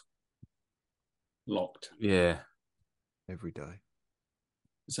 Locked. Yeah. Every day.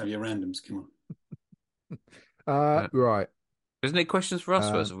 Let's have your randoms. Come on. Right. Isn't it questions for us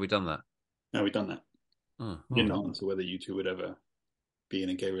first? Have we done that? No, we've done that. Oh, We didn't answer whether you two would ever be in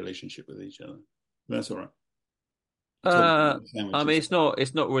a gay relationship with each other. But that's all right. I mean, it's not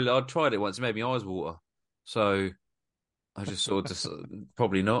really. I tried it once. It made my eyes water. So I just sort of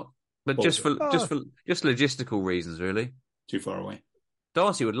probably not. But just logistical reasons, really. Too far away.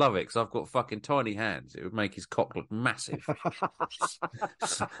 Darcy would love it because I've got fucking tiny hands. It would make his cock look massive.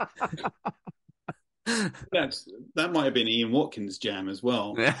 That might have been Ian Watkins' jam as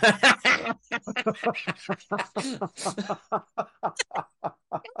well.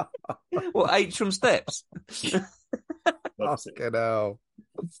 What, H from Steps? Fucking hell.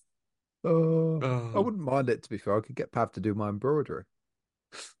 I wouldn't mind it, to be fair. I could get Pav to do my embroidery.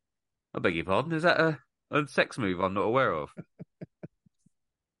 I beg your pardon. Is that a sex move I'm not aware of?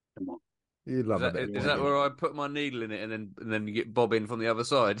 Come on. You'd love it. Is that where I put my needle in it and then you get bob in from the other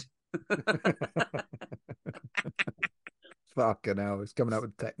side? Fucking hell. It's coming out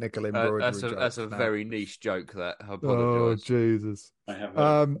with technical embroidery. That's a very niche joke, that. I Oh, apologise. Jesus. I have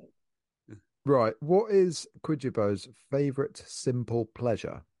heard. Right. What is Kwyjibo's favourite simple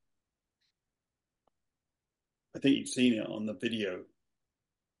pleasure? I think you've seen it on the video.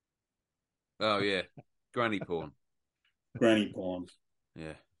 Oh, yeah. Granny porn. Granny porn.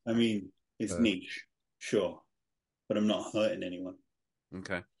 Yeah. I mean, it's niche, sure. but I'm not hurting anyone.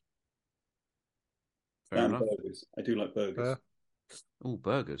 Okay. Fair And enough. burgers. I do like burgers. Oh,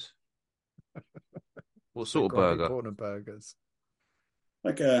 burgers. What So sort of groggy burger? porn and burgers.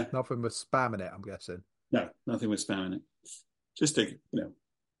 Like Nothing with spam in it, I'm guessing. no, nothing with spam in it. Just a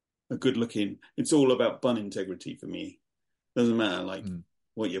good looking. It's all about bun integrity for me. Doesn't matter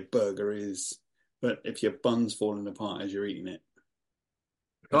what your burger is, but if your bun's falling apart as you're eating it,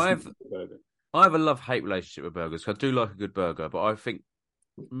 that's I not have a burger. I have a love-hate relationship with burgers. I do like a good burger, but I think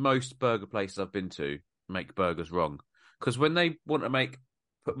most burger places I've been to make burgers wrong. Because when they want to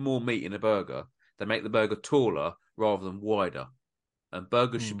put more meat in a burger, they make the burger taller rather than wider. And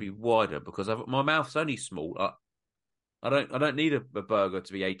burgers should be wider because my mouth's only small. I don't need a burger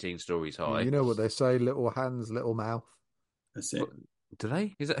to be 18 stories high. You know what they say, little hands, little mouth. That's it. Do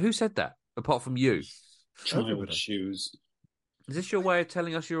they? Who said that? Apart from you. Child Everybody. shoes. Is this your way of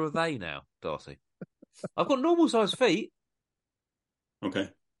telling us you're a they now, Darcy? I've got normal sized feet. Okay.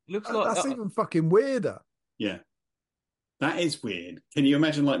 Looks like That's even fucking weirder. Yeah. That is weird. Can you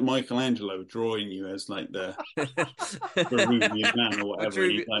imagine like Michelangelo drawing you as like the Peruvian man or whatever?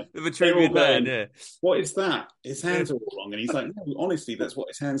 The Like, Vitruvian man, yeah. What is that? His hands are all wrong. And he's like, no, honestly, that's what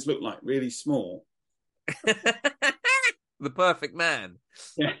his hands look like, really small. The perfect man.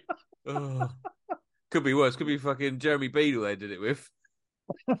 Yeah. Oh. Could be worse. Could be fucking Jeremy Beadle they did it with.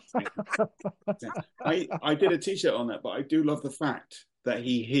 I did a t-shirt on that, but I do love the fact that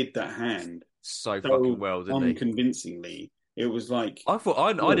he hid that hand So fucking well, didn't he? unconvincingly. It was like I thought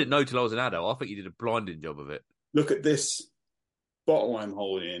I didn't know till I was an adult. I think he did a blinding job of it. look at this bottle I'm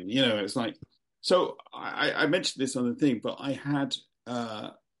holding. It's like so. I mentioned this on the thing, but I had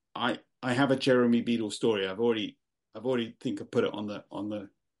I have a Jeremy Beadle story. I've already think I put it on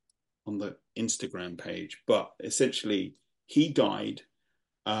the Instagram page. But essentially, he died,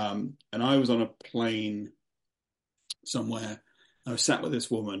 and I was on a plane somewhere. I was sat with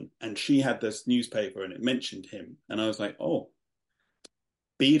this woman, and she had this newspaper, and it mentioned him, and I was like, "Oh,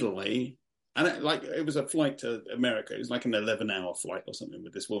 Beadle, eh?" And it was a flight to America. It was like an 11-hour flight or something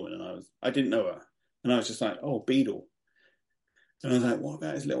with this woman, and I didn't know her, and I was just like, "Oh, Beadle," and I was like, "What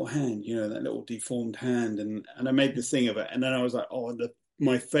about his little hand? That little deformed hand?" And I made this thing of it, and then I was like, "Oh,"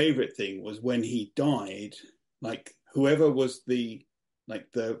 my favorite thing was when he died. Like whoever was the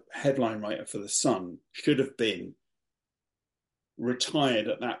headline writer for the Sun should have been retired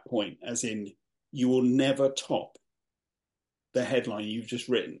at that point, as in you will never top the headline you've just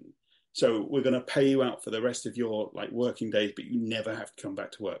written. So we're going to pay you out for the rest of your working days, but you never have to come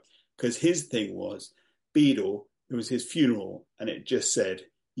back to work. Because his thing was Beadle, it was his funeral, and it just said,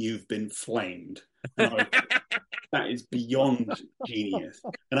 "You've been flamed." And that is beyond genius.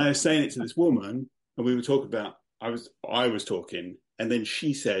 And I was saying it to this woman, and we were talking about, I was talking, and then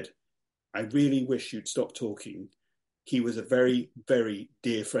she said, "I really wish you'd stop talking. He was a very, very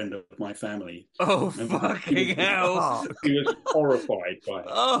dear friend of my family." Oh, fucking hell. He was horrified by it.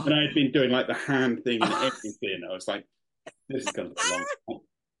 Oh. And I had been doing the hand thing and everything. I was like, this is going to be long.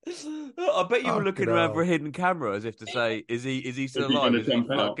 I bet you were looking around for a hidden camera as if to say, is he still alive?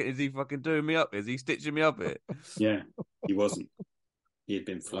 Is he fucking doing me up? Is he stitching me up here? Yeah, he wasn't. He had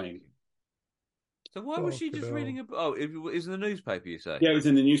been flamed. So why was she just reading a... Oh, it was in the newspaper, you say? Yeah, it was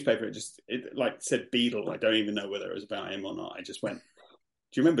in the newspaper. It said Beadle. I don't even know whether it was about him or not. I just went,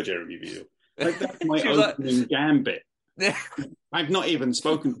 "Do you remember Jeremy Beadle?" That's my opening gambit. I've not even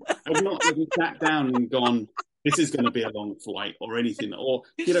spoken. I've not even sat down and gone, "This is going to be a long flight" or anything. Or,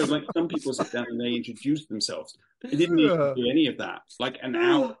 some people sit down and they introduce themselves. I didn't even do any of that. An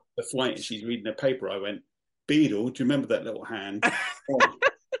hour of the flight and she's reading a paper, I went, "Beadle, do you remember that little hand?" Oh,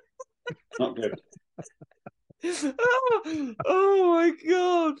 not good. Oh my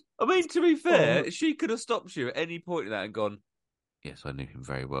god! I mean, to be fair, she could have stopped you at any point in that and gone, "Yes, I knew him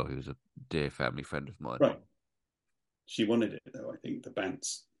very well. He was a dear family friend of mine." Right. She wanted it though. I think the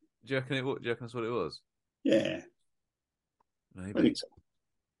Bants. Do you reckon that's what it was? Yeah, Maybe. I think so.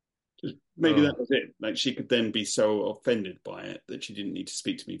 Maybe that was it. She could then be so offended by it that she didn't need to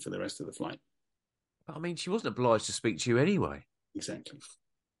speak to me for the rest of the flight. I mean, she wasn't obliged to speak to you anyway. Exactly.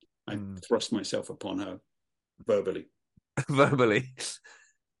 I thrust myself upon her verbally. Verbally.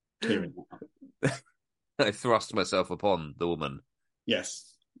 Clearing that up. I thrust myself upon the woman.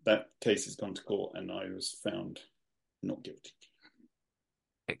 Yes, that case has gone to court and I was found not guilty.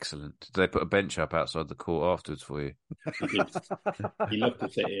 Excellent. Did they put a bench up outside the court afterwards for you? He did. He loved to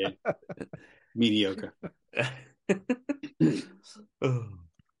sit here. Mediocre.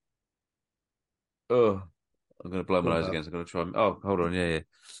 Oh, I'm going to blow my nose again. So I'm going to try. Oh, hold on. Yeah.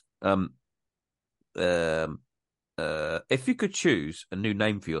 If you could choose a new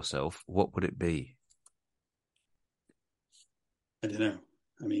name for yourself, what would it be? I don't know.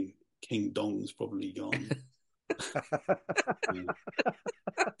 I mean, King Dong's probably gone.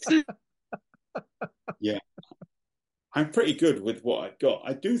 Yeah, I'm pretty good with what I've got.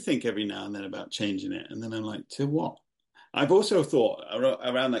 I do think every now and then about changing it, and then I'm like, to what? I've also thought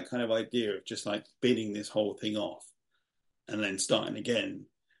around that kind of idea of just like bidding this whole thing off and then starting again.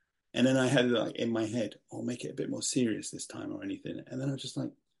 And then I had like in my head, I'll make it a bit more serious this time or anything. And then I was just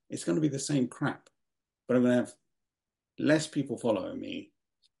like, it's going to be the same crap, but I'm going to have less people following me,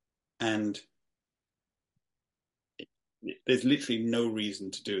 and there's literally no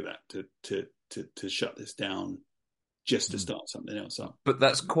reason to do that to shut this down just to Mm. start something else up. But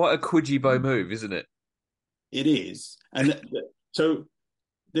that's quite a Kwyjibo move, isn't it? It is, and so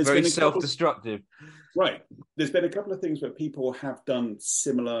there's Very been a couple. self-destructive. Right, there's been a couple of things where people have done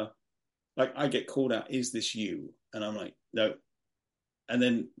similar. Like I get called out, "Is this you?" And I'm like, "No," and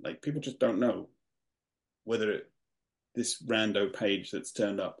then like people just don't know whether this rando page that's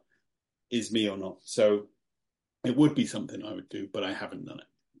turned up is me or not. So it would be something I would do, but I haven't done it.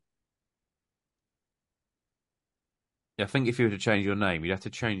 Yeah, I think if you were to change your name, you'd have to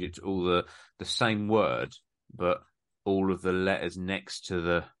change it to all the same word, but all of the letters next to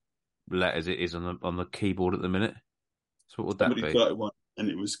the letters it is on the keyboard at the minute. So what would that Somebody be? started one, and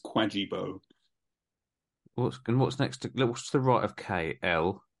it was Kwyjibo. What's next to what's to the right of K?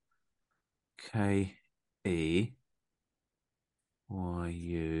 L K E Y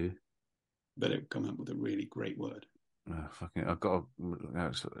U. But it would come up with a really great word. Oh, fucking! I've got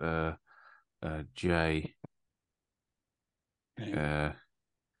J. Okay.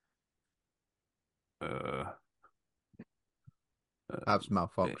 Uh, uh, App's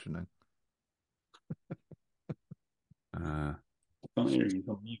malfunctioning. uh, I can't hear you.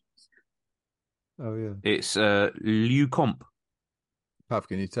 On mute. Oh yeah. it's Lucomp. Pav,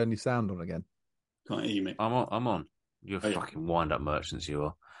 can you turn your sound on again? Can't hear you, mate. I'm on. You're Oh, yeah. fucking wind up merchants. You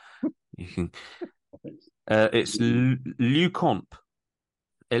are. You can. Thanks. It's Lucomp.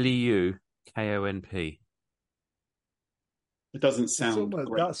 Leukonp. It doesn't It's sound almost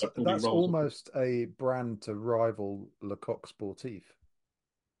great. But probably that's rolls off. almost a brand to rival Le Coq Sportif.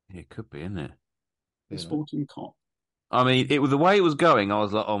 It could be, isn't it? The You know? sporting cop. I mean, the way it was going, I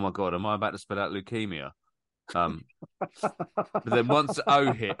was like, "Oh my god, am I about to spell out leukemia?" But then once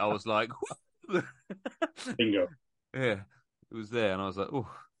O hit, I was like, Bingo. "Yeah, it was there," and I was like, "Oh,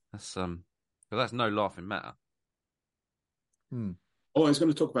 but that's no laughing matter." Hmm. Oh, I was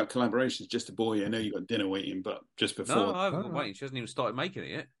going to talk about collaborations just to bore you. I know you got dinner waiting, but just No, before I haven't All been right. waiting. She hasn't even started making it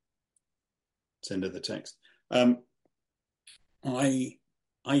yet. send her the text. I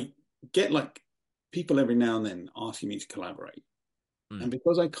I get like people every now and then asking me to collaborate, Mm. and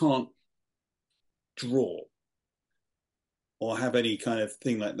because I can't draw or have any kind of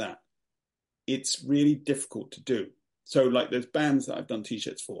thing like that, it's really difficult to do. So like there's bands that I've done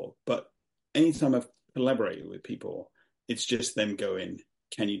t-shirts for, but anytime I've collaborated with people, it's just them going,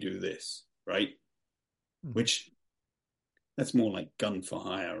 "Can you do this?" Right? Mhm. Which that's more like gun for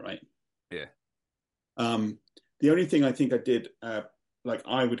hire, right? Yeah. The only thing I think I did, like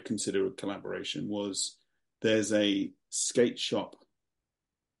I would consider a collaboration, was there's a skate shop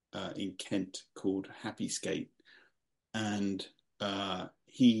in Kent called Happy Skate, and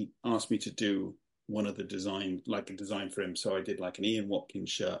he asked me to do one of the design, like a design for him. So I did like an Ian Watkins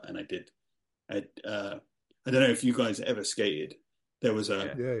shirt, and I don't know if you guys ever skated. There was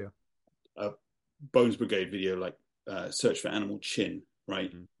Yeah. Yeah. a Bones Brigade video, like Search for Animal Chin,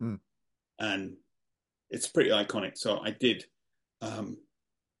 right? Mm. And it's pretty iconic. So I did, um,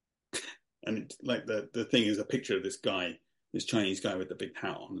 and like the thing is a picture of this guy, this Chinese guy with the big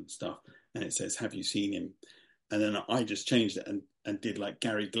hat on and stuff, and it says, "Have you seen him?" And then I just changed it and did like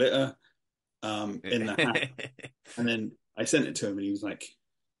Gary Glitter in the hat, and then I sent it to him, and he was like,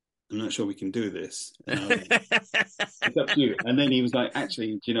 "I'm not sure we can do this," and I was like, "It's up to you." And then he was like,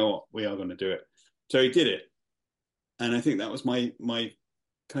 "Actually, do you know what? We are going to do it." So he did it, and I think that was my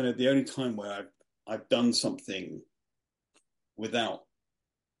kind of the only time where I've done something without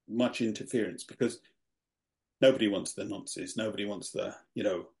much interference, because nobody wants the nonsense, nobody wants the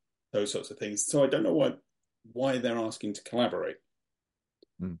those sorts of things. So I don't know why they're asking to collaborate.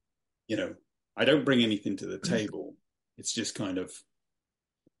 Mm. I don't bring anything to the table. It's just kind of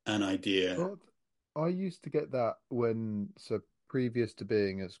an idea. Well, I used to get that so previous to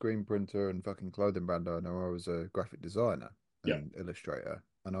being a screen printer and fucking clothing brand owner, I was a graphic designer Yeah, and illustrator,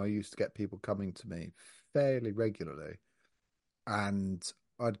 and I used to get people coming to me fairly regularly, and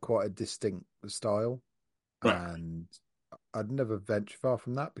I'd quite a distinct style, right. and I'd never venture far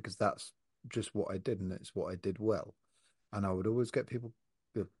from that because that's just what I did, and it's what I did well. And I would always get people,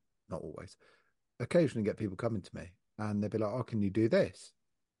 not always, occasionally get people coming to me, and they'd be like, "Oh, can you do this?"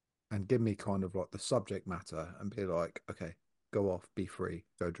 and give me kind of like the subject matter and be like, "Okay, go off, be free,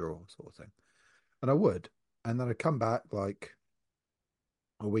 go draw," sort of thing. And I would, and then I'd come back like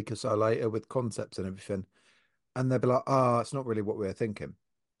a week or so later with concepts and everything, and they'd be like, "Ah, it's not really what we were thinking."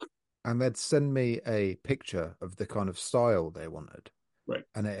 And they'd send me a picture of the kind of style they wanted, Right.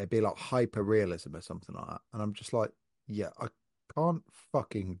 and it'd be like hyper realism or something like that. And I'm just like, yeah, I can't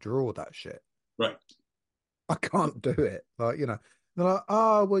fucking draw that shit. Right. I can't do it. Like, they're like,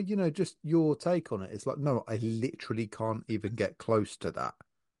 oh, well, just your take on it. It's like, no, I literally can't even get close to that.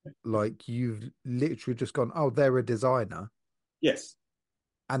 Like, you've literally just gone, oh, they're a designer, Yes.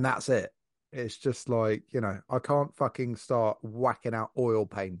 and that's it. It's just like, I can't fucking start whacking out oil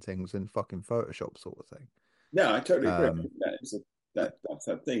paintings in fucking Photoshop sort of thing. No, I totally agree. I Um, think that's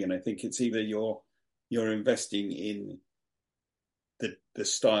that thing, and I think it's either you're investing in the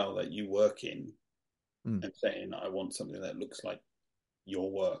style that you work in mm, and saying, I want something that looks like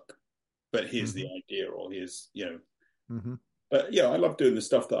your work, but here's the mhm, idea, or here's. mhm, But I love doing the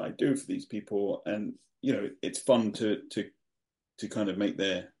stuff that I do for these people, and it's fun to kind of make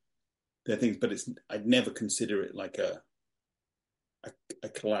their things, but I'd never consider it like a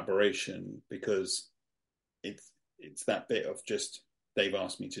collaboration, because it's that bit of just, they've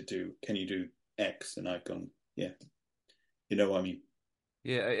asked me to do, can you do X, and I've gone, yeah, what I mean.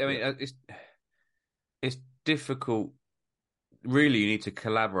 Yeah, I yeah, mean, it's difficult. Really, you need to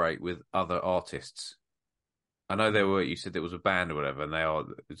collaborate with other artists. I know mm, you said it was a band or whatever, and they are.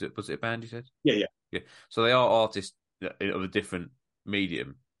 Was it a band? You said. Yeah, yeah, Yeah. So they are artists of a different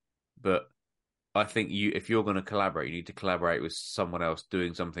medium, but I think if you're going to collaborate, you need to collaborate with someone else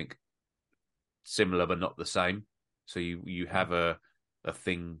doing something similar but not the same. So you have a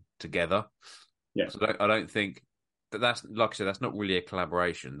thing together. yeah, So I don't think that's, like I said, that's not really a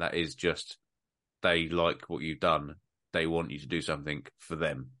collaboration. That is just, they like what you've done. They want you to do something for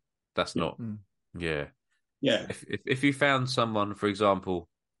them. That's yeah, not, mm, yeah. yeah. If you found someone, for example,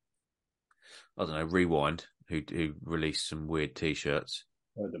 I don't know, Rewind, who released some weird T-shirts,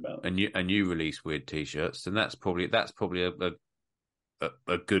 Heard about and you release weird T-shirts, then that's probably a good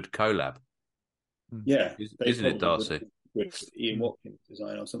collab, mm. Yeah, they isn't it, probably would Darcy? with Ian Mm. Watkins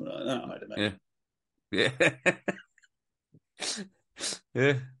design or something like that, I'd Yeah, imagine. yeah,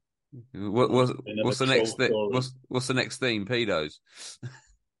 yeah. Another What's the troll next story. what's the next theme? Pedos.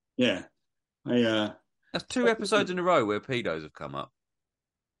 Yeah, I That's two episodes in a row where pedos have come up.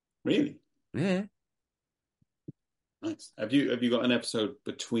 really Yeah. nice. Have you got an episode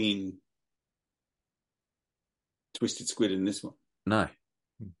between Twisted Squid and this one? No.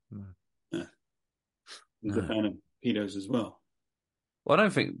 No. Yeah, he's a No. fan of pedos as well. Well, I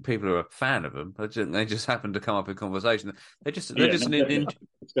don't think people are a fan of them. They just happen to come up in conversation. They're Yeah, just no,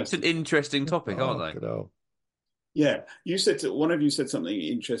 it's an interesting topic, aren't Oh, they? good old. yeah. One of you said something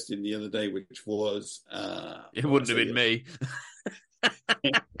interesting the other day, which was It what wouldn't was have been it?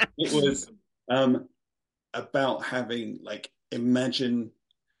 me. It was um, about having, like, imagine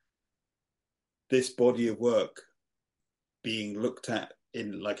this body of work being looked at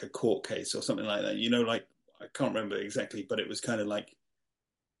in like a court case or something like that. Like, I can't remember exactly, but it was kind of like,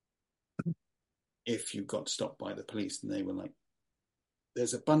 if you got stopped by the police and they were like,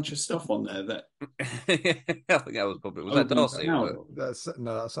 there's a bunch of stuff on there that I think that was probably, was that over Darcy, was now. it?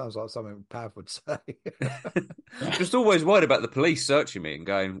 No, that sounds like something Pav would say. Just always worried about the police searching me and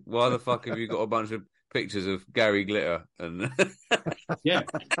going, why the fuck have you got a bunch of pictures of Gary Glitter? And Yeah,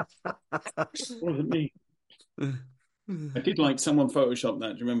 wasn't me. I did like someone photoshopped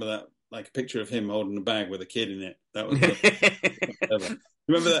that. Do you remember that? Like a picture of him holding a bag with a kid in it. That was clever.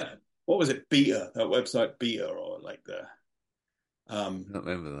 Remember that? What was it? Beta, that website Beta, or like I don't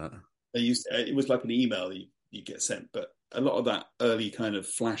remember that. they used it was like an email that you get sent, but a lot of that early kind of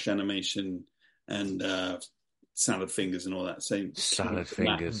flash animation and salad fingers and all that same came Salad from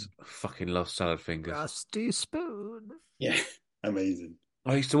that. fingers. I fucking love salad fingers. Rusty spoon. Yeah, amazing.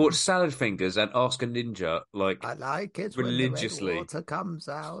 I used to watch Salad Fingers and Ask a Ninja like I like it when the red religiously. water comes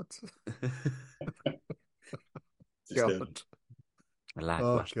out. Just God. I like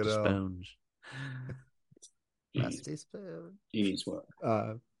Oh, rusty good hell. spoons. genius, Rusty spoon. genius work.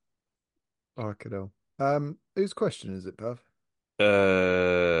 Oh, good hell. Whose question is it, Pav? I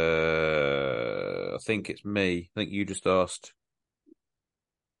think it's me. I think you just asked.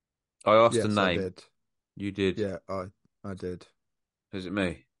 I asked a Yes, I name. did. You did. Yeah, I did. Is it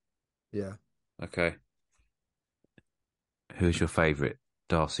me? Yeah. Okay. Who's your favourite,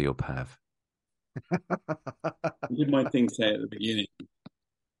 Darcy or Pav? I did my thing say at the beginning.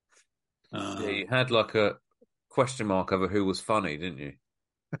 Yeah, you had like a question mark over who was funny, didn't you?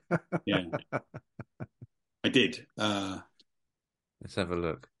 Yeah. I did. Let's have a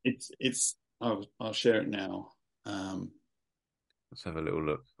look. It's. I'll share it now. Let's have a little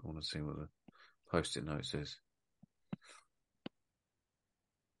look. I want to see what the post-it note says.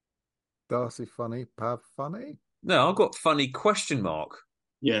 Darcy funny, Pav funny. No, I've got funny question mark.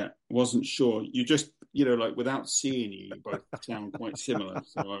 Yeah, wasn't sure. You just, like without seeing you, you both sound quite similar.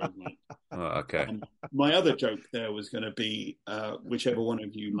 So I was like, Oh, okay. my other joke there was going to be whichever one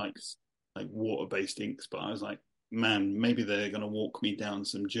of you likes like water-based inks, but I was like, man, maybe they're going to walk me down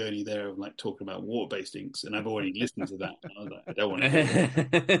some journey there of like talking about water-based inks, and I've already listened to that. And I was like, I don't want to hear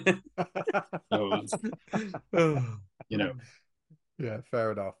that. So, Yeah,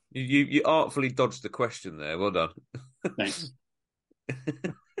 fair enough. You artfully dodged the question there. Well done. Thanks.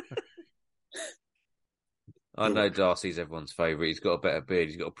 I know Darcy's everyone's favourite. He's got a better beard.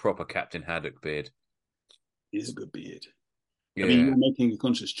 He's got a proper Captain Haddock beard. It is a good beard. Yeah. I mean, you're making a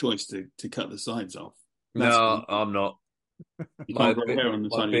conscious choice to cut the sides off. No, I'm not. You can't grow hair on the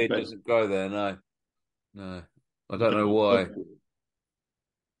side of your beard face. doesn't grow there. No. I don't know why.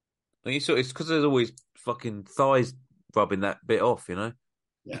 It's because there's always fucking thighs rubbing that bit off,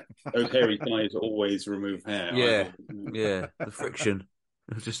 Yeah, those hairy thighs always remove hair. Yeah. The friction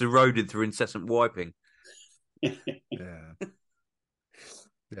just eroded through incessant wiping. Yeah.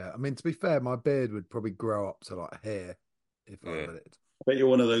 Yeah, I mean, to be fair, my beard would probably grow up to like hair if I let it. I bet you're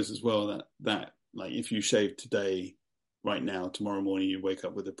one of those as well that like if you shave today, right now, tomorrow morning you wake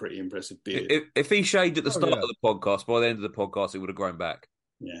up with a pretty impressive beard. If he shaved at the start of the podcast, by the end of the podcast, it would have grown back.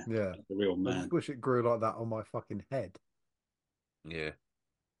 Yeah. Like a real man. I just wish it grew like that on my fucking head. Yeah.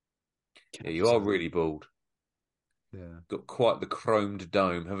 Yeah, you are really bald. Yeah. Got quite the chromed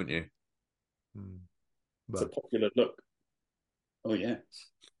dome, haven't you? It's a popular look. Oh yeah.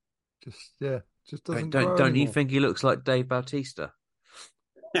 Just doesn't Don't grow you anymore. think he looks like Dave Bautista?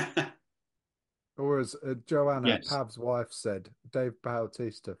 Or as Joanna, Yes. Pav's wife, said, Dave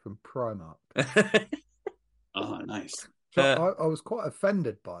Bautista from Primark. Oh, nice. So I was quite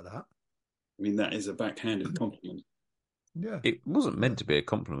offended by that. I mean, that is a backhanded compliment. Yeah. It wasn't meant to be a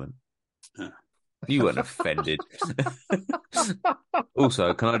compliment. You weren't offended.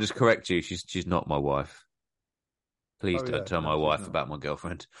 Also, can I just correct you? She's not my wife. Please don't tell my wife about my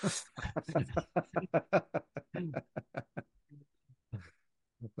girlfriend.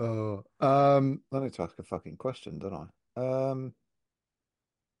 I need to ask a fucking question, don't I?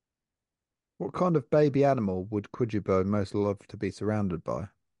 What kind of baby animal would Kwyjibo most love to be surrounded by?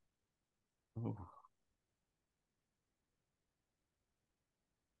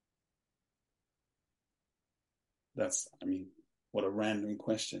 What a random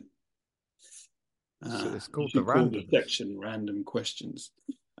question. It's called the random section random questions.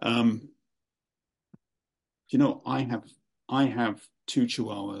 I have 2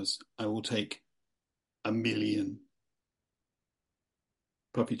 chihuahuas. I will take 1,000,000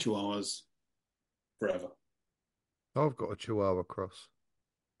 puppy chihuahuas forever. I've got a Chihuahua cross.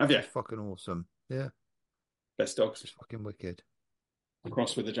 Have you? It's fucking awesome. Yeah. Best dogs. It's fucking wicked. A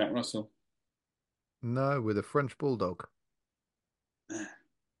cross with a Jack Russell. No, with a French Bulldog.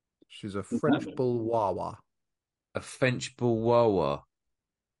 She's a French Bullwawa. A French Bullwawa.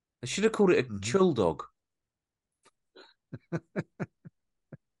 I should have called it a chill dog.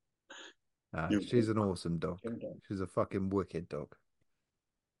 She's an awesome dog. She's a fucking wicked dog.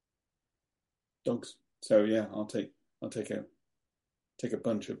 Dogs. So yeah, I'll take a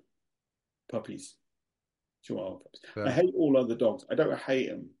bunch of puppies. Chihuahua puppies. Yeah. I hate all other dogs. I don't hate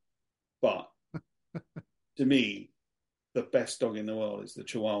them, but to me, the best dog in the world is the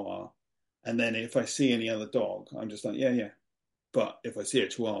Chihuahua. And then if I see any other dog, I'm just like, yeah. But if I see a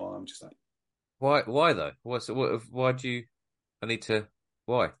Chihuahua, I'm just like, why though? Why do you? I need to.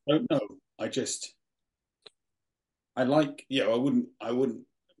 Why? I don't know. I wouldn't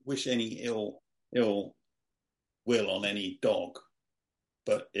wish any ill will on any dog.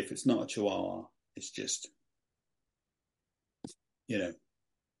 But if it's not a Chihuahua, it's just,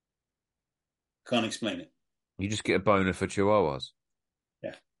 can't explain it. You just get a boner for Chihuahuas?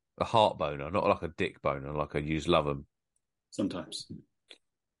 Yeah. A heart boner, not like a dick boner, like a use love them. Sometimes.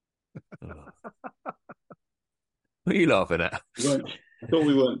 What are you laughing at? I thought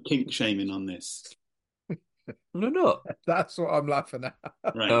we weren't kink shaming on this. No, not. That's what I'm laughing at.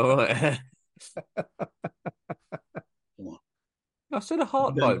 Right. Oh, right. Come on. I said a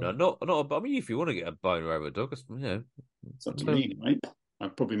heart boner, not a. I mean, if you want to get a boner over a dog, it's up to you, right?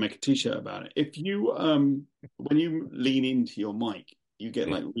 I'd probably make a T-shirt about it. If you, when you lean into your mic, you get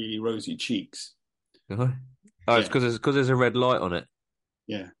like really rosy cheeks. Oh, it's because there's a red light on it.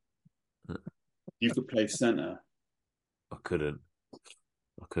 Yeah. You could play Santa. I couldn't.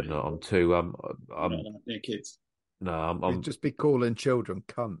 I could not. I'm too. You're not allowed near kids. No. You'd just be calling children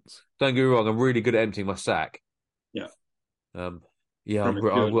cunts. Don't get me wrong. I'm really good at emptying my sack. Yeah. Yeah.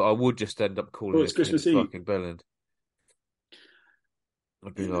 Prematurely. I would just end up calling it's a kid Christmas Eve. fucking bellend.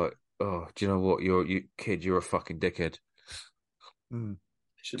 I'd be like, oh, do you know what? You kid, you're a fucking dickhead. Mm.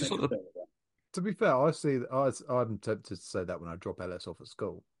 Should Just make like a film of that. To be fair, I see. I'm tempted to say that when I drop Ellis off at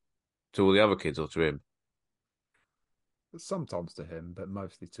school. To all the other kids or to him. Sometimes to him, but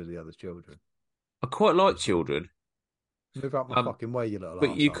mostly to the other children. I quite like children. Move out my fucking way, you little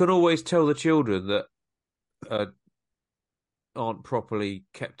But you arsehole. can always tell the children that aren't properly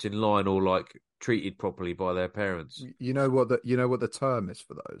kept in line or like treated properly by their parents. You know what the term is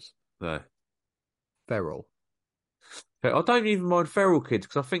for those? No. Feral. I don't even mind feral kids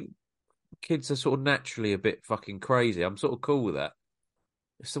because I think kids are sort of naturally a bit fucking crazy. I'm sort of cool with that.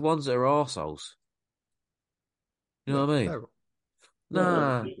 It's the ones that are arseholes. You know what I mean? Feral.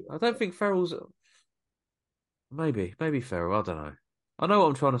 Nah, I don't think ferals. Maybe feral. I don't know. I know what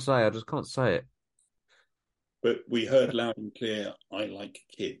I'm trying to say. I just can't say it. But we heard loud and clear, I like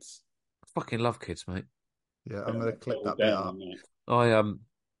kids. I fucking love kids, mate. Yeah, I'm gonna clip that bit up. I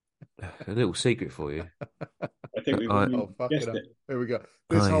a little secret for you. I think we've fucking hell. Here we go.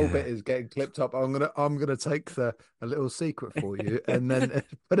 This whole bit is getting clipped up. I'm gonna take a little secret for you and then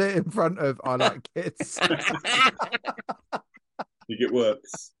put it in front of I like kids. Think it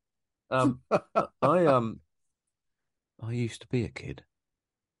works. I used to be a kid.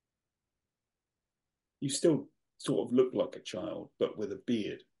 You still sort of look like a child, but with a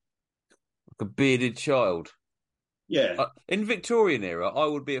beard. Like a bearded child. Yeah. In Victorian era, I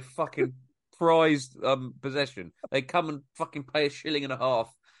would be a fucking prized possession. They come and fucking pay $1.50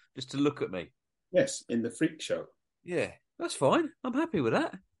 just to look at me. Yes, in the freak show. Yeah, that's fine. I'm happy with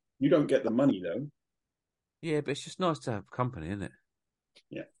that. You don't get the money though. Yeah, but it's just nice to have company, isn't it?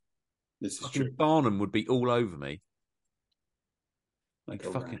 Yeah, this is fucking true. Barnum would be all over me. Like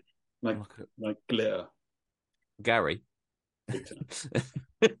fucking like glitter. Gary.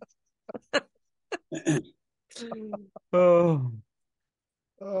 Oh,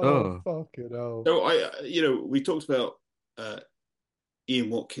 fucking hell. So we talked about Ian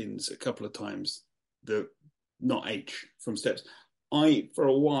Watkins a couple of times, not H from Steps. For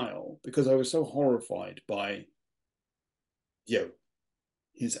a while, because I was so horrified by,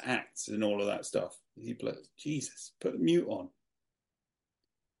 his acts and all of that stuff. He'd be like, Jesus, put the mute on.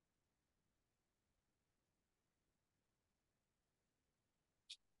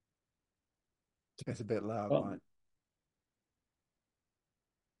 It's a bit loud, mate.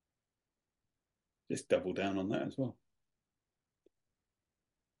 Just double down on that as well.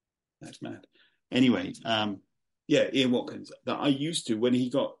 That's mad. Anyway, Ian Watkins, that I used to, when he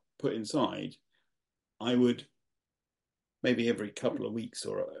got put inside, I would, maybe every couple of weeks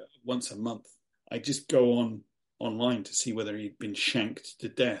or once a month, I'd just go online to see whether he'd been shanked to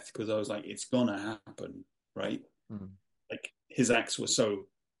death, because I was like, it's gonna happen, right? Like his acts were so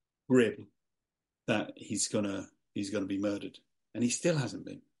grim that he's gonna be murdered, and he still hasn't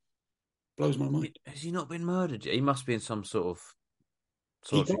been. Blows my mind. Has he not been murdered yet? He must be in some sort of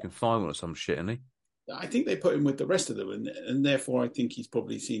solitary confinement or some shit, isn't he? I think they put him with the rest of them, and therefore I think he's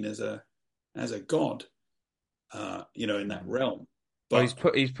probably seen as a god, in that realm. But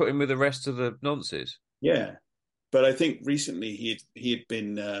he's put him with the rest of the nonces. Yeah, but I think recently he had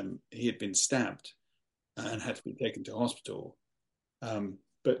been stabbed and had to be taken to hospital.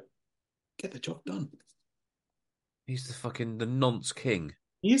 But get the job done. He's the nonce king.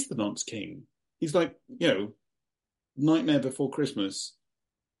 He is the nonce king. He's like, Nightmare Before Christmas,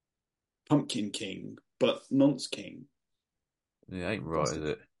 Pumpkin King, but nonce king. Yeah, ain't right, is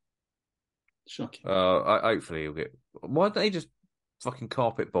it? Shocking. Hopefully he'll get. Why don't they just fucking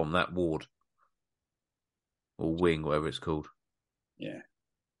carpet bomb that ward or wing, whatever it's called? Yeah,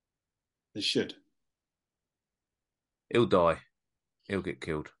 they should. He'll die. He'll get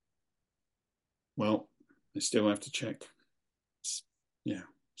killed. Well, they still have to check.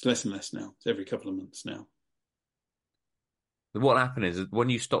 It's less and less now. It's every couple of months now. What happened is when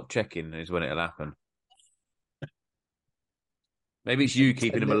you stop checking is when it'll happen. Maybe it's you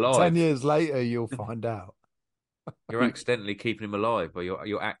keeping him alive. 10 years later, you'll find out. You're accidentally keeping him alive by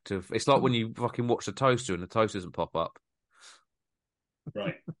your act of. It's like when you fucking watch the toaster and the toaster doesn't pop up.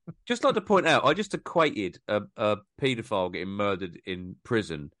 Right. Just like to point out, I just equated a paedophile getting murdered in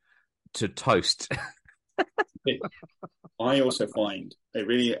prison to toast. I also find it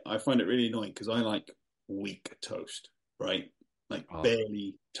really annoying because I like weak toast, right? Like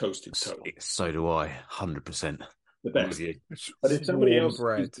barely toasted toast. So do I, 100%. The best. But if somebody else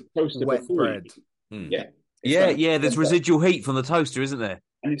bread, toasted wet bread, yeah, yeah, there's residual heat from the toaster, isn't there?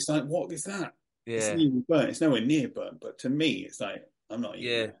 And it's like, what is that? It's not Yeah, even burnt. It's nowhere near burnt. But to me, it's like, I'm not eating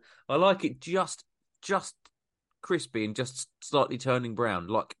yeah. that. I like it just crispy and just slightly turning brown.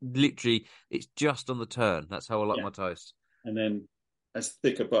 Like literally, it's just on the turn. That's how I like Yeah. my toast. And then as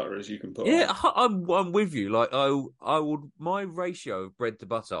thick a butter as you can put Yeah, on. I'm with you. Like I would my ratio of bread to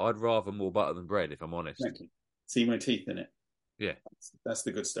butter. I'd rather more butter than bread, if I'm honest. Exactly. See my teeth in it. Yeah, That's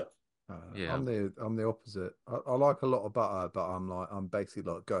the good stuff. yeah. I'm the opposite. I like a lot of butter, but I'm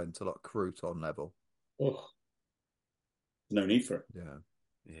basically like going to like crouton level. Oh, no need for it. Yeah.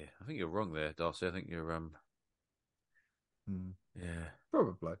 Yeah, I think you're wrong there, Darcy. I think you're Mm. yeah.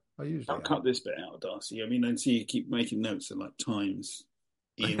 Probably. I usually I'll am. cut this bit out, Darcy. I mean, I see you keep making notes of like times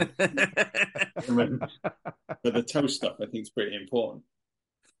in, but the toast stuff I think is pretty important.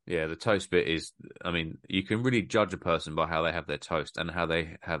 Yeah, the toast bit is, I mean, you can really judge a person by how they have their toast and how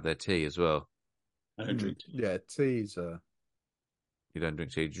they have their tea as well. I don't drink tea. Yeah, teas. You don't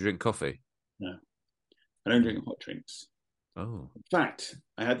drink tea. Do you drink coffee? No, I don't drink hot drinks. Oh. In fact,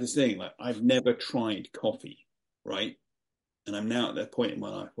 I had this thing like I've never tried coffee, right? And I'm now at that point in my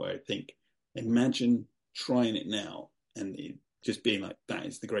life where I think, imagine trying it now and it just being like, that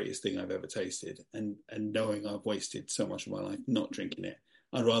is the greatest thing I've ever tasted, and knowing I've wasted so much of my life not drinking it.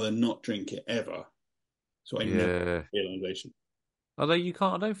 I'd rather not drink it ever, so I never have Yeah. realization. Although you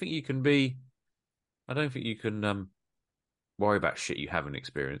can't, I don't think you can be, I don't think you can worry about shit you haven't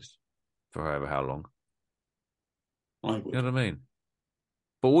experienced for however how long. I You would. know what I mean?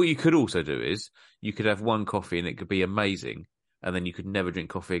 But what you could also do is you could have one coffee and it could be amazing, and then you could never drink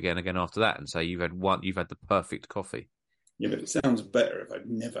coffee again after that, and say you've had the perfect coffee. Yeah, but it sounds better if I'd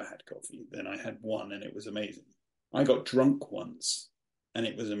never had coffee than I had one and it was amazing. I got drunk once and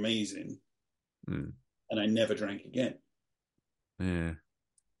it was amazing, Mm. and I never drank again. Yeah.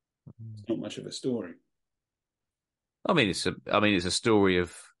 It's not much of a story. I mean it's a story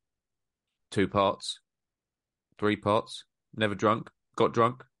of two parts, three parts. Never drunk,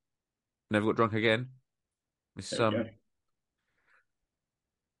 never got drunk again. It's There we go.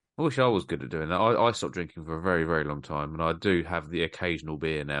 I wish I was good at doing that. I stopped drinking for a very, very long time, and I do have the occasional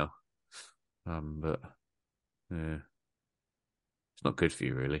beer now. But yeah, it's not good for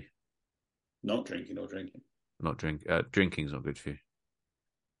you, really. Not drinking or drinking. Not drinking's not good for you.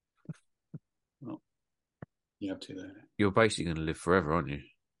 Well, you have to there. You're basically going to live forever, aren't you?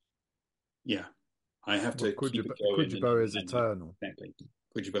 Yeah, I have Well, to keep it going. Kwyjibo is eternal. Exactly.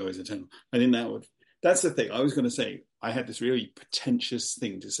 Kwyjibo is eternal. I think that's the thing. I was going to say, I had this really pretentious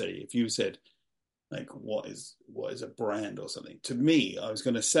thing to say. If you said, like, what is a brand or something? To me, I was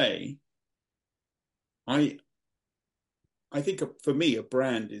going to say, I think for me, a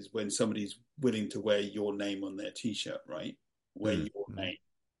brand is when somebody's willing to wear your name on their t-shirt, right? Wear Mm. your name.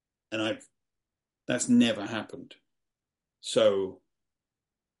 And that's never happened. So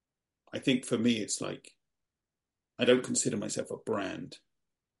I think for me, it's like, I don't consider myself a brand.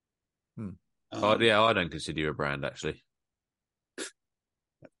 Yeah, I don't consider you a brand, actually.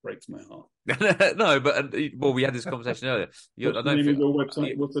 That breaks my heart. No, but well, we had this conversation earlier. What's the name of your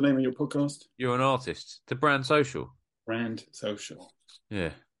website? What's the name of your podcast? You're an artist. The brand social. Brand Social.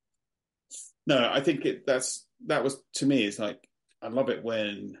 Yeah. No, I think that was to me. It's like I love it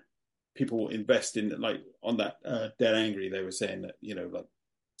when people invest in, like, on that Dead Angry. They were saying that, like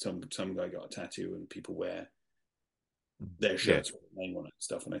some guy got a tattoo and people wear their shirts with their name on it and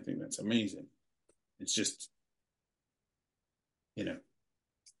stuff, and I think that's amazing. It's just,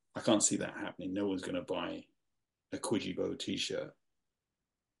 I can't see that happening. No one's going to buy a Kwyjibo t-shirt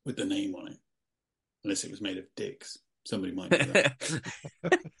with the name on it unless it was made of dicks. Somebody might do that.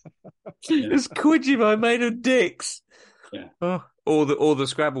 It's Kwyjibo made of dicks. Yeah. Oh, all the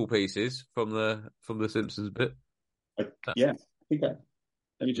Scrabble pieces from the Simpsons bit. Yeah, I think let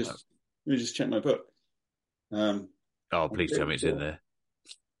me just check my book. Oh, please tell me it's in there.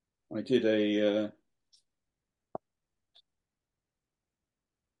 I did a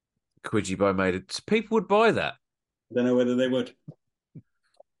Kwyjibo made it. People would buy that. I don't know whether they would.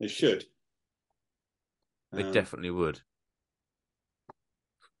 They should. They definitely would.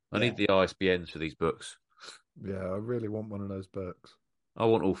 I Yeah. need the ISBNs for these books. Yeah, I really want one of those books. I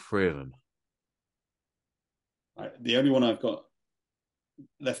want all three of them. The only one I've got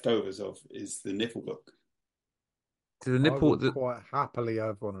leftovers of is the nipple book. To the I nipple, would quite happily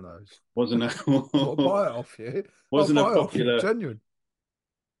have one of those. Wasn't I'll buy it off you. Wasn't I'll a buy it off you, popular. genuine.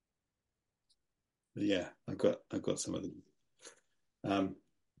 Yeah, I've got some of them.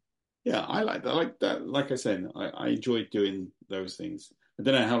 Yeah, I like that. Like that. Like I said, I enjoy doing those things. I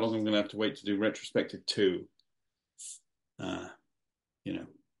don't know how long I'm going to have to wait to do retrospective 2. You know,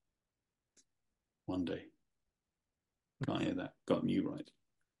 one day. Can't hear that. Got you right.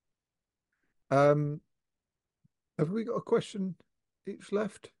 Um, have we got a question each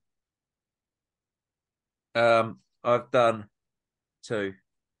left? I've done two.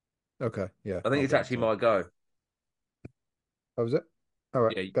 Okay, yeah, I think I'll it's do actually two. my go. That was it? All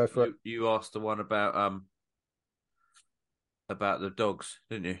right, Yeah, go for it. you asked the one about the dogs,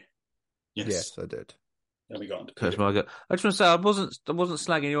 didn't you? Yes. Yes, I did. There we go. So it's my go. I just want to say I wasn't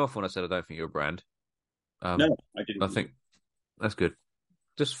slagging you off when I said I don't think you're a brand. No, I I didn't. think that's good,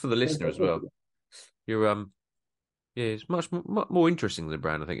 just for the listener as well. You're yeah, it's much more interesting than a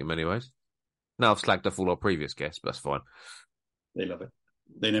brand, I think, in many ways. Now I've slagged off all our previous guests, but that's fine. They love it.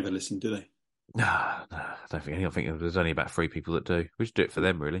 They never listen, do they? No, I don't think any. I think there's only about 3 people that do. We should do it for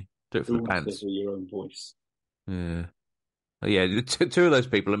them, really. Do it for Who the wants to pants. hear your own voice? Yeah. Oh, yeah, two of those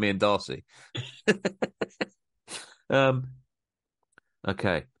people are me and Darcy. um,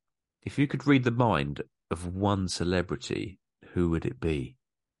 okay. If you could read the mind of one celebrity, who would it be?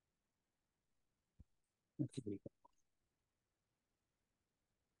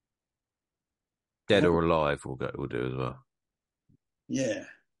 Dead or alive, we'll do as well. Yeah.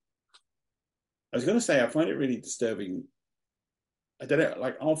 I was going to say, I find it really disturbing. I don't know,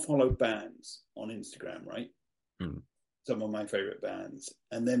 like I'll follow bands on Instagram, right? Hmm. Some of my favorite bands.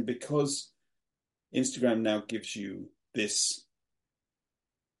 And then because Instagram now gives you this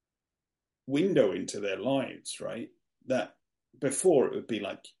window into their lives, right? That before it would be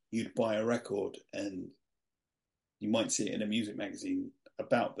like you'd buy a record and you might see it in a music magazine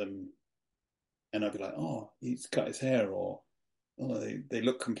about them, and I'd be like, oh, he's cut his hair, or oh, they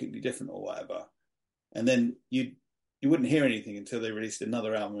look completely different, or whatever. And then you wouldn't hear anything until they released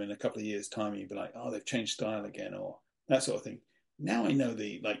another album in a couple of years' time, and you'd be like, oh, they've changed style again, or that sort of thing. Now I know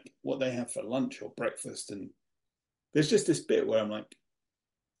the like what they have for lunch or breakfast, and there's just this bit where I'm like,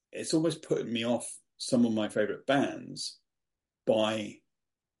 it's almost putting me off some of my favorite bands by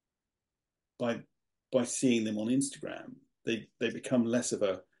by by seeing them on Instagram. They become less of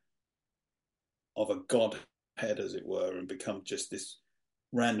a godhead, as it were, and become just this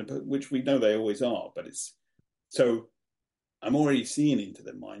random, which we know they always are. But it's so I'm already seeing into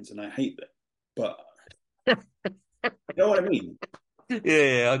their minds, and I hate them. But you know what I mean?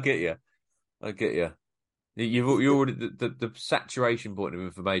 Yeah, I get you. I get you. You're already the saturation point of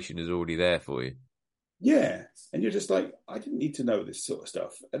information is already there for you. Yeah, and you're just like, I didn't need to know this sort of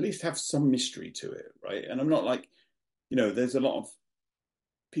stuff. At least have some mystery to it, right? And I'm not like, there's a lot of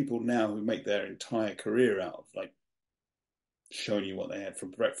people now who make their entire career out of like showing you what they had for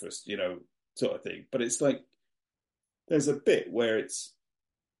breakfast, sort of thing. But it's like there's a bit where it's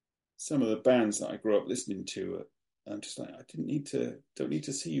some of the bands that I grew up listening to. I'm just like, I don't need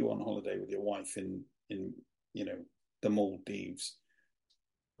to see you on holiday with your wife in the Maldives.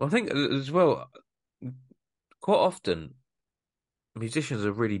 Well, I think as well, quite often musicians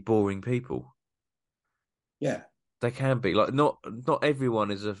are really boring people. Yeah. They can be like not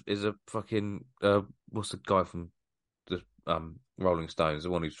everyone is a fucking what's the guy from the Rolling Stones, the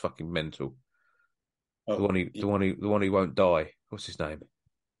one who's fucking mental, the Oh, one who yeah. the one who won't die. What's his name?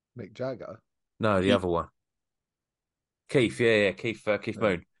 Mick Jagger. No, the other one. Keith, yeah, Keith Yeah.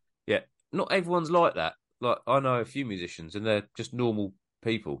 Moon. Yeah, not everyone's like that. Like I know a few musicians, and they're just normal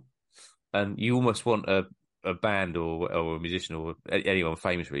people, and you almost want a band or a musician or anyone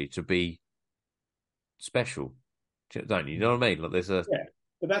famous really to be special, don't you? You know what I mean? Like there's a Yeah,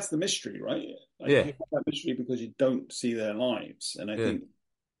 but that's the mystery, right? Like yeah, you have that mystery because you don't see their lives, and I yeah. think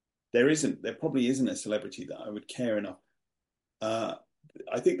there probably isn't a celebrity that I would care enough. Uh,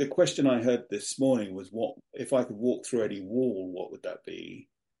 I think the question I heard this morning was, what if I could walk through any wall? What would that be?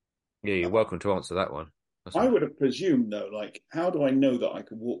 Yeah, you're welcome to answer that one. I would have presumed though, like, how do I know that I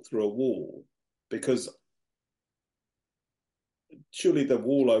could walk through a wall? Because surely the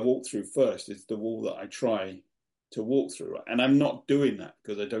wall I walk through first is the wall that I try to walk through, and I'm not doing that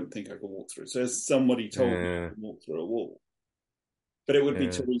because I don't think I can walk through. So somebody told me I Yeah, can walk through a wall, but it would be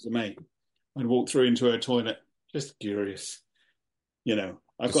yeah. Theresa May. I'd walk through into her toilet, just curious.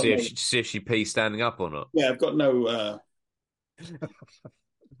 I've got no, To see if she pees standing up or not. yeah, I've got no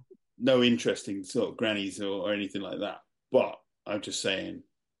interest in sort of grannies or anything like that. But I'm just saying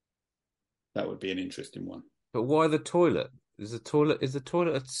that would be an interesting one. But why the toilet? Is the toilet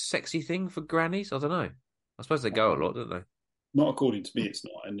a sexy thing for grannies? I don't know. I suppose they go a lot, don't they? Not according to me, it's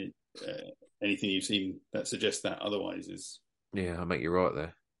not. And anything you've seen that suggests that otherwise is, Yeah, I make you right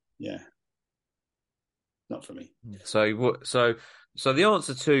there. yeah, not for me. So what? So the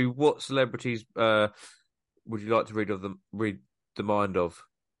answer to what celebrities would you like to read the mind of?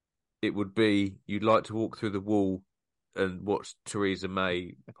 It would be you'd like to walk through the wall and watch Theresa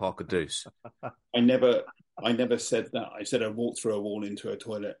May park a deuce. I never said that. I said I walked through a wall into a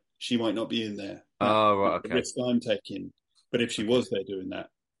toilet she might not be in there. Oh, right, That's the okay. risk I'm taking. But if she was there doing that,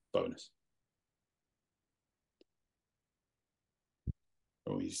 bonus.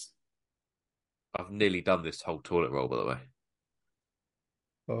 Always I've nearly done this whole toilet roll, by the way.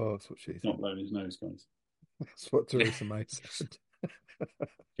 Oh, that's what she not said. blowing his nose, guys. That's what Theresa May said.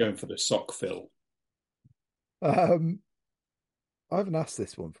 Going for the sock fill. Um, I haven't asked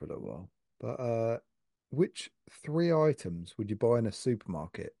this one for a little while, but which three items would you buy in a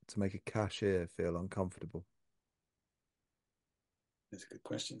supermarket to make a cashier feel uncomfortable? That's a good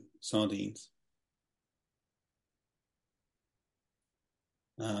question. Sardines.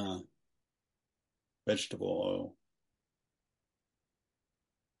 Vegetable oil.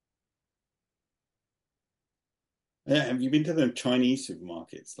 Yeah, have you been to the Chinese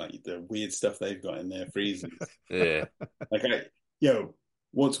supermarkets? Like the weird stuff they've got in their freezers. Yeah. Like,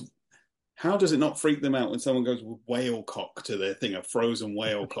 how does it not freak them out when someone goes with whale cock to their thing, a frozen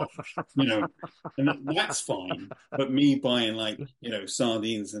whale cock? And that's fine. But me buying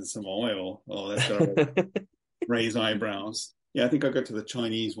sardines and some oil, oh, that's gonna raise eyebrows. Yeah, I think I'll go to the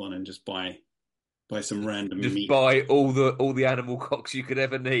Chinese one and just buy some random Just meat. buy all the animal cocks you could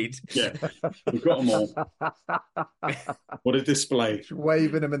ever need. Yeah, we've got them all. What a display! Just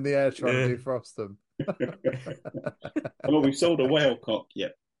waving them in the air trying Yeah. to defrost them. Oh, we've sold a whale cock.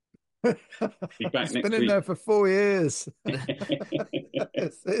 Yep. Be back It's next been in week. there for 4 years.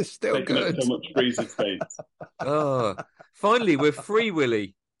 It's still Taking up good. so much freezer space. Oh, finally, we're free,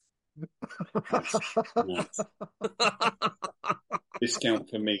 Willie. Nice. Discount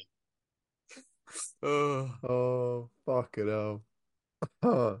for me. Oh. Oh, fucking hell.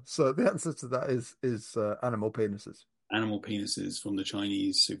 Oh, so the answer to that is animal penises. Animal penises from the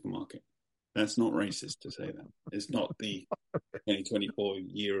Chinese supermarket. That's not racist to say that. It's not the 2024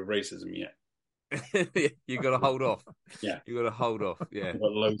 year of racism yet. You got to hold off. Yeah. You got to hold off. Yeah. I've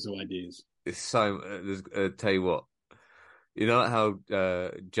got loads of ideas. It's so. Tell you what. You know how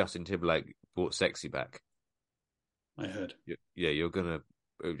Justin Timberlake brought sexy back. I heard. Yeah, you're gonna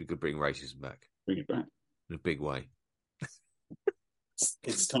bring racism back Bring it back. in a big way.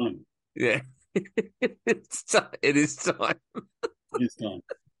 It's time. Yeah, it is time. It's time.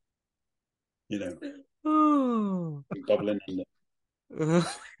 Oh, Bubbling under.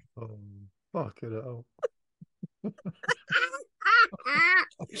 Oh, fucking hell.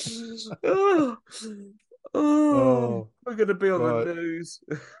 oh, Oh, we're gonna be on right. the news.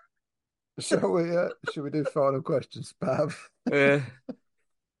 Shall we do final questions, Pav? Yeah,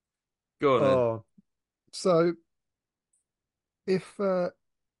 go on then. Oh, so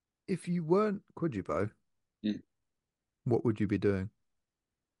if you weren't Kwyjibo, what would you be doing?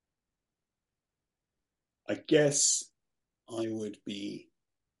 I guess I would be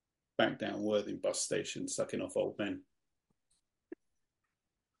back down Worthing bus station sucking off old men.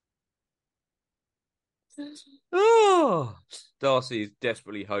 Oh, Darcy is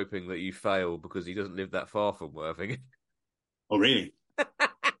desperately hoping that you fail because he doesn't live that far from Worthing. Oh, really?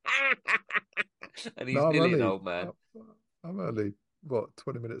 And he's No, nearly an old man. I'm only, what,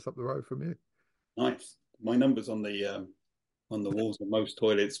 20 minutes up the road from you? Nice. My number's on the walls of most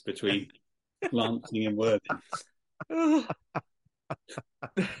toilets between Lancing and Worthing. Oh,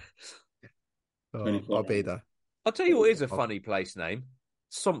 Oh, I'll be there. I'll tell you what is a funny place name.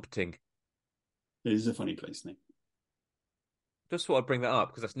 Sompting. It is a funny place name. Just thought I'd bring that up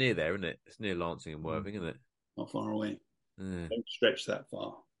because that's near there, isn't it? It's near Lancing and Worthing, isn't it? Not far away. Yeah. Don't stretch that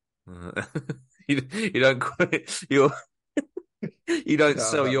far. You don't quite, you don't Yeah,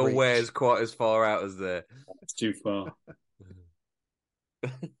 sell that your reach. wares quite as far out as there. It's too far.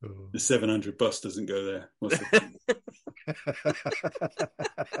 Oh. The 700 bus doesn't go there. What's the point?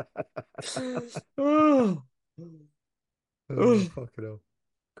 Oh. Oh, fucking hell.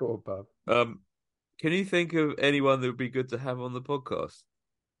 Go on, Pav. Can you think of anyone that would be good to have on the podcast?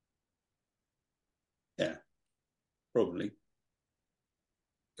 Yeah, probably.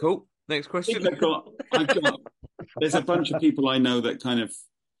 Cool. Next I question. think I've got. There's a bunch of people I know that kind of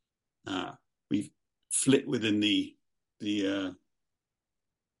we've flit within the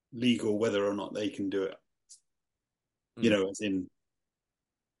legal whether or not they can do it. As in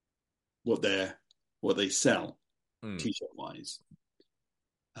what they sell, t-shirt wise.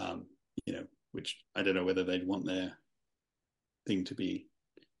 Which I don't know whether they'd want their thing to be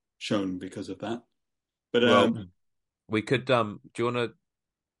shown because of that. But we could. Do you want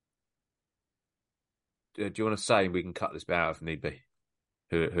to say we can cut this bit out if need be?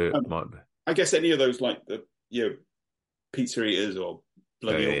 Who it might be? I guess any of those like the pizza eaters or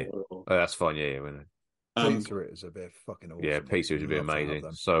bloody. Oh, that's fine. Yeah. Pizza is a bit fucking awesome. Yeah, pizza is a bit amazing.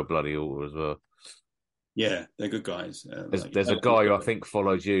 So bloody awful as well. Yeah, they're good guys. There's a guy who I think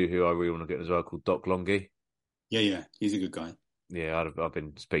follows you who I really want to get as well called Doc Longy. yeah, he's a good guy. Yeah, I've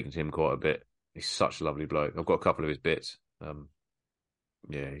been speaking to him quite a bit. He's such a lovely bloke. I've got a couple of his bits.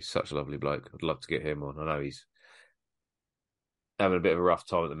 Yeah, he's such a lovely bloke. I'd love to get him on. I know he's having a bit of a rough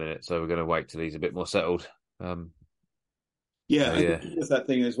time at the minute, so we're going to wait till he's a bit more settled. Yeah, So I think yeah, he does that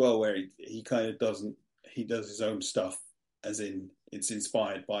thing as well where he kind of doesn't he does his own stuff, as in it's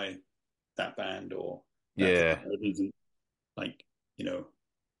inspired by that band or that yeah, it isn't like you know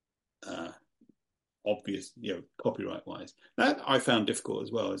obvious copyright wise. That I found difficult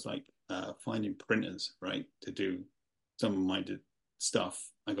as well. Is like finding printers right to do some of my stuff.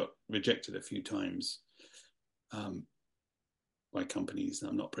 I got rejected a few times um, by companies.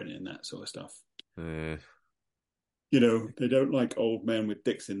 I'm not printing that sort of stuff. yeah. They don't like old men with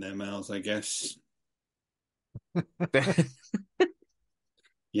dicks in their mouths, I guess.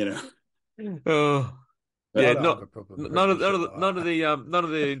 You know, Oh, but yeah. I don't have Not a problem none printing of shit like none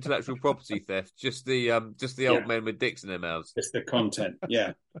of the intellectual property theft. Just the yeah, old men with dicks in their mouths. it's the content.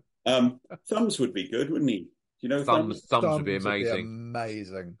 Yeah, thumbs would be good, wouldn't he? Thumbs? Thumbs would be Thumbs would be amazing.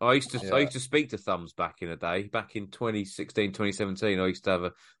 amazing. I Yeah. used to speak to Thumbs back in the day, back in 2016, 2017. I used to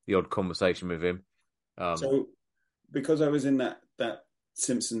have the odd conversation with him. So because I was in that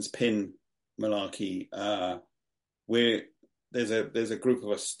Simpsons pin malarkey, we're there's a group of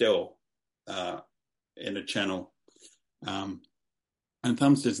us still uh, in a channel, and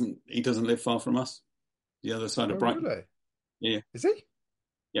Thumbs doesn't live far from us, the other side Oh, of Brighton. really? Yeah, Is he?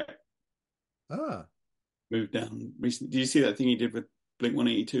 yeah, Ah, moved down recently. Did you see that thing he did with Blink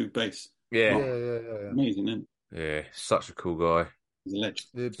 182 bass? yeah, Oh, yeah. amazing, isn't it? yeah, such a cool guy. He's a legend.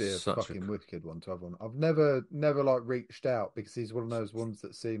 It'd be a Such a fucking wicked one to have on. I've never like reached out because he's one of those ones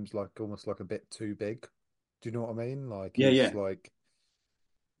that seems like almost like a bit too big. Do you know what I mean? Like Yeah, yeah,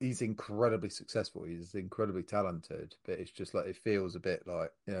 he's incredibly successful. He's incredibly talented, but it's just like it feels a bit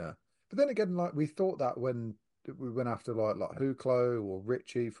like yeah. But then again, like we thought that when we went after like Huklo or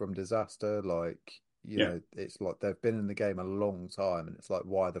Richie from Disaster, like yeah. it's like they've been in the game a long time, and it's like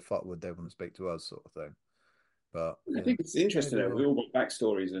why the fuck would they want to speak to us, sort of thing. But I yeah, think it's interesting maybe though. We not. all got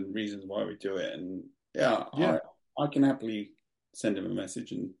backstories and reasons why we do it, and yeah, Yeah, I can happily send him a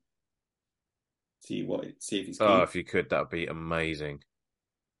message and see if he's Oh, keen. if you could, that would be amazing.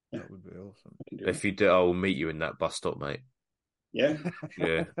 Yeah, that would be awesome. I can do that. If you do, I'll meet you in that bus stop, mate. Yeah,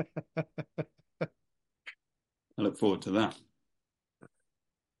 Yeah, I look forward to that.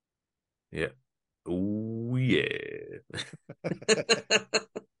 yeah. Oh yeah.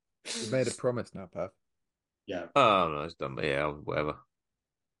 You've made a promise now, Pav. Yeah, Oh no, it's done. But yeah, whatever.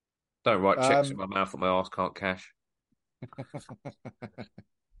 Don't write checks with Um, my mouth, and my ass can't cash.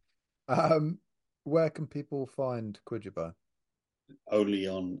 um, where can people find Kwyjibo? only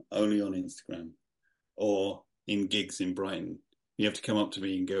on Instagram or in gigs in Brighton. You have to come up to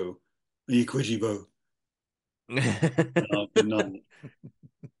me and go, "Are you Kwyjibo?" And I'll deny it.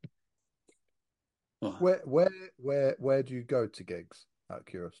 Oh, Where do you go to gigs? Out of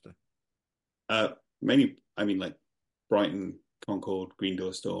curiosity. uh, mainly, I mean, like Brighton, Concord, Green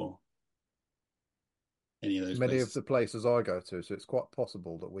Door Store, any of those Many of places the places I go to, so it's quite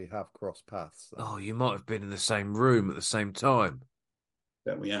possible that we have crossed paths then. Oh, you might have been in the same room at the same time.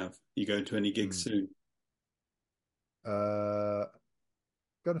 that we have. You go to any gigs Hmm. soon? Uh,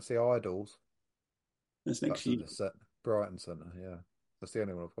 Going to see Idols. That's next That's at year. the set Brighton Centre. Yeah, that's the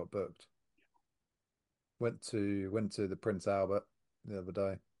only one I've got booked. Went to the Prince Albert the other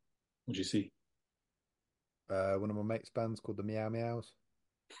day. What do you see? One of my mates' bands called the Meow Meows.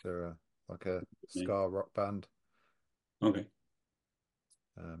 They're like a Yeah. ska rock band. Okay.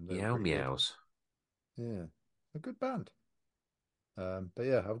 They were Meow pretty good. meows. Yeah, a good band. But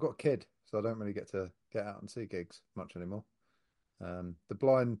yeah, I've got a kid, so I don't really get to get out and see gigs much anymore. The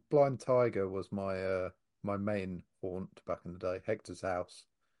Blind Tiger was my main haunt back in the day. Hector's House,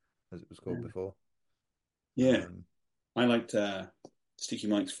 as it was called before. Yeah, Um, I liked Sticky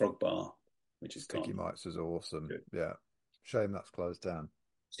Mike's Frog Bar, which is Sticky gone. Mike's is awesome. Good. Yeah, shame that's closed down.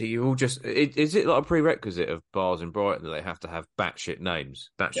 So you all just is it like a prerequisite of bars in Brighton that they have to have batshit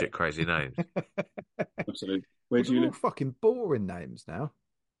names, Yeah, batshit crazy names? absolutely. Where Well, do they're you all live? fucking boring names now.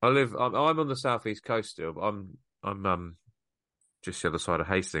 I'm on the southeast coast still, but I'm just the other side of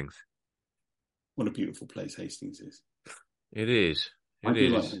Hastings. What a beautiful place Hastings is. It is. I It do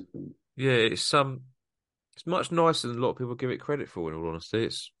like is. Hastings. Yeah, it's much nicer than a lot of people give it credit for, in all honesty.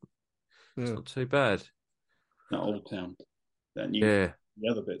 It's Yeah. not too bad. That old town, that new town. Yeah. The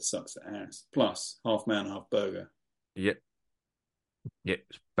other bit sucks ass. Plus, half man, half burger. Yep. Yep.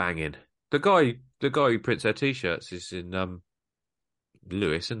 It's banging. The guy who prints our t-shirts is in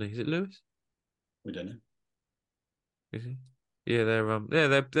Lewis, isn't he? Is it Lewis? We don't know. Is he? Yeah,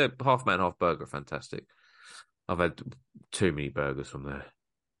 they're half man, half burger, fantastic. I've had too many burgers from there.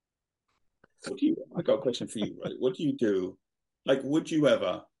 I got a question for you, right? What do you do? Like, would you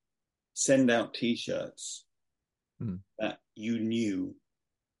ever send out T-shirts Hmm. that you knew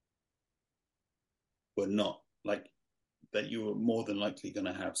were not like that you were more than likely going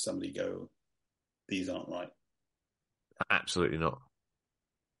to have somebody go, these aren't right? Absolutely not.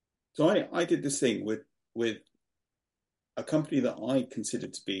 So I did this thing with a company that I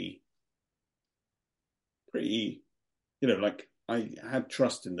considered to be pretty, like I had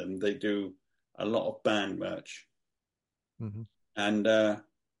trust in them. They do a lot of band merch, Hmm. and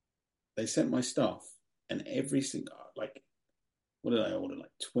they sent my stuff, and every single like, what did I order?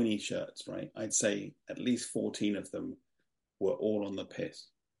 Like 20 shirts, right? I'd say at least 14 of them were all on the piss.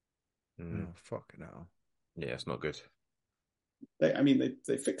 Mm. Oh, fucking hell. Yeah, it's not good. I mean,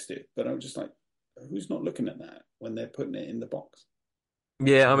 they fixed it, but I'm just like, who's not looking at that when they're putting it in the box?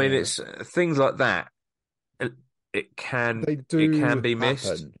 Yeah, I mean, Yeah. it's things like that. It, They it can do be missed.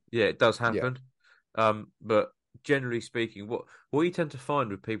 happen. Yeah, it does Yeah. happen. But generally speaking, what you tend to find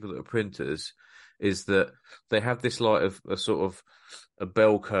with people that are printers is that they have this like of a sort of a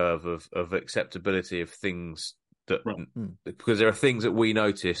bell curve of acceptability of things that Right, Mm. because there are things that we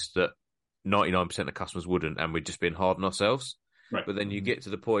notice that 99% of customers wouldn't, and we're just being hard on ourselves. right, But then you Hmm. get to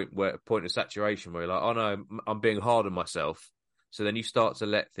the point of saturation where you're like, oh no, I'm being hard on myself. So then you start to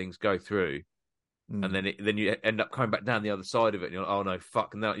let things go through, and Mm. then you end up coming back down the other side of it, and you're like, oh no,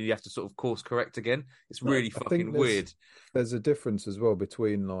 fuck, and now you have to sort of course correct again. It's right, really I think fucking weird. there's a difference as well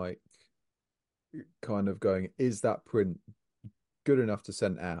between like kind of going, is that print good enough to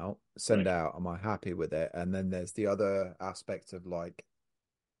send right. out, am I happy with it? And then there's the other aspect of like,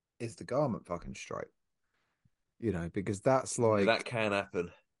 is the garment fucking straight? Because that's Yeah, that like, can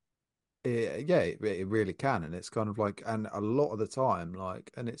happen. yeah, it really can. And it's kind of like, and a lot of the time,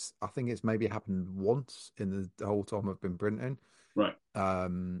 like, and I think it's maybe happened once in the whole time I've been printing. Right.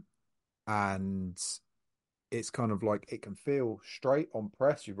 Um, and it's kind of like it can feel straight on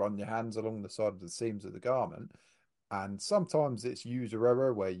press. You run your hands along the side of the seams of the garment, and sometimes it's user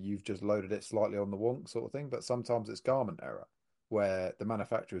error where you've just loaded it slightly on the wonk sort of thing, but sometimes it's garment error where the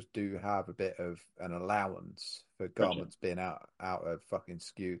manufacturers do have a bit of an allowance for Gotcha. garments being out of fucking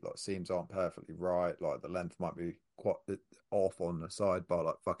skew. Like seams aren't perfectly right, like the length might be quite off on the side by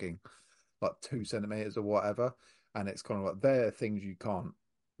like fucking like 2 centimeters or whatever. And it's kind of like they're things you can't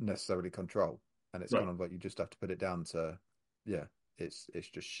necessarily control. And it's Right. kind of like you just have to put it down to, yeah, it's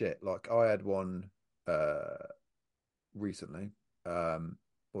just shit. Like I had one recently,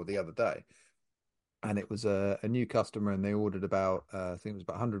 or the other day, and it was a new customer, and they ordered about I think it was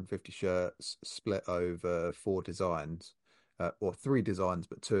about 150 shirts split over 4 designs, or 3 designs,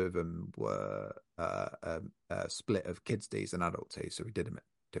 but 2 of them were a split of kids' tees and adult tees, so we did them at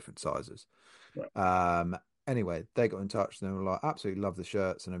different sizes. Right. Anyway, they got in touch and they were like, absolutely love the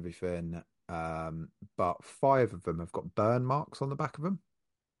shirts and everything. But 5 of them have got burn marks on the back of them.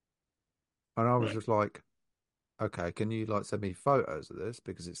 And I was Right. just like, okay, can you like send me photos of this?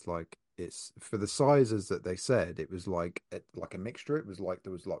 Because it's like it's for the sizes that they said, it was like a mixture. It was like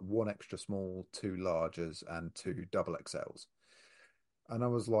there was like one extra small, 2 larges, and 2 double XLs. And I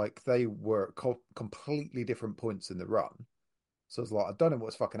was like, they were at completely different points in the run. So I was like, I don't know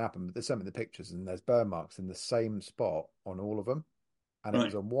what's fucking happened, but they sent me the pictures and there's burn marks in the same spot on all of them. And it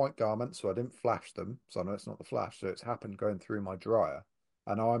was Right. on white garments, so I didn't flash them. So I know it's not the flash. So it's happened going through my dryer.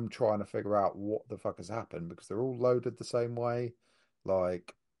 And I'm trying to figure out what the fuck has happened because they're all loaded the same way.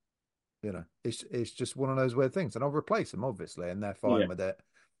 Like, it's just one of those weird things. And I'll replace them, obviously, and they're Yeah. fine with it.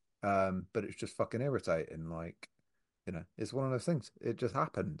 But it's just fucking irritating. Like, it's one of those things. It just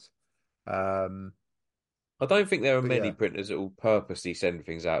happens. Um, I don't think there are but many yeah, printers that will purposely send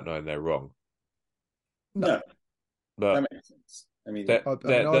things out knowing they're wrong. no. No, that But makes sense. I mean, I mean,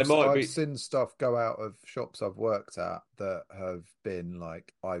 there might I've be. seen stuff go out of shops I've worked at that have been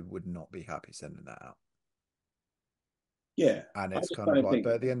like, I would not be happy sending that out. yeah. And I it's just kind of kind of like, think but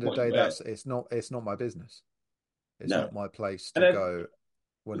at at the the end of the point day, where it's not my business. It's no, not my place and to go,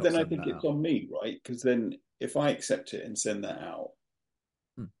 we're but not then I sending think that it's out. on me, right? Because then if I accept it and send that out,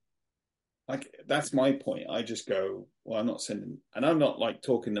 Hmm. like that's my point. I just go, well, I'm not sending, and I'm not like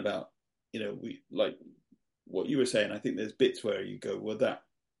talking about, we like what you were saying. I think there's bits where you go, well, that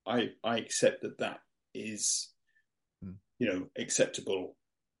I accept that is Hmm. acceptable,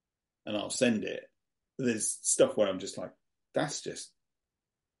 and I'll send it. But there's stuff where I'm just like, that's just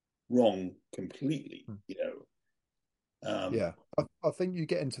wrong completely. Hmm. Yeah, I think you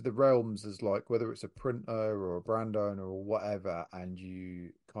get into the realms as like whether it's a printer or a brand owner or whatever, and you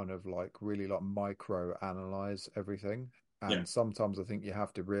kind of like really like micro analyze everything. Yeah, And sometimes I think you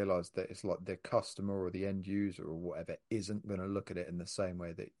have to realize that it's like the customer or the end user or whatever isn't going to look at it in the same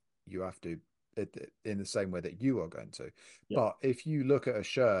way that you have to, in the same way that you are going to. yeah, But if you look at a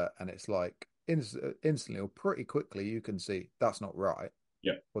shirt and it's like instantly or pretty quickly, you can see that's not right.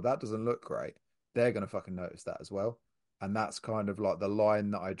 yeah, Well, that doesn't look great. They're going to fucking notice that as well. And that's kind of like the line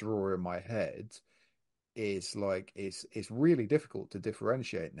that I draw in my head is like it's really difficult to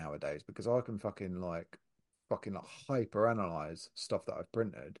differentiate nowadays because I can fucking like hyper analyze stuff that I've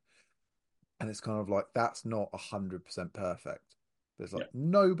printed, and it's kind of like that's not 100% perfect. There's yeah, like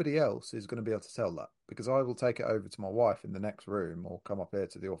nobody else is going to be able to tell that because I will take it over to my wife in the next room or come up here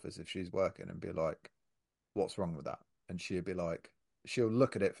to the office if she's working and be like, "What's wrong with that?" And she'll be like, she'll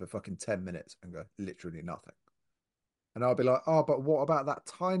look at it for fucking 10 minutes and go, "Literally nothing." And I'll be like, "Oh, but what about that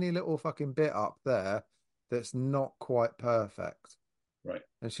tiny little fucking bit up there that's not quite perfect?" right.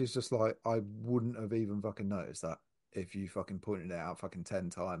 And she's just like, "I wouldn't have even fucking noticed that if you fucking pointed it out fucking 10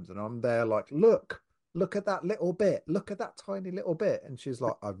 times." And I'm there like, look at that little bit. Look at that tiny little bit. And she's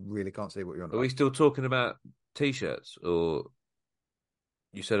like, "I really can't see what you're on Are we about." still talking about t-shirts, or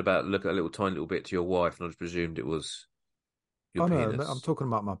you said about look at a little tiny little bit to your wife, and I just presumed it was your Oh, no, I'm penis. talking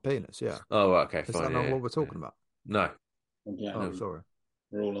about my penis. Yeah. Oh, right, okay, Is fine, that not yeah, what we're yeah. talking about? No, I'm glad Oh, no, sorry.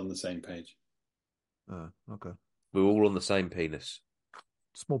 we're all on the same page. Oh, okay. we're all on the same penis.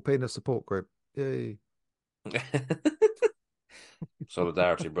 Small penis support group. Yay.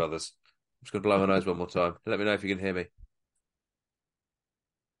 Solidarity, brothers. I'm just gonna blow my nose one more time. Let me know if you can hear me.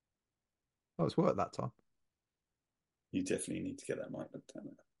 Oh, it's worked that time. You definitely need to get that mic looked at.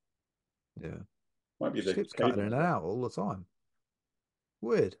 Yeah. Might be Just the keeps cutting cable. in and out all the time.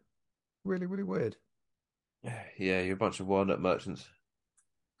 Weird. Really, really weird. Yeah, you're a bunch of walnut merchants.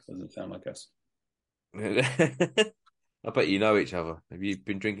 Doesn't sound like us. I bet you know each other. Have you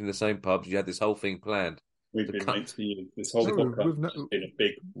been drinking the same pubs? You had this whole thing planned We've to been cut. mates for years. This whole No, podcast we've has no, been a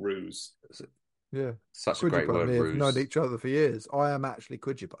big ruse. yeah. Such a great Kwyjibo and word, me have known ruse. each other for years. I am actually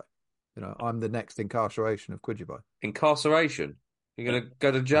Kwyjibo. You know, I'm the next incarceration of Kwyjibo. Incarceration. You're Yeah. gonna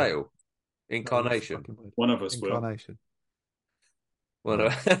go to Yeah. jail. No, that's Incarnation. fucking weird. One of us will. Incarnation. Well, no.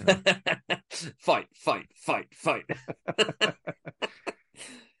 Well, you know. Fight, fight, fight, fight.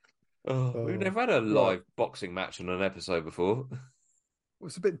 Oh, we've Oh, never had a right. live boxing match on an episode before. Well,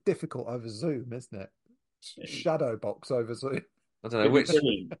 it's a bit difficult over Zoom, isn't it? Shadow box over Zoom. I don't know It'd be which.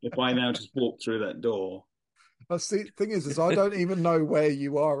 brilliant if I now just walked through that door. I see. Thing is I don't even know where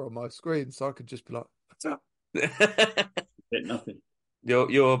you are on my screen, so I could just be like, "What's up?" Hit nothing.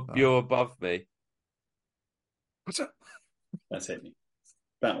 You're above me. What's up? That's hit me.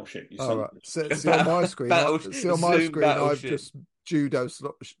 Battleship. You All sunk. right. See on my screen. See on my Zoom screen. I've battleship. just judo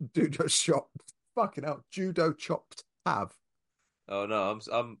shot. Fucking hell, judo chopped have. Oh no,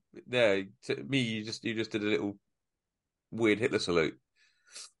 I'm yeah. To me, you just did a little weird Hitler salute.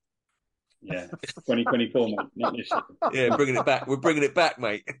 Yeah. 2024, mate. Not this year. Yeah, bringing it back. We're bringing it back,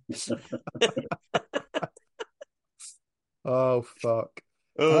 mate. Oh fuck.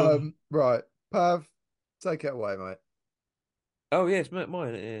 Oh, Right, Pav, take it away, mate. oh yes,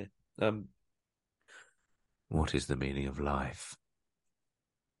 mine. Yeah. What is the meaning of life?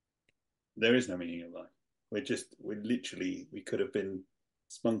 There is no meaning of life. We could have been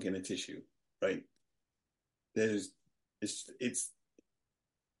spunk in a tissue, right? There's, it's,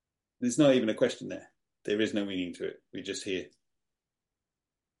 there's not even a question there. There is no meaning to it. We're just here.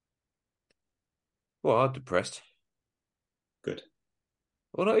 Well, I'm depressed. Good.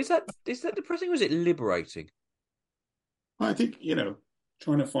 Well, no, is that depressing or is it liberating? I think,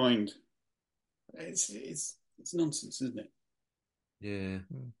 trying to find, it's nonsense, isn't it? Yeah.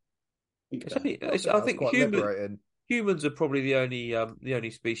 Think It's about it. only, I it's, think I that's think quite liberating. humans are probably the only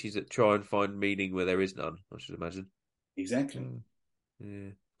species that try and find meaning where there is none. I should imagine. Exactly. Mm. Yeah.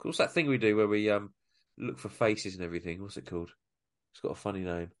 Of course, that thing we do where we look for faces and everything. What's it called? It's got a funny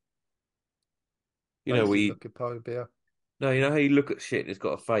name. You know Lazy we looking phobia. no, you know how you look at shit and it's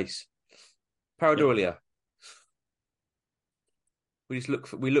got a face. Yeah. Pareidolia. We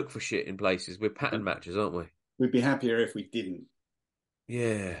look for shit in places. We're pattern matchers, aren't we? We'd be happier if we didn't.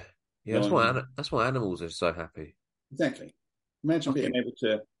 Yeah. Yeah, No that's one why can. that's why animals are so happy. Exactly. Imagine being Fucking able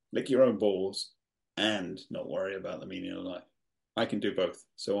to lick your own balls and not worry about the meaning of life. I can do both,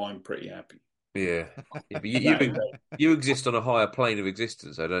 so I'm pretty happy. yeah. Yeah, but you, And that is you you exist on a higher plane of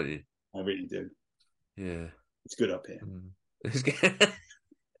existence, though, don't you? I really do. Yeah. It's good up here. Mm.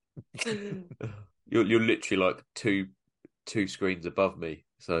 You're literally like two screens above me.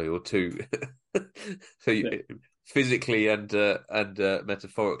 So or two. So Yeah. physically and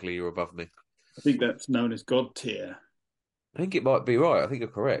metaphorically, you're above me. I think that's known as God tier. I think it might be right. I think you're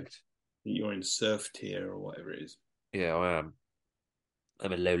correct. You're in surf tier or whatever it is. Yeah, I am.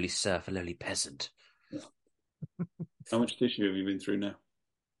 I'm a lowly serf, a lowly peasant. Yeah. How much tissue have you been through now?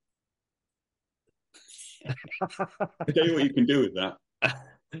 I tell you what you can do with that.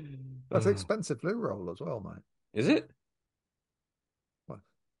 That's expensive loo roll as well, mate. Is it? Well,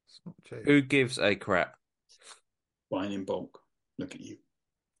 it's not cheap. Who gives a crap? Buying in bulk. Look at you.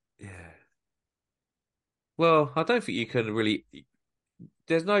 Yeah. Well, I don't think you can really.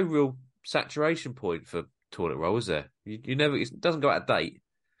 There's no real saturation point for toilet roll, is there? You never. It doesn't go out of date.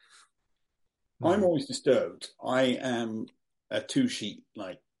 I'm always disturbed. I am a two-sheet,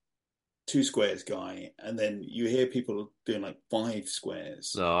 like 2 squares guy, and then you hear people doing like 5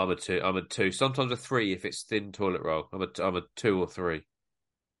 squares. No, I'm a 2. I'm a 2. Sometimes a 3 if it's thin toilet roll. I'm a 2 or 3.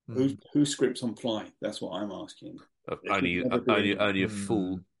 Who scripts on fly? That's what I'm asking. Only a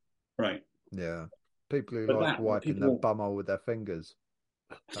fool. Right. Yeah. People who But like that, wiping people- their bumhole with their fingers.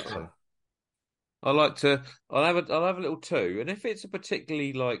 That's it. I'll have a little 2, and if it's a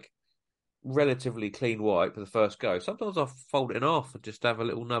particularly like relatively clean wipe for the first go, sometimes I'll fold it in half and just have a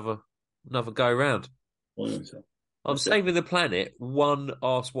little another go round. I'm saving the planet one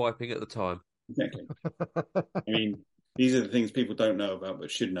arse wiping at the time. Exactly. I mean, these are the things people don't know about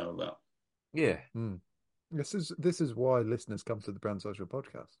but should know about. Yeah. This is why listeners come to the Brand Social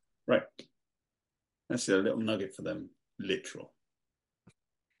podcast. Right. That's a little nugget for them. Literal.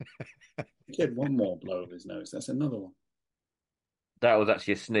 He had one more blow of his nose. That's another one. That was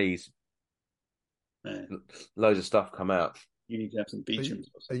actually a sneeze. Yeah. Loads of stuff come out. You need to have some beach.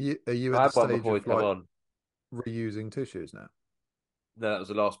 Are you I at had the one stage before you of come like on. reusing tissues now? No, that was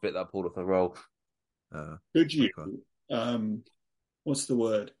the last bit that I pulled off the roll. Could you, okay. What's the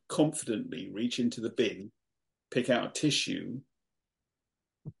word? Confidently reach into the bin, pick out a tissue,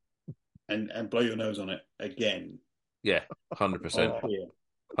 and blow your nose on it again? Yeah, 100%.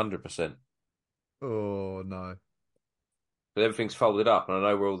 100%. Oh no. But everything's folded up, and I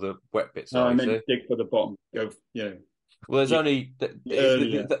know where all the wet bits are. I meant See? dig for the bottom. Go, Well, there's Yeah. only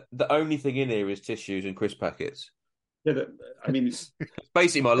the only thing in here is tissues and crisp packets. Yeah, I mean, It's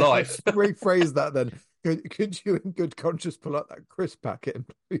basically my life. Rephrase that then. Could you, in good conscience, pull out that crisp packet and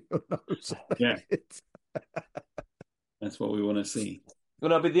blow your nose? Yeah. That's what we want to see. Well,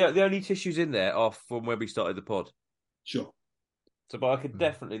 no, but the only tissues in there are from when we started the pod. Sure. So, but I could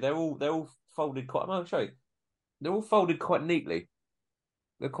definitely. They're all folded quite. I'll show you. They're all folded quite neatly.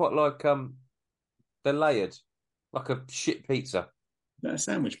 They're quite like they're layered, like a shit pizza. There's a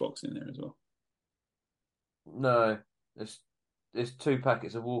sandwich box in there as well. No, there's 2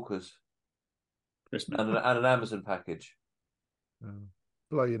 packets of Walkers Christmas. and an Amazon package.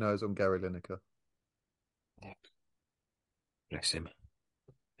 Blow your nose on Gary Lineker. Bless him.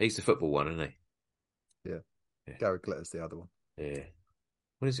 He's the football one, isn't he? Yeah. Gary Glitter's the other one. Yeah.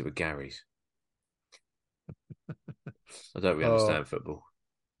 What is it with Gary's? I don't really understand football.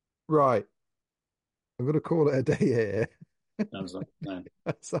 Right. I'm going to call it a day here. Sounds like a plan.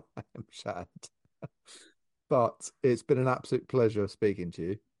 So I am shattered. But it's been an absolute pleasure speaking to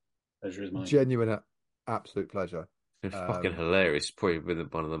you. Pleasure is mine. Genuine, absolute pleasure. It's been fucking hilarious. It's probably been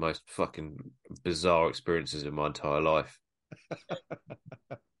one of the most fucking bizarre experiences of my entire life.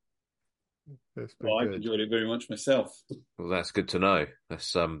 Well, I've enjoyed it very much myself. Well, that's good to know.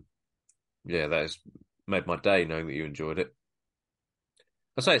 That's that has made my day knowing that you enjoyed it.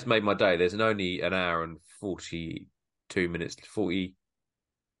 I say it's made my day. There's only an hour and 42 minutes, 40.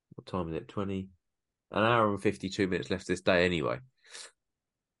 What time is it? 20. An hour and 52 minutes left this day anyway.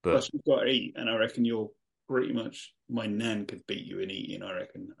 But Plus, you've got to eat, and I reckon you're pretty much. My nan could beat you in eating. I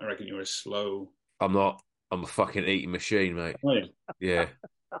reckon. I reckon you're a slow. I'm not. I'm a fucking eating machine, mate. Oh, yeah. Yeah,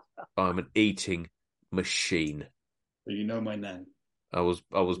 I'm an eating machine. But you know my nan. I was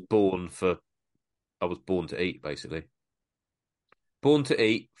born to eat, basically. Born to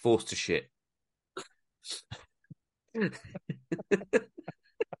eat, forced to shit.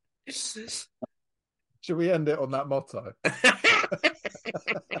 Should we end it on that motto?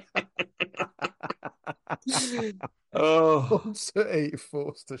 Forced to eat,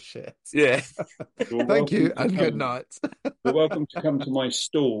 forced to shit. Yeah. Thank you and good night. You're welcome to come to my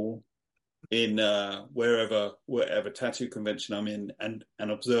stall in whatever tattoo convention I'm in and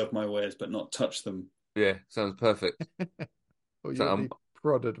observe my wares, but not touch them. Yeah, sounds perfect. Or you'll be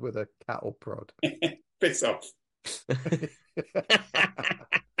prodded with a cattle prod. Piss off.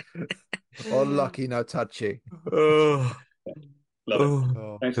 Or lucky no touchy. Oh. Love it.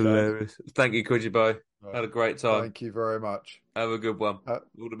 Oh, Thanks, guys. hilarious. Thank you, Kwyjibo. Right. Had a great time. Thank you very much. Have a good one.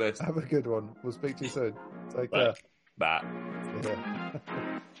 All the best. Have a good one. We'll speak to you soon. Take Bye. care. Bye.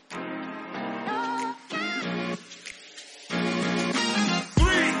 Yeah.